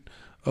set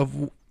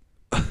of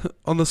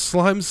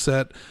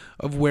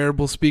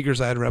wearable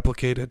speakers I had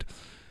replicated.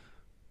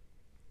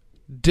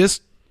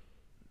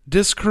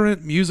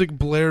 Discordant music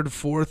blared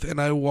forth,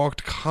 and I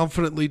walked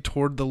confidently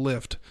toward the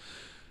lift.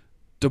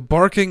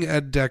 Debarking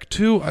at deck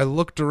 2, I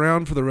looked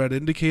around for the red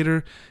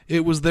indicator.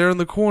 It was there in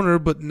the corner,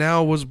 but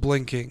now was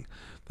blinking.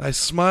 I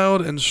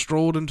smiled and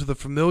strolled into the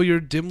familiar,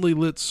 dimly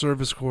lit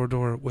service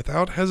corridor.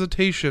 Without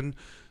hesitation,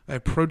 I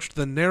approached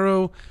the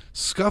narrow,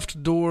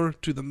 scuffed door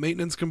to the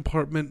maintenance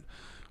compartment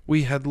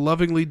we had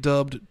lovingly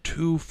dubbed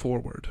 2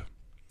 Forward.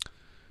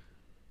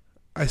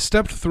 I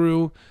stepped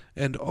through,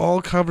 and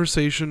all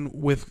conversation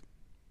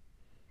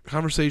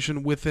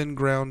within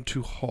ground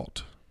to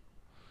halt.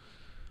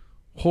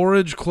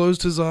 Horridge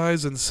closed his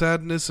eyes in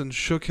sadness and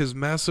shook his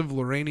massive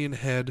Loranian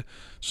head.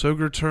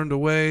 Soger turned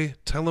away.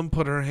 Tellem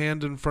put her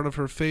hand in front of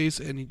her face,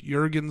 and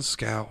Jurgen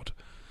scowled.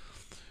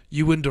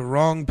 "You in the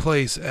wrong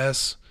place,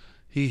 S,"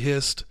 he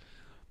hissed.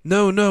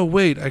 No,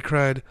 wait," I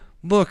cried.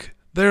 "Look,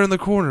 there in the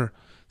corner.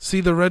 See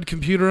the red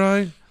computer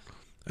eye?"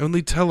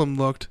 Only Tellem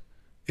looked.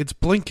 "It's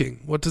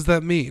blinking. What does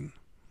that mean?"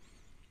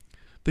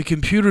 "The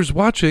computer's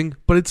watching,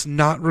 but it's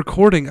not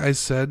recording," I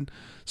said,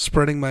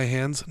 spreading my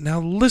hands.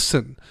 "Now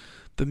listen."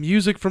 The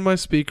music from my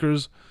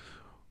speakers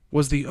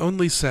was the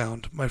only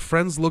sound. My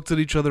friends looked at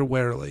each other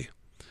warily.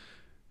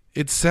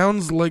 "It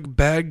sounds like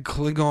bag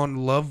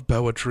Klingon love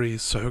poetry,"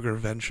 Soger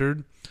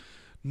ventured.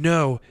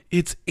 "No,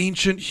 it's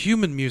ancient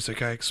human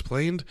music," I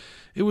explained.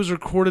 "It was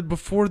recorded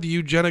before the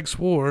Eugenics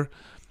War.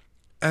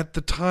 At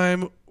the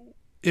time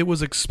It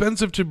was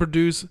expensive to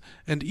produce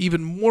and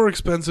even more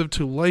expensive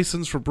to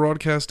license for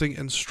broadcasting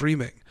and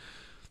streaming.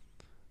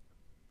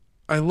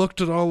 I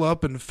looked it all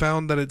up and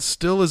found that it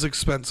still is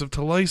expensive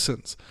to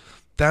license.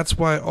 That's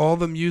why all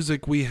the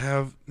music we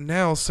have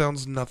now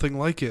sounds nothing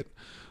like it.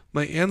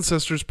 My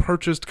ancestors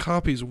purchased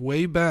copies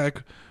way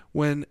back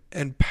when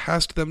and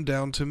passed them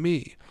down to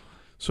me.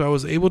 So I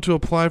was able to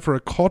apply for a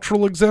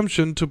cultural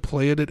exemption to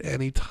play it at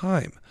any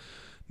time.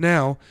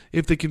 Now,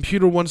 if the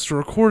computer wants to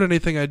record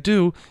anything I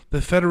do,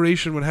 the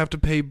Federation would have to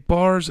pay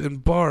bars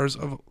and bars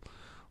of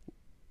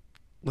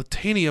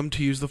Latanium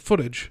to use the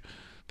footage.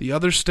 The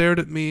other stared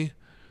at me.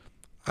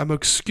 I'm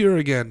obscure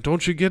again.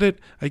 Don't you get it?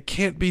 I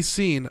can't be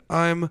seen.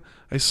 I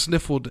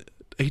sniffled,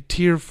 a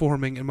tear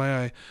forming in my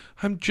eye.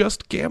 I'm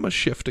just Gamma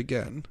Shift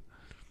again.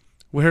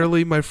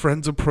 Warily, my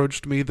friends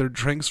approached me, their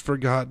drinks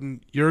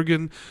forgotten.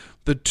 Jurgen,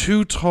 the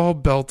too tall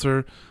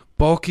belter,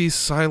 bulky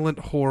silent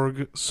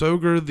Horg,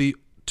 Soger, the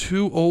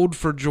too old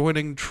for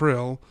joining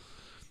Trill,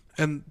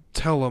 and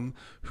Tellum,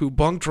 who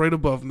bunked right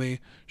above me.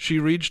 She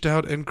reached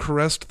out and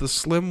caressed the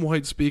slim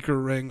white speaker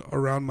ring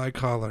around my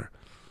collar.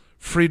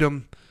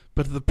 Freedom,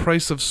 but at the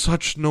price of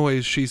such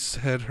noise, she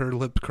said, her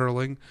lip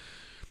curling.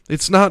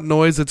 It's not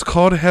noise, it's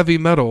called heavy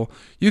metal.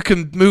 You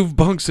can move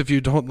bunks if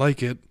you don't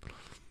like it.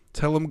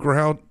 Tellum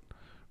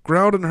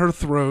growled in her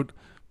throat,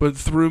 but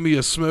threw me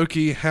a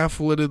smoky,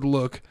 half-lidded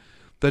look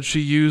that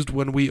she used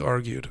when we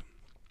argued.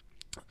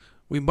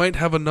 We might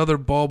have another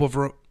bulb of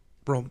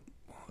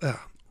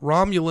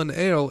Romulan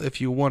ale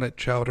if you want it,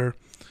 Chowder.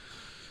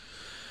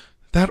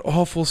 That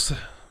awful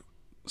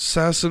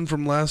assassin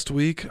from last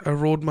week, I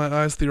rolled my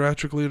eyes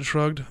theatrically and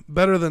shrugged.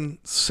 Better than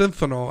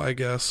Synthanol, I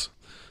guess.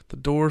 The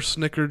door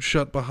snickered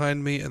shut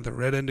behind me, and the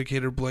red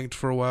indicator blinked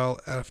for a while.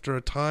 After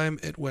a time,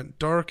 it went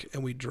dark,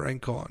 and we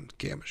drank on,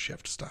 Gamma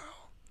Shift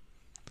style.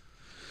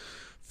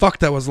 Fuck,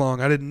 that was long.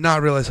 I did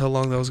not realize how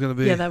long that was going to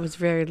be. Yeah, that was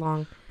very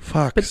long.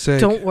 Fuck's sake.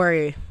 Don't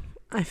worry.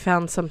 I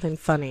found something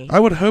funny. I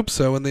would hope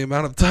so in the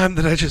amount of time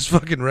that I just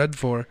fucking read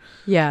for.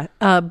 Yeah.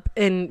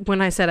 And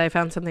when I said I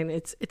found something,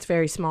 it's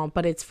very small,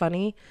 but it's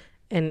funny.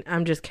 And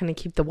I'm just going to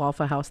keep the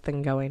Waffle House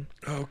thing going.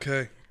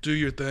 Okay. Do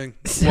your thing.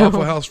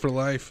 Waffle House for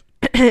life.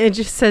 It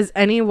just says,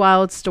 any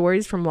wild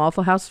stories from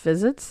Waffle House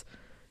visits?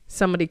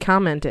 Somebody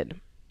commented,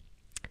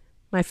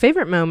 my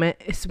favorite moment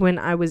is when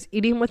I was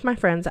eating with my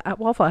friends at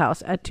Waffle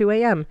House at 2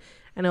 a.m.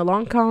 and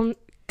along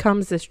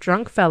comes this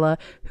drunk fella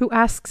who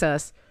asks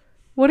us,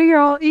 what are you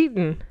all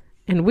eating?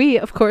 And we,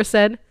 of course,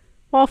 said,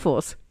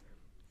 waffles.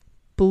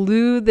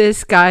 Blew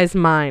this guy's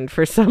mind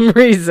for some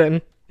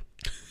reason.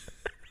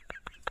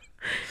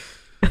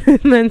 And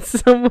then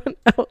someone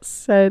else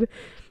said,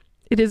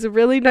 it is a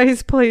really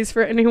nice place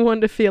for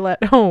anyone to feel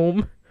at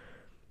home.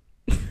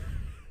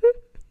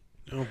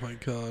 Oh my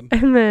God.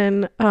 And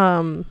then,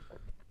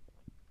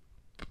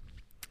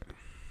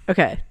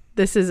 okay,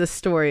 this is a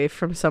story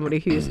from somebody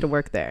who used to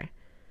work there.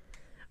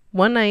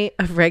 One night,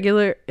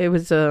 it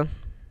was a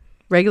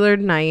regular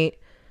night.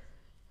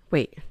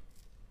 Wait,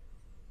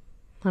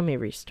 let me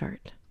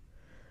restart.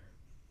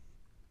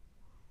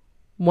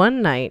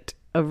 One night,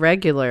 a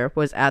regular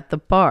was at the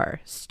bar,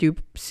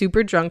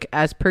 super drunk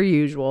as per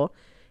usual.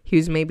 He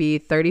was maybe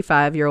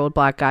 35-year-old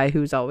black guy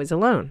who's always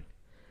alone.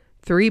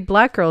 3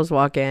 black girls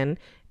walk in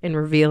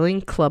revealing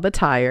club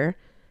attire.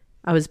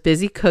 I was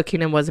busy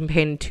cooking and wasn't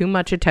paying too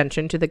much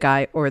attention to the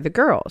guy or the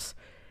girls.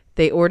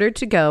 They ordered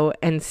to go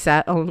and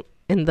sat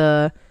in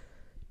the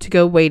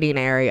to-go waiting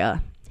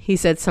area. He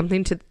said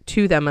something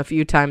to them a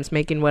few times,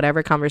 making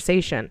whatever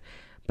conversation.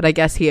 But I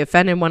guess he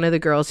offended one of the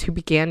girls who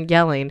began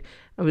yelling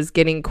and was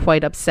getting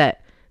quite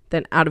upset.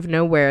 Then out of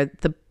nowhere,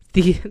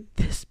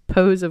 this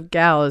pose of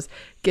gals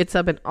gets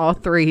up and all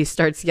 3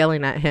 starts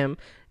yelling at him.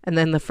 And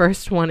then the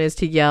first one is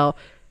to yell,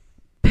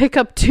 pick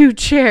up 2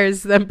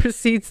 chairs, then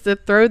proceeds to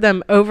throw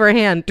them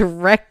overhand,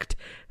 direct,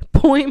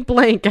 point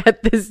blank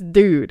at this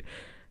dude.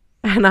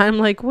 And I'm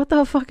like, what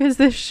the fuck is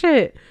this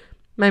shit?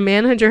 My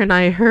manager and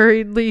I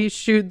hurriedly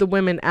shooed the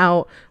women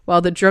out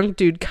while the drunk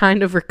dude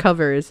kind of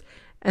recovers.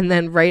 And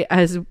then right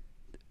as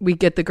we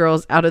get the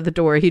girls out of the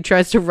door, he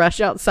tries to rush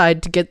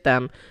outside to get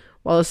them.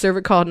 While a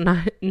server called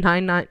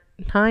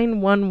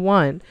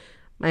 911,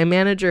 my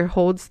manager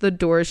holds the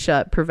door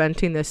shut,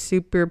 preventing the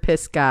super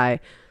pissed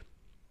guy,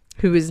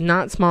 who is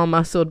not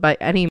small-muscled by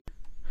any...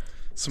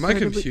 So my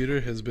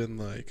computer has been,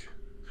 like,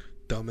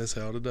 dumb as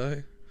hell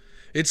today.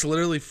 It's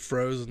literally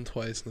frozen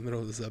twice in the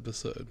middle of this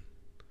episode.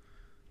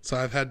 So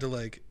I've had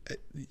to,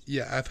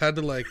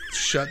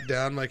 shut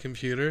down my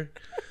computer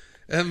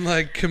and,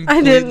 I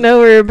didn't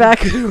know we were back.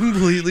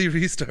 Completely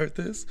restart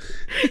this.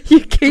 You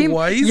came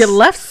twice? You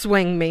left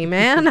swing me,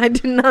 man. I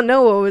did not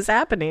know what was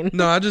happening.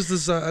 No, I just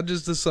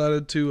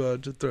decided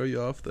to throw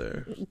you off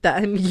there.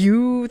 That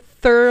you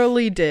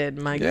thoroughly did,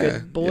 my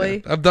good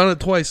boy. Yeah. I've done it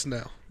twice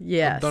now.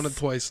 Yes. I've done it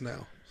twice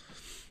now.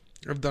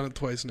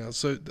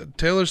 So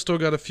Taylor's still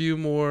got a few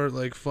more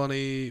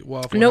funny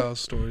Waffle House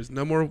stories.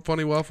 No more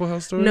funny Waffle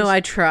House stories? No, I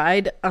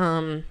tried.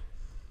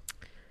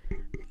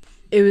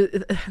 It was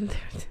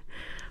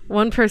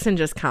one person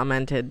just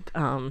commented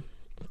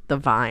the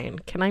Vine.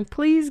 Can I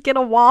please get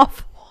a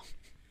waffle?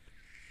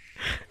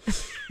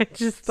 I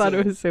just thought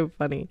it was so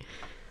funny.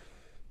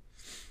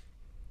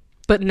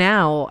 But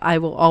now I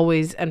will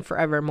always and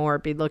forevermore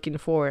be looking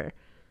for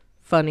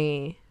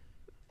funny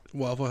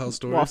Waffle House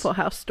stories. Waffle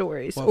House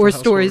stories. Waffle Or House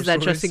stories horror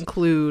that just stories.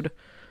 include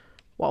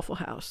Waffle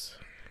House.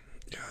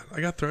 God,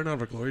 I got thrown out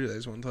of a Glory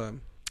Days one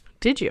time.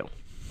 Did you?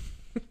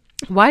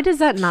 Why does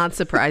that not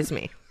surprise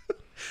me?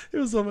 It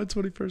was on my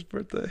 21st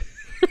birthday.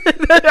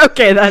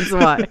 Okay, that's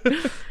why.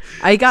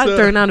 I got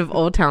thrown out of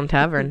Old Town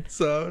Tavern.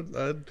 So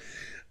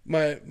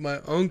my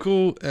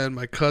uncle and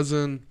my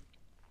cousin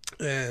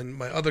and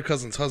my other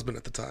cousin's husband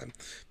at the time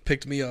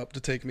picked me up to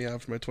take me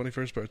out for my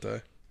 21st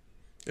birthday.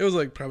 It was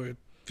like probably a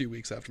few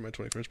weeks after my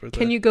 21st birthday.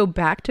 Can you go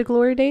back to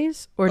Glory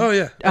Days? Or Oh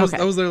yeah, I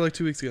Okay. was there like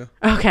 2 weeks ago.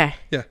 Okay.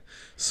 Yeah.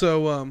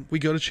 So we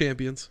go to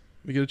Champions.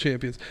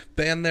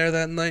 Band there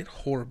that night,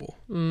 horrible.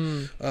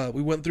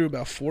 We went through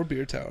about 4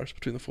 beer towers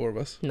between the 4 of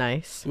us.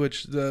 Nice.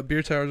 Which the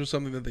beer towers are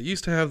something that they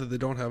used to have that they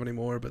don't have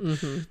anymore, but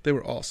Mm-hmm. they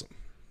were awesome.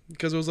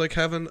 Because it was like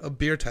having a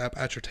beer tap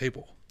at your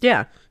table.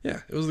 Yeah,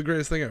 Yeah, it was the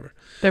greatest thing ever.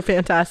 they're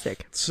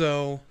fantastic.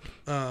 So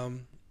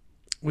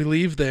we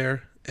leave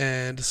there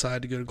and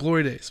decide to go to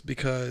Glory Days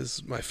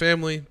because my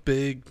family,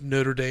 big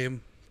Notre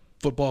Dame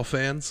football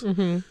fans,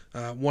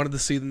 wanted to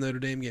see the Notre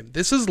Dame game.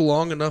 This is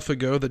long enough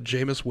ago that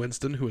Jameis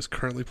Winston, who is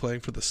currently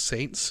playing for the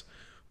Saints,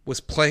 was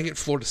playing at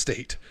Florida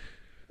State.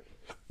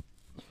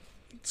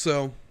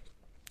 So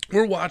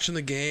we're watching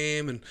the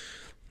game, and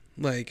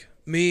like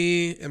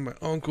me and my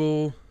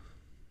uncle,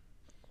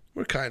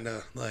 we're kind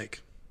of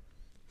like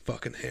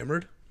fucking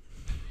hammered.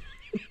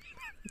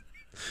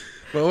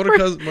 My older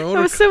cousin, That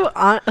was so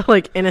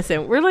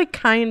innocent. We're like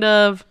kind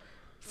of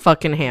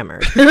fucking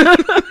hammered.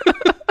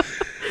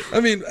 I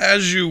mean,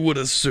 as you would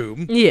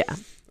assume. Yeah,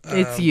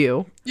 it's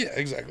you. Yeah,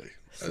 exactly.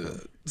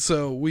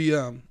 So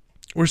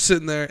we're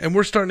sitting there, and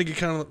we're starting to get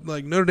kind of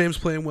like Notre Dame's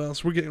playing well,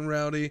 so we're getting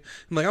rowdy.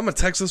 And like I'm a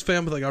Texas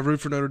fan, but like I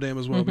root for Notre Dame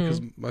as well because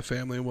of my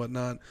family and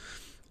whatnot.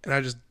 And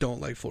I just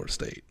don't like Florida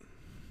State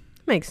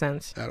Makes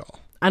sense. at all.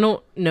 I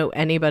don't know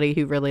anybody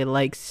who really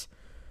likes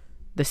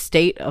the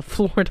state of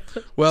Florida.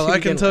 Well, to I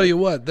can begin tell with. you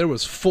what, there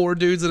was 4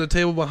 dudes at a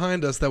table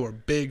behind us that were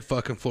big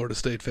fucking Florida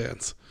State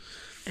fans.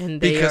 And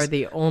they because- are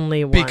the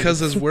only ones.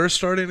 Because as we're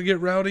starting to get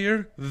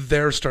rowdier,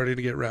 they're starting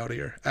to get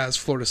rowdier as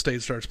Florida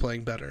State starts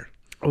playing better.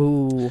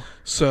 Ooh.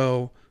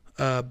 So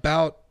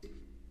about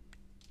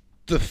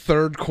the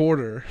third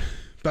quarter,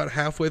 about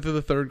halfway through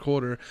the third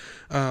quarter,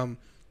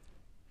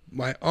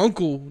 my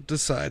uncle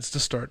decides to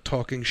start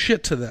talking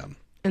shit to them.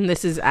 And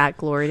this is at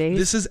Glory Days?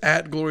 This is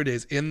at Glory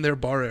Days in their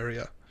bar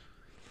area.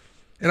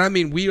 And I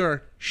mean, we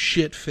are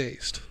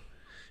shit-faced.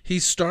 He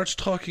starts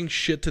talking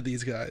shit to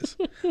these guys.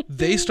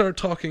 They start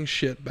talking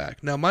shit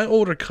back. Now, my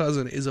older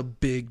cousin is a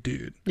big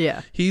dude.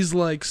 Yeah. He's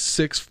like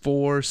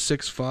 6'4",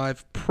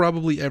 6'5",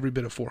 probably every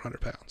bit of 400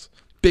 pounds.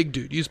 Big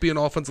dude. Used to be an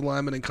offensive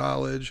lineman in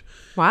college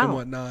and Wow.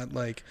 whatnot.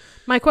 Like,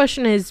 My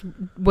question is,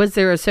 was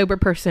there a sober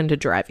person to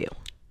drive you?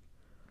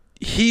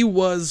 he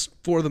was,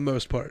 for the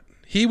most part.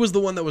 He was the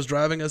one that was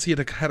driving us. He had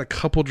a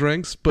couple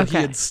drinks, but he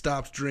Okay. had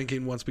stopped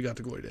drinking once we got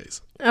to Glory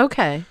Days.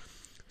 Okay.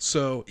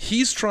 So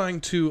he's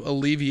trying to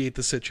alleviate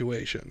the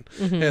situation.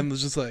 And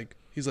it's just like,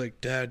 he's like,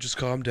 Dad, just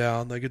calm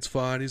down. Like, it's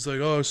fine. He's like,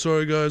 oh,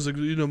 sorry, guys. Like,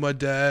 you know, my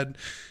dad.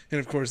 And,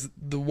 of course,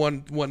 the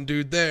one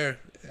dude there,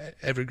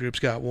 every group's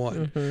got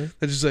one.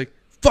 That's just like,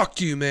 fuck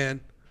you,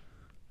 man.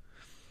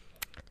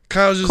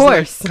 Kyle's just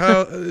Course. like,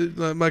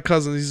 Kyle, my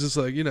cousin, he's just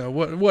like, you know,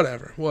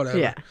 whatever.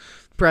 Yeah.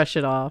 Brush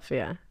it off.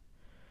 Yeah.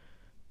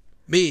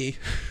 Me,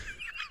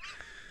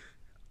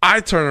 I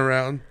turn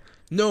around.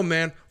 No,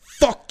 man.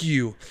 Fuck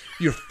you.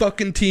 Your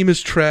fucking team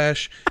is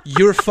trash.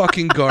 You're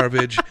fucking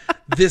garbage.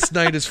 This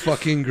night is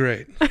fucking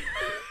great.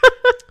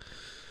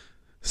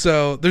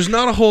 So there's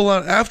not a whole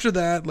lot after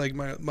that. Like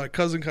my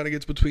cousin kind of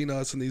gets between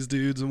us and these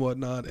dudes and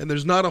whatnot. And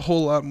there's not a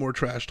whole lot more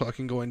trash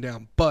talking going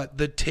down. But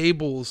the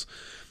tables,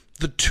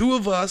 the 2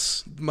 of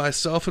us,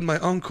 myself and my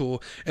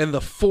uncle, and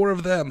the 4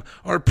 of them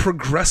are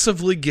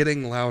progressively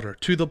getting louder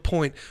to the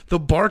point the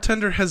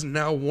bartender has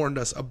now warned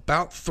us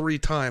about 3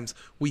 times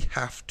we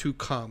have to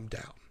calm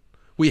down.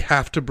 We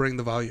have to bring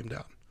the volume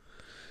down.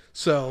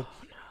 So,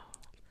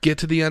 get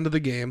to the end of the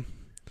game.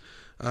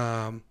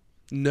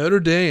 Notre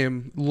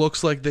Dame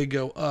looks like they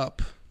go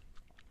up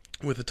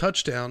with a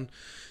touchdown.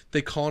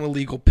 They call an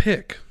illegal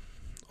pick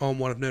on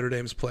one of Notre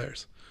Dame's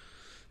players.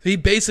 He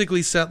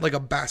basically set like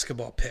a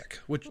basketball pick,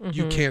 which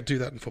you can't do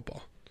that in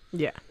football.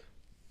 Yeah.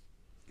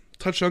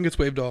 Touchdown gets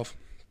waved off.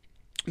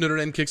 Notre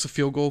Dame kicks a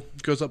field goal,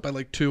 goes up by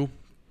like 2,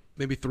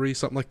 maybe 3,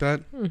 something like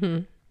that.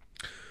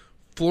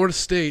 Florida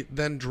State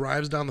then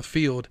drives down the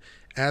field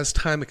as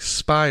time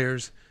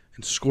expires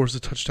and scores a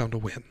touchdown to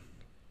win.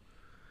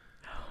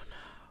 Oh,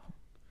 no.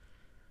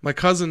 My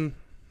cousin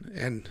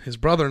and his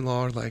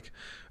brother-in-law are like,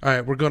 all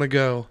right, we're going to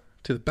go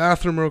to the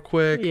bathroom real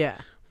quick. Yeah.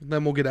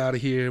 Then we'll get out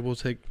of here. We'll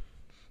take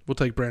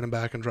Brandon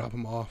back and drop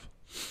him off.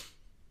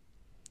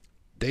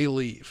 They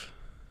leave.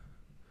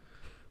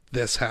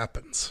 This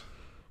happens.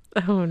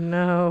 Oh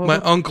no. My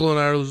uncle and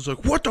I was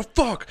like, what the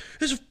fuck?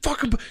 This is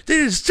fucking... They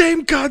did the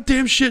same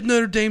goddamn shit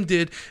Notre Dame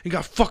did and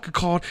got fucking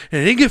called.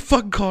 And they didn't get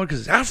fucking called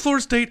because it's out of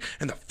Florida State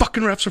and the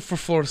fucking refs are for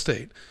Florida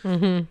State.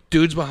 Mm-hmm.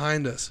 Dudes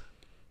behind us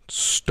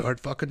start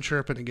fucking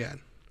chirping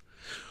again.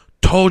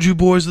 Told you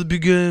boys at the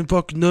beginning,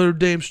 fucking Notre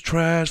Dame's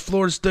trash.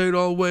 Florida State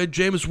all the way.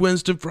 Jameis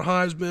Winston for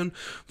Heisman.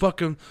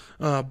 Fucking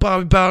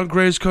Bobby Bowden,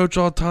 greatest coach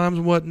all times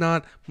and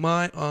whatnot.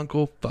 My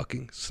uncle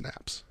fucking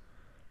snaps.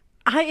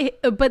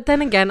 But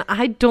then again,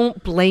 I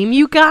don't blame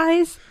you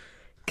guys,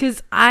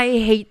 because I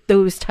hate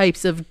those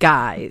types of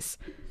guys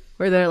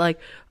where they're like,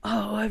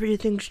 oh,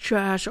 everything's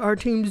trash, our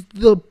team's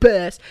the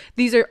best.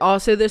 These are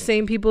also the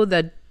same people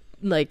that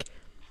like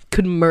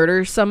could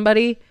murder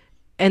somebody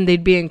and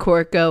they'd be in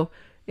court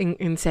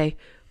and say,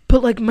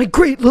 but like my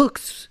great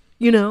looks,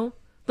 you know,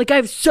 like I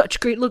have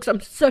such great looks,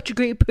 I'm such a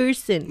great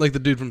person. Like the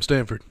dude from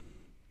Stanford,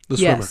 the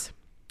yes.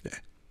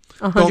 swimmer.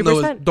 Yeah.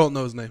 100%. Don't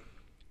know his name.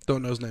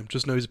 Don't know his name.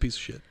 Just know he's a piece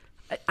of shit.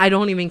 I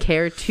don't even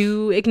care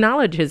to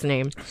acknowledge his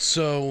name.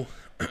 So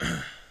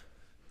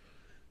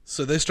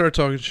they start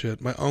talking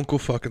shit. My uncle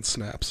fucking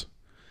snaps.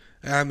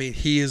 I mean,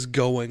 he is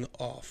going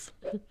off.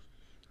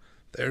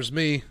 There's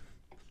me,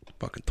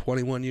 fucking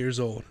 21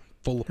 years old,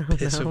 full of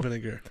piss and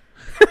vinegar.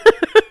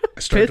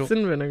 Piss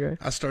and vinegar.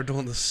 I start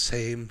doing the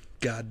same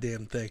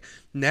goddamn thing.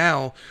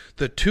 Now,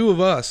 the two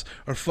of us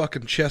are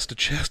fucking chest to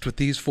chest with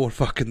these four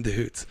fucking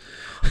dudes.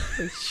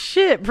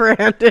 Shit,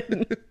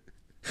 Brandon.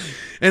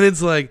 And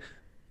it's like,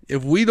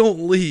 if we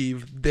don't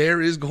leave,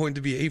 there is going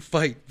to be a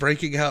fight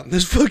breaking out in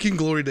this fucking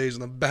Glory Days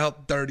in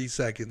about 30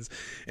 seconds.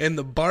 And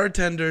the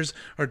bartenders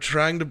are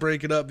trying to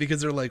break it up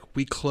because they're like,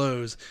 we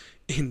close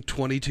in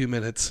 22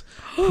 minutes.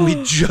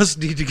 We just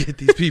need to get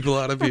these people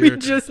out of here. We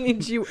just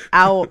need you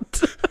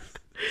out.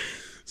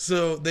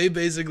 So they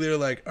basically are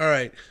like, all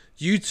right,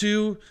 you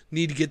two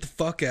need to get the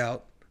fuck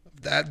out.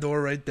 That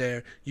door right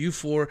there. You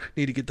four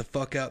need to get the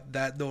fuck out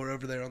that door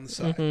over there on the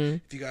side. Mm-hmm.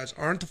 If you guys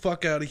aren't the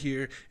fuck out of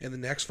here in the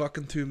next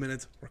fucking 2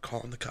 minutes, we're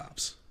calling the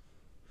cops.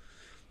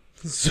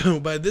 So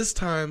by this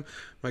time,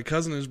 my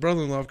cousin and his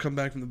brother-in-law have come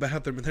back from the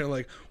bathroom and they're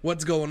like,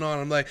 what's going on?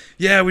 I'm like,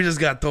 yeah, we just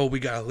got told we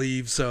gotta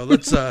leave, so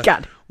let's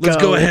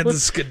go ahead and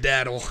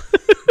skedaddle.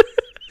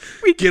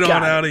 Get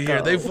on out of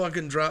here. They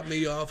fucking drop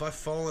me off. I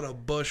fall in a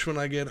bush when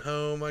I get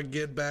home. I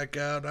get back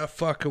out. I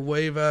fucking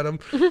wave at them.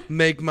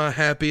 Make my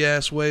happy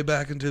ass way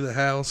back into the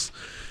house.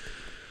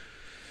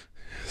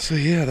 So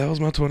yeah, that was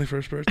my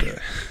 21st birthday.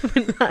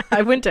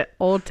 I went to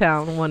Old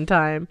Town one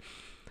time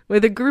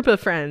with a group of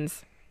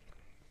friends.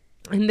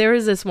 And there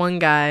was this one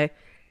guy,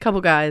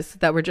 couple guys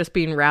that were just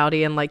being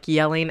rowdy and like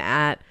yelling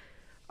at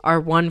our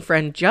one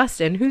friend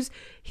Justin,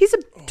 he's a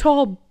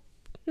tall,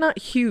 not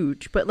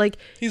huge, but like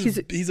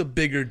he's a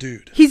bigger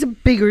dude. He's a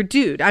bigger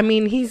dude. I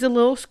mean, he's a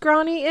little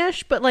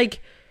scrawny-ish, but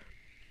like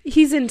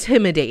he's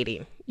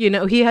intimidating. You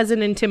know, he has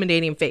an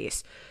intimidating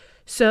face.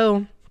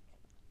 So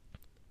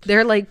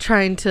they're like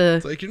trying to.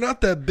 It's like, you're not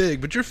that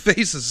big, but your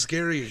face is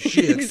scary as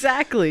shit.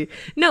 Exactly.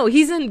 No,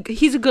 he's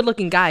a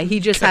good-looking guy.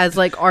 He just has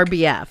like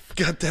RBF.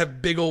 Got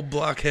that big old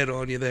blockhead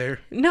on you there.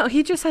 No,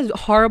 he just has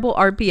horrible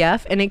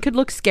RBF, and it could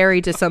look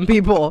scary to some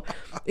people,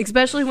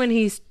 especially when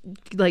he's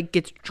like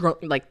gets drunk,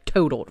 like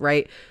totaled,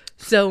 right?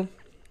 So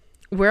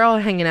we're all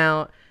hanging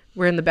out.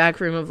 We're in the back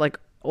room of like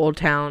Old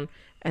Town,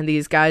 and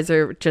these guys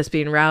are just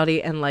being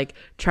rowdy and like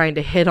trying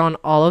to hit on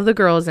all of the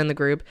girls in the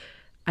group.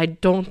 I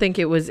don't think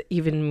it was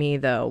even me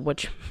though,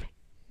 which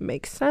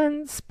makes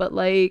sense, but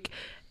like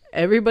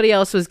everybody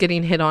else was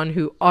getting hit on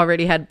who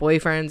already had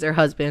boyfriends or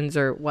husbands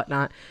or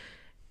whatnot.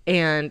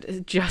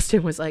 And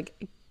Justin was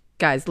like,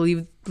 guys,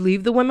 leave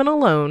the women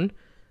alone.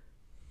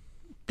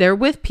 They're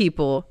with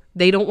people.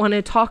 They don't want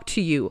to talk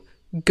to you.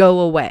 Go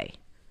away.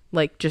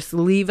 Like, just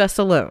leave us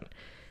alone.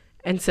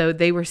 And so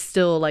they were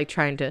still like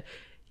trying to,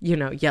 you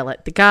know, yell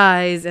at the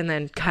guys and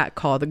then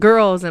call the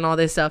girls and all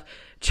this stuff.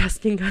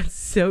 Justin got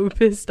so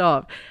pissed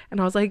off.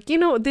 And I was like, you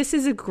know, this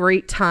is a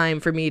great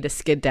time for me to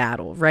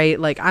skedaddle, right?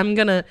 Like,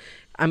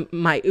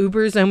 my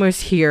Uber's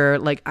almost here.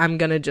 Like, I'm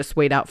going to just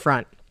wait out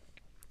front.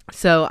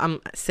 So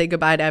say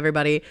goodbye to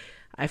everybody.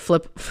 I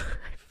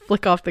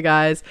flick off the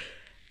guys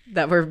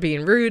that were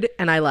being rude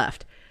and I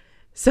left.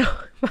 So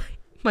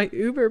my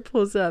Uber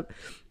pulls up.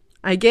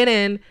 I get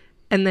in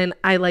and then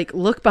I like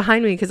look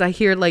behind me because I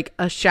hear like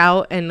a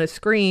shout and a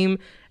scream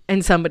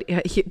and somebody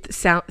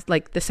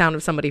the sound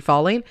of somebody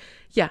falling.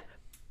 Yeah.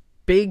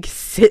 Big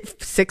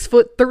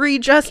 6'3"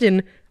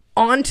 Justin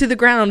onto the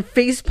ground,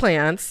 face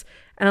plants.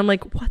 And I'm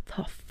like, what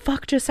the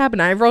fuck just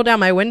happened? I roll down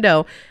my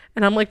window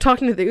and I'm like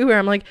talking to the Uber.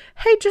 I'm like,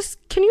 hey,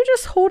 can you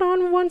just hold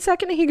on 1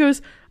 second? And he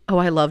goes, oh,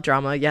 I love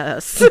drama.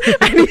 Yes.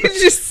 And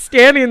he's just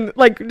standing,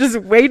 like just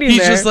waiting there.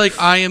 He's just like,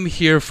 I am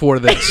here for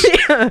this.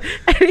 Yeah.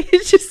 And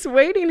he's just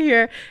waiting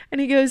here.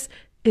 And he goes,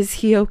 is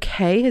he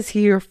okay? Is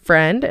he your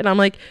friend? And I'm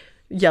like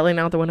yelling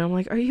out the window. I'm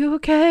like, are you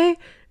okay?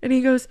 And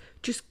he goes,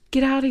 just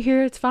get out of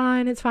here. It's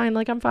fine. It's fine.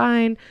 Like, I'm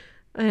fine.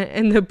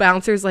 And the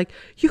bouncer's like,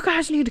 you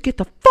guys need to get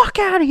the fuck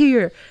out of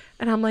here.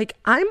 And I'm like,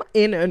 I'm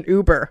in an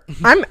Uber.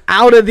 I'm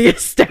out of the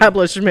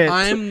establishment.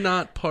 I'm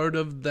not part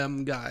of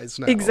them guys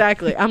now.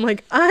 Exactly. I'm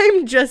like,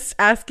 I'm just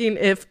asking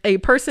if a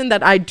person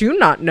that I do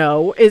not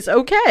know is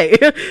okay.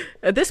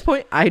 At this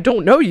point, I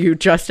don't know you,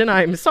 Justin.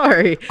 I'm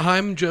sorry.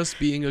 I'm just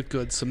being a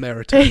good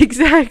Samaritan.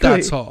 Exactly.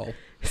 That's all.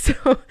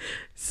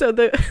 So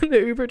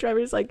the Uber driver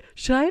is like,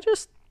 should I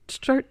just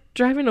start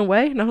driving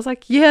away? And I was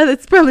like, yeah,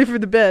 that's probably for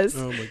the best.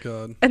 Oh my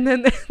God. And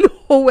then the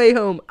whole way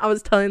home, I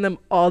was telling them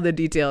all the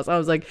details. I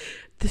was like,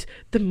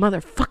 the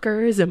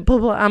motherfuckers and blah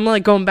blah. I'm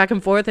like going back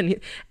and forth, and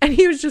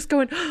he was just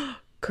going,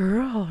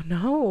 girl,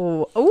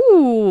 no,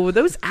 oh,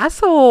 those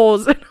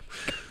assholes. And I'm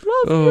like,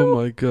 I love you.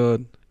 My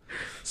God.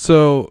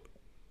 So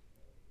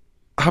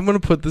I'm gonna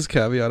put this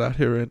caveat out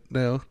here right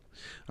now.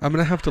 I'm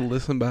gonna have to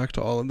listen back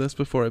to all of this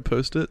before I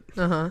post it,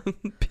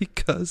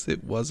 because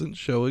it wasn't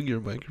showing your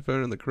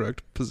microphone in the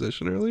correct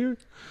position earlier,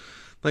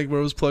 like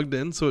where it was plugged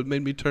in. So it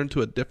made me turn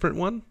to a different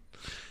one,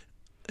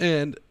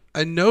 and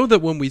I know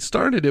that when we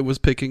started, it was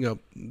picking up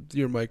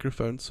your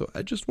microphone. So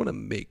I just want to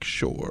make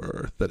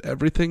sure that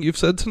everything you've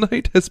said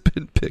tonight has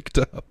been picked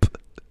up.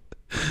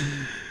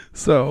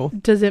 So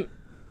does it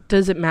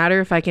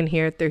matter if I can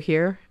hear it through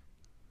here?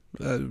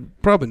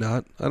 Probably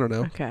not. I don't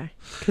know. Okay,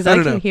 because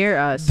I can hear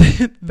us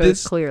very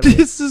clearly.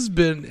 This has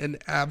been an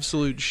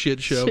absolute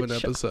shit show of an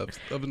episode.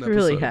 It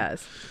really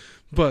has.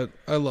 But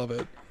I love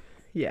it.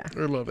 Yeah,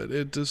 I love it.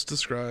 It just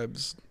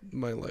describes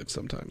my life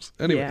sometimes.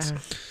 Anyways. Yeah.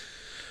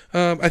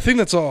 I think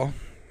that's all.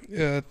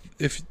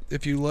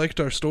 If you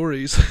liked our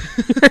stories,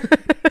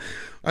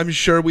 I'm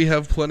sure we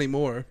have plenty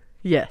more.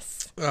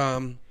 Yes.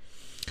 But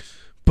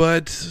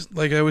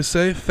like I always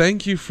say,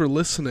 thank you for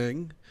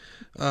listening.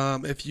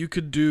 If you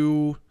could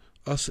do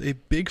us a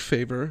big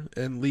favor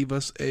and leave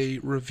us a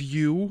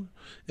review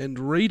and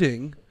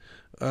rating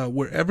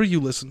wherever you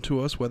listen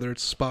to us, whether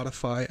it's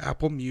Spotify,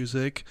 Apple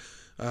Music,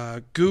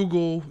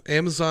 Google,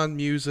 Amazon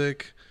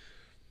Music.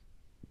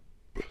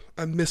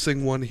 I'm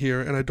missing one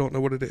here, and I don't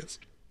know what it is.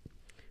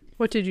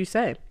 What did you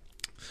say?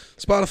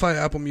 Spotify,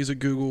 Apple Music,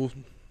 Google,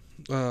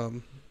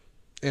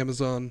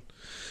 Amazon,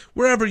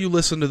 wherever you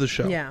listen to the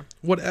show. Yeah.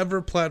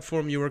 Whatever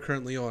platform you are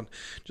currently on.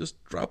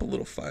 Just drop a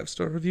little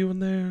 5-star review in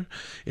there.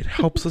 It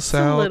helps us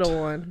out. A little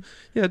one.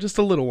 Yeah, just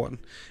a little one.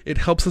 It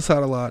helps us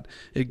out a lot.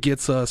 It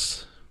gets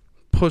us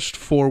pushed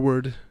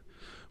forward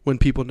when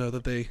people know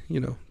that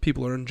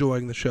people are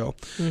enjoying the show.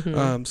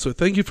 Mm-hmm. So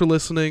thank you for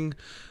listening.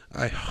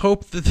 I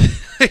hope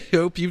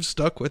you've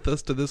stuck with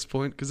us to this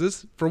point, because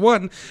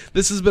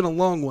this has been a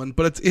long one,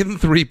 but it's in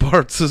 3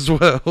 parts as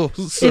well.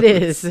 So it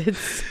is.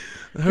 It's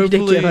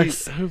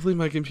ridiculous. Hopefully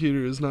my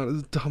computer is not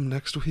as dumb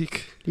next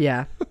week.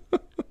 Yeah,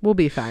 we'll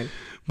be fine.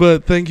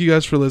 But thank you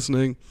guys for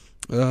listening.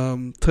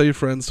 Tell your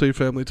friends, tell your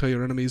family, tell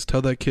your enemies,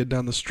 tell that kid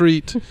down the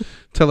street,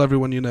 tell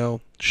everyone you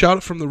know. Shout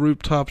it from the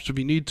rooftops if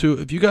you need to.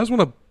 If you guys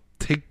want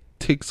to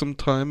take some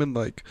time and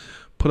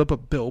put up a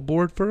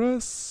billboard for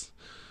us.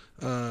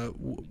 That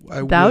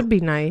would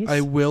be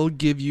nice.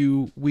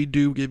 We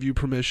do give you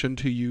permission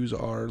to use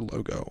our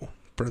logo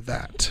for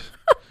that.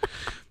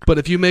 But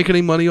if you make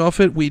any money off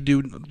it, we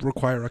do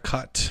require a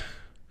cut,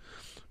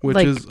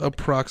 which is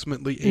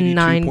approximately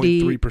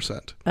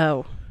 82.3%.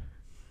 Oh, I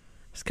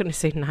was going to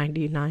say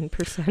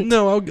 99%.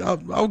 No,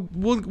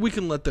 we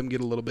can let them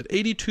get a little bit.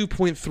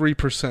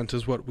 82.3%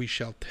 is what we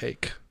shall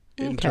take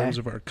in terms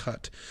of our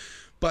cut.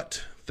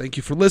 But thank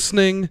you for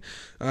listening.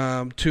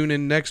 Tune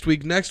in next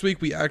week. Next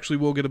week we actually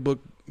will get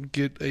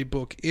a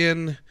book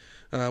in,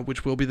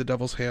 which will be The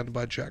Devil's Hand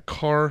by Jack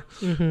Carr.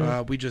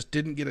 Mm-hmm. We just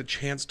didn't get a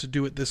chance to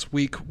do it this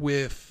week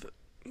with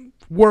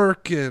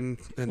work and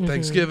mm-hmm.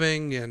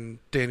 Thanksgiving and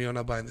Daniel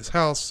not buying this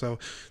house, so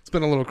it's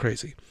been a little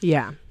crazy.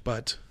 Yeah.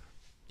 But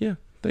yeah,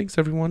 thanks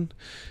everyone.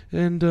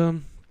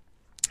 And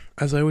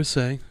as I always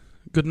say,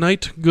 good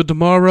night, good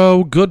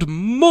tomorrow, good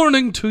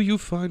morning to you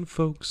fine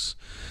folks.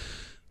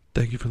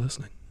 Thank you for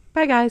listening.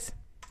 Bye, guys.